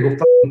posting here and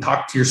go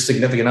talk to your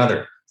significant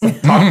other.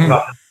 Talk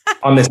about it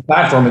on this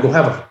platform and go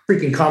have a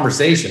freaking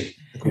conversation.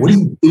 Like, what are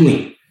you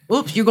doing?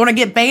 Oops, you're going to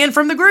get banned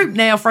from the group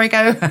now,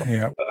 Franco.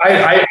 Yeah.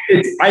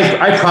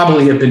 I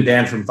probably have been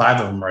banned from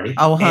 5 of them already.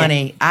 Oh,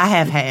 honey, I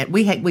have had,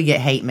 we get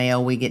hate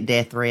mail. We get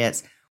death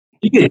threats.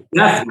 You get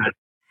death threats?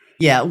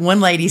 Yeah. One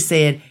lady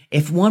said,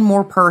 if one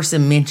more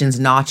person mentions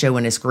Nacho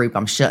in this group,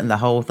 I'm shutting the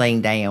whole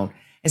thing down.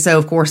 And so,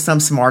 of course, some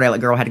smart aleck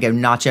girl had to go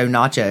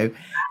Nacho.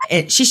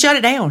 And she shut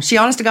it down. She,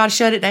 honest to God,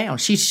 shut it down.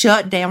 She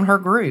shut down her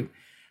group.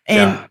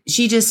 And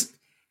she just,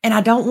 and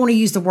I don't want to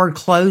use the word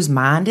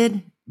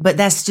closed-minded, but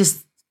that's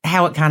just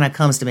how it kind of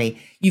comes to me.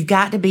 You've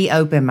got to be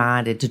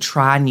open-minded to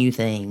try new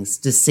things,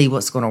 to see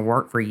what's going to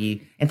work for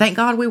you. And thank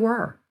God we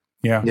were.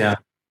 Yeah.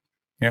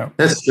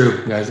 That's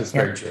true, guys. That's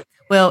very true.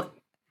 Well,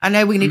 I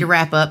know we need to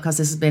wrap up because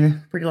this has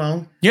been pretty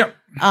long. Yep.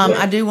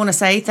 I do want to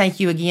say thank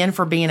you again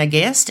for being a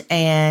guest,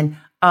 and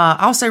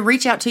also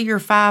reach out to your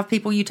 5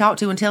 people you talk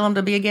to and tell them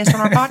to be a guest on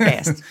our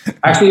podcast.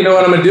 Actually, you know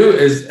what I'm going to do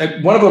is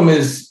one of them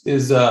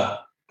is I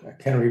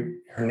can't read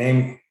her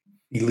name,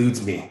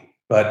 eludes me,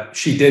 but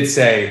she did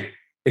say,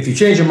 if you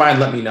change your mind,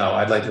 let me know.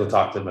 I'd like to go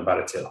talk to them about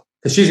it too,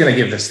 because she's going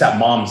to give the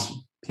stepmom's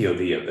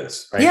POV of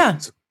this, right? Yeah.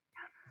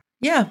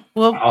 Yeah.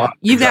 Well,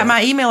 you've got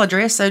my email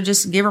address, so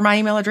just give her my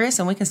email address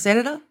and we can set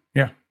it up.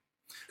 Yeah.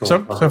 Cool.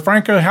 So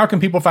Franco, how can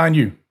people find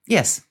you?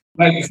 Yes.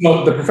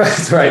 The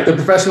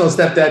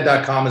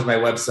professionalstepdad.com is my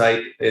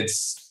website.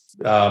 It's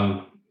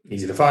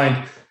easy to find.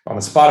 I'm on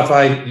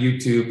Spotify,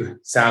 YouTube,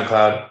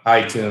 SoundCloud,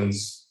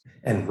 iTunes,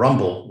 and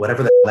Rumble,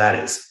 whatever that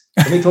is.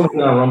 Somebody told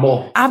me on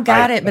Rumble. I've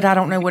got it, but I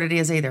don't know what it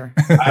is either.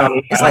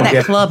 It's like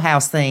that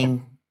Clubhouse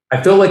thing.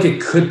 I feel like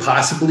it could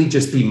possibly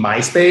just be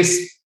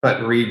MySpace,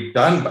 but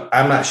redone, but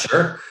I'm not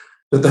sure.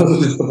 But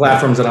those are the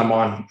platforms that I'm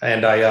on.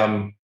 And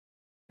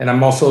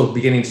I'm also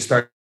beginning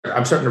to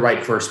I'm starting to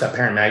write for Step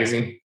Parent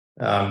Magazine,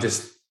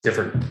 just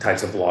different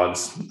types of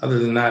blogs. Other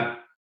than that,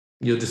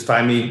 you'll just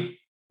find me,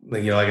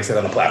 like I said,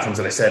 on the platforms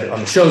that I said, on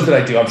the shows that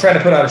I do. I'm trying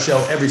to put out a show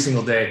every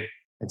single day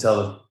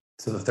until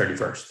the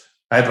 31st.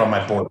 I have it on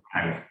my board.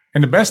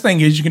 And the best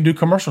thing is you can do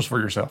commercials for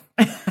yourself.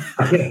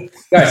 Guys,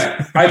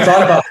 I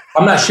thought about,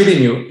 I'm not shitting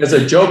you. As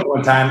a joke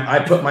one time,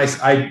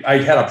 I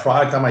had a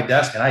product on my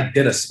desk and I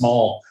did a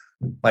small,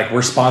 like,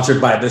 we're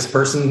sponsored by this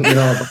person, and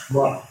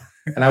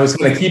I was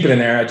going to keep it in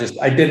there.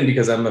 I didn't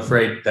because I'm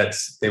afraid that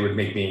they would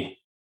make me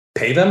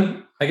pay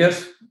them, I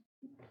guess.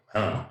 I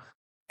don't know.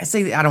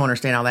 See, I don't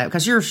understand all that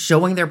because you're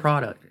showing their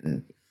product.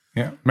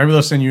 Yeah. Maybe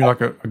they'll send you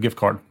like a gift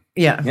card.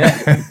 Yeah.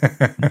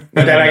 But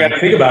then I got to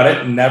think about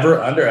it. Never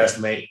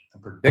underestimate the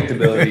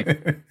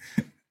predictability.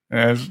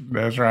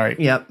 That's right.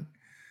 Yep.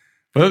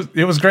 But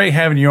it was great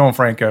having you on,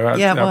 Franco.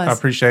 I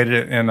appreciated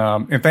it.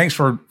 And thanks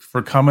for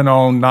coming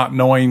on, not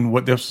knowing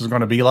what this was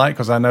going to be like.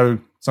 Cause I know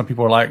some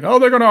people are like, oh,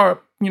 they're going to,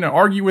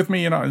 argue with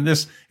me. And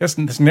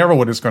it's never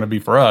what it's going to be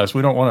for us.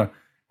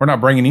 We're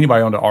not bringing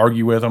anybody on to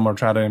argue with them or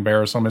try to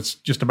embarrass them. It's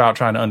just about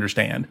trying to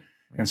understand.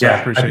 And so I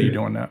appreciate you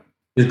doing that.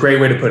 It's a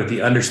great way to put it.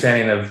 The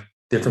understanding of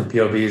different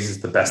POVs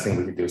is the best thing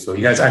we could do. So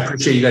you guys, I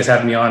appreciate you guys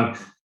having me on,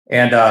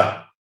 and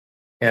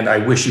I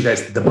wish you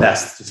guys the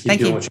best. Just keep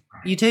doing what you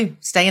You too.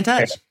 Stay in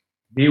touch. Okay.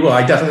 You will.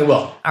 I definitely will.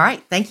 All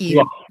right. Thank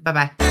you.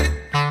 Bye-bye.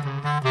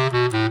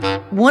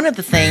 One of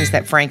the things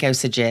that Franco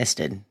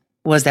suggested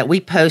was that we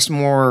post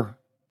more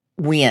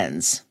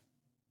wins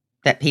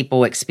that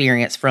people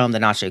experience from the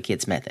Nacho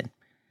Kids method.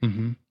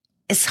 Mm-hmm.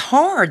 It's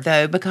hard,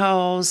 though,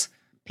 because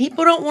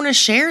people don't want to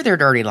share their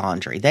dirty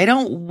laundry. They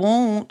don't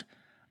want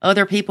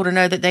other people to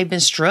know that they've been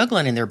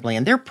struggling in their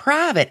blend. They're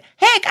private.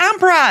 Heck, I'm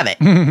private.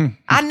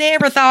 I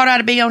never thought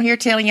I'd be on here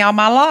telling y'all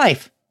my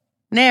life.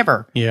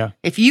 Never. Yeah.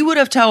 If you would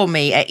have told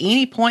me at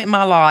any point in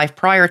my life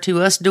prior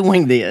to us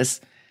doing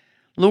this,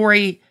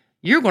 Lori,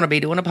 you're going to be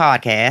doing a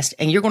podcast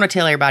and you're going to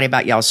tell everybody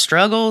about y'all's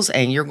struggles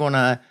and you're going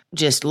to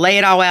just lay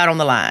it all out on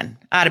the line,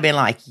 I'd have been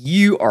like,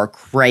 you are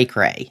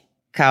cray-cray.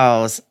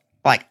 Because,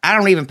 like, I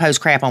don't even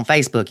post crap on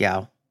Facebook,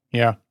 y'all.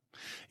 Yeah.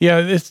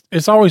 Yeah,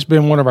 it's always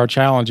been one of our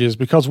challenges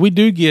because we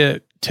do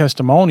get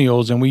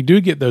testimonials and we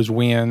do get those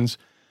wins.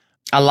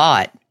 A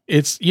lot.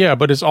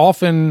 But it's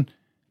often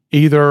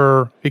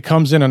either it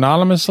comes in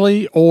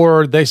anonymously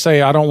or they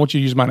say, I don't want you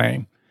to use my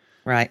name.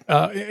 Right.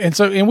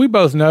 And we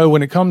both know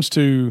when it comes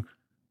to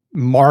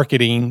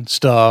marketing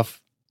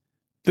stuff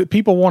that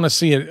people want to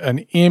see an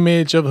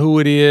image of who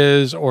it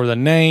is or the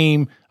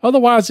name.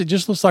 Otherwise, it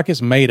just looks like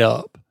it's made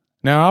up.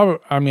 Now,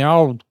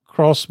 I'll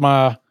cross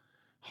my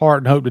heart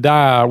and hope to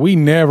die. We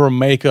never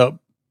make up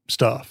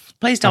stuff.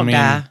 Please don't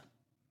die.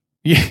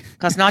 Yeah.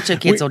 Because Nacho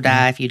Kids will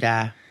die if you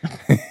die.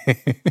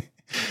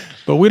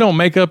 But we don't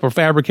make up or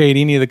fabricate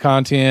any of the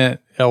content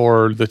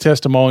or the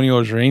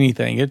testimonials or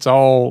anything. It's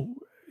all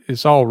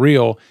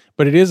real.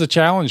 But it is a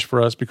challenge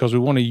for us because we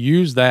want to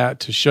use that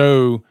to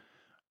show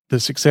the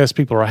success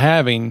people are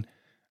having.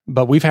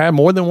 But we've had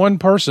more than one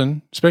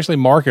person, especially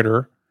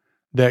marketer,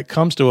 that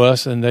comes to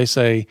us and they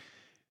say,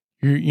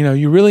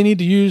 you really need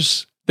to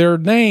use their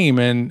name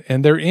and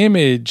their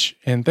image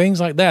and things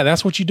like that.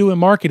 That's what you do in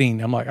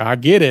marketing. I'm like, I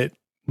get it,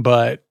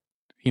 but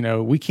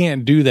we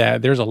can't do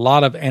that. There's a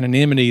lot of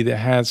anonymity that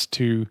has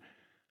to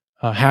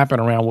happen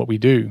around what we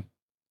do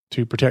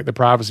to protect the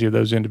privacy of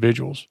those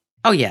individuals.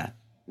 Oh yeah,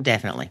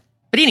 definitely.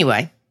 But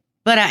anyway,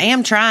 I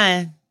am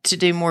trying to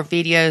do more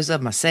videos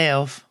of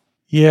myself.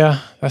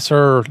 Yeah, that's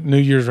her New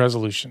Year's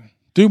resolution.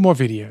 Do more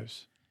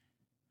videos.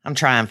 I'm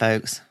trying,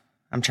 folks.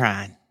 I'm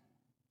trying.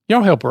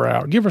 Y'all help her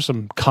out. Give her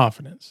some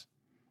confidence.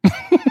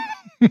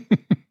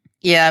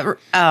 Yeah,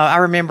 I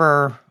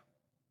remember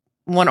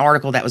one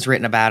article that was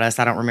written about us.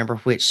 I don't remember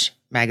which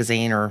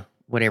magazine or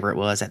whatever it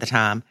was at the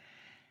time.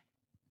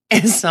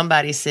 And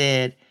somebody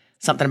said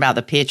something about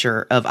the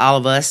picture of all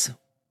of us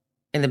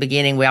in the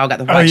beginning. We all got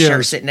the white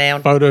shirt sitting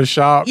down.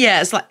 Photoshop.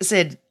 Yeah, it's like it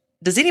said,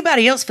 does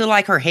anybody else feel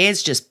like her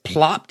head's just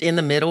plopped in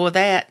the middle of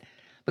that?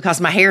 Because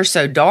my hair's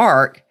so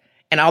dark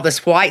and all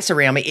this white's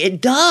around me.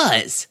 It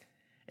does.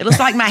 It looks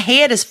like my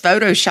head is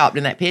photoshopped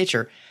in that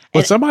picture.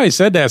 Well, somebody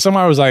said that.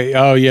 Somebody was like,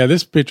 oh, yeah,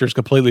 this picture is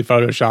completely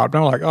photoshopped. And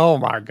I'm like, oh,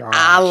 my God.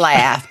 I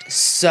laughed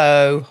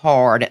so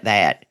hard at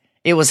that.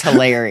 It was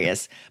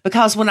hilarious.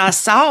 Because when I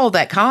saw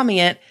that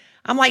comment,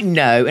 I'm like,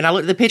 no. And I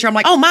looked at the picture. I'm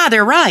like, oh, my,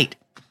 they're right.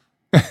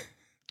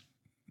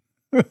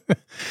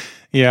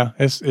 Yeah,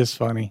 it's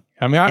funny.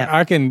 I mean,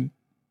 I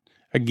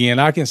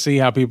can see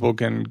how people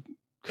can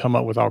come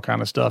up with all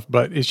kind of stuff.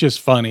 But it's just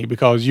funny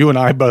because you and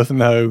I both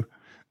know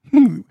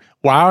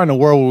why in the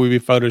world would we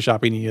be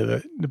photoshopping any of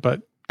it?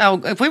 But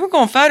if we were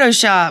going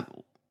Photoshop,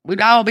 we'd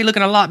all be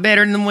looking a lot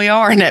better than we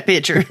are in that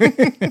picture.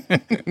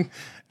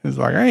 It's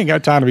like, I ain't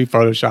got time to be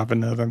photoshopping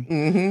nothing.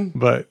 Mm-hmm.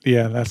 But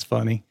yeah, that's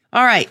funny.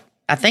 All right.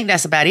 I think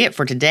that's about it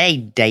for today,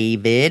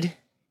 David.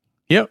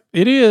 Yep,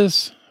 it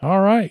is.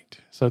 All right.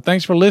 So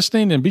thanks for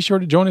listening and be sure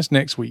to join us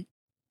next week.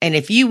 And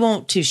if you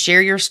want to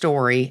share your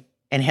story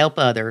and help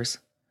others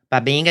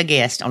by being a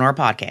guest on our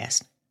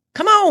podcast,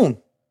 come on.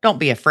 Don't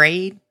be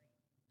afraid.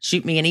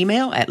 Shoot me an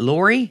email at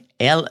Lori,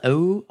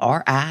 Lori,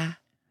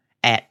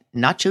 at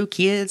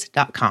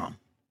nachokids.com.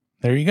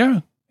 There you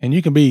go. And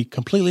you can be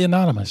completely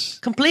anonymous.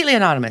 Completely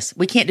anonymous.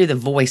 We can't do the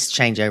voice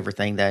changeover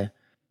thing, though.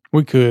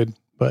 We could,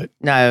 but...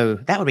 No,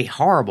 that would be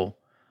horrible.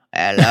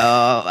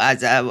 Hello. I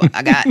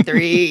got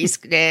 3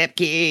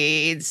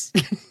 stepkids.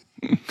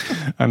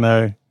 I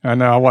know.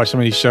 I watch some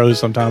of these shows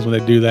sometimes when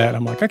they do that.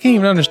 I'm like, I can't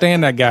even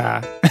understand that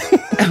guy.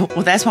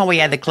 Well, that's why we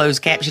had the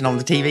closed caption on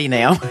the TV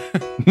now.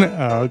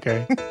 Oh,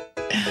 okay.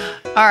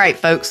 All right,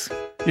 folks.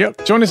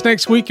 Yep. Join us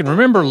next week. And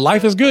remember,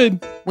 life is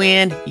good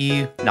when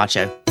you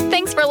nacho.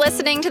 Thanks for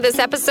listening to this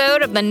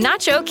episode of the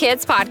Nacho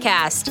Kids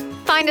Podcast.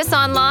 Find us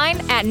online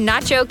at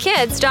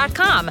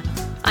nachokids.com.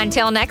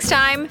 Until next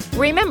time,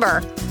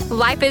 remember,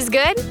 life is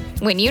good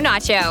when you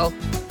nacho.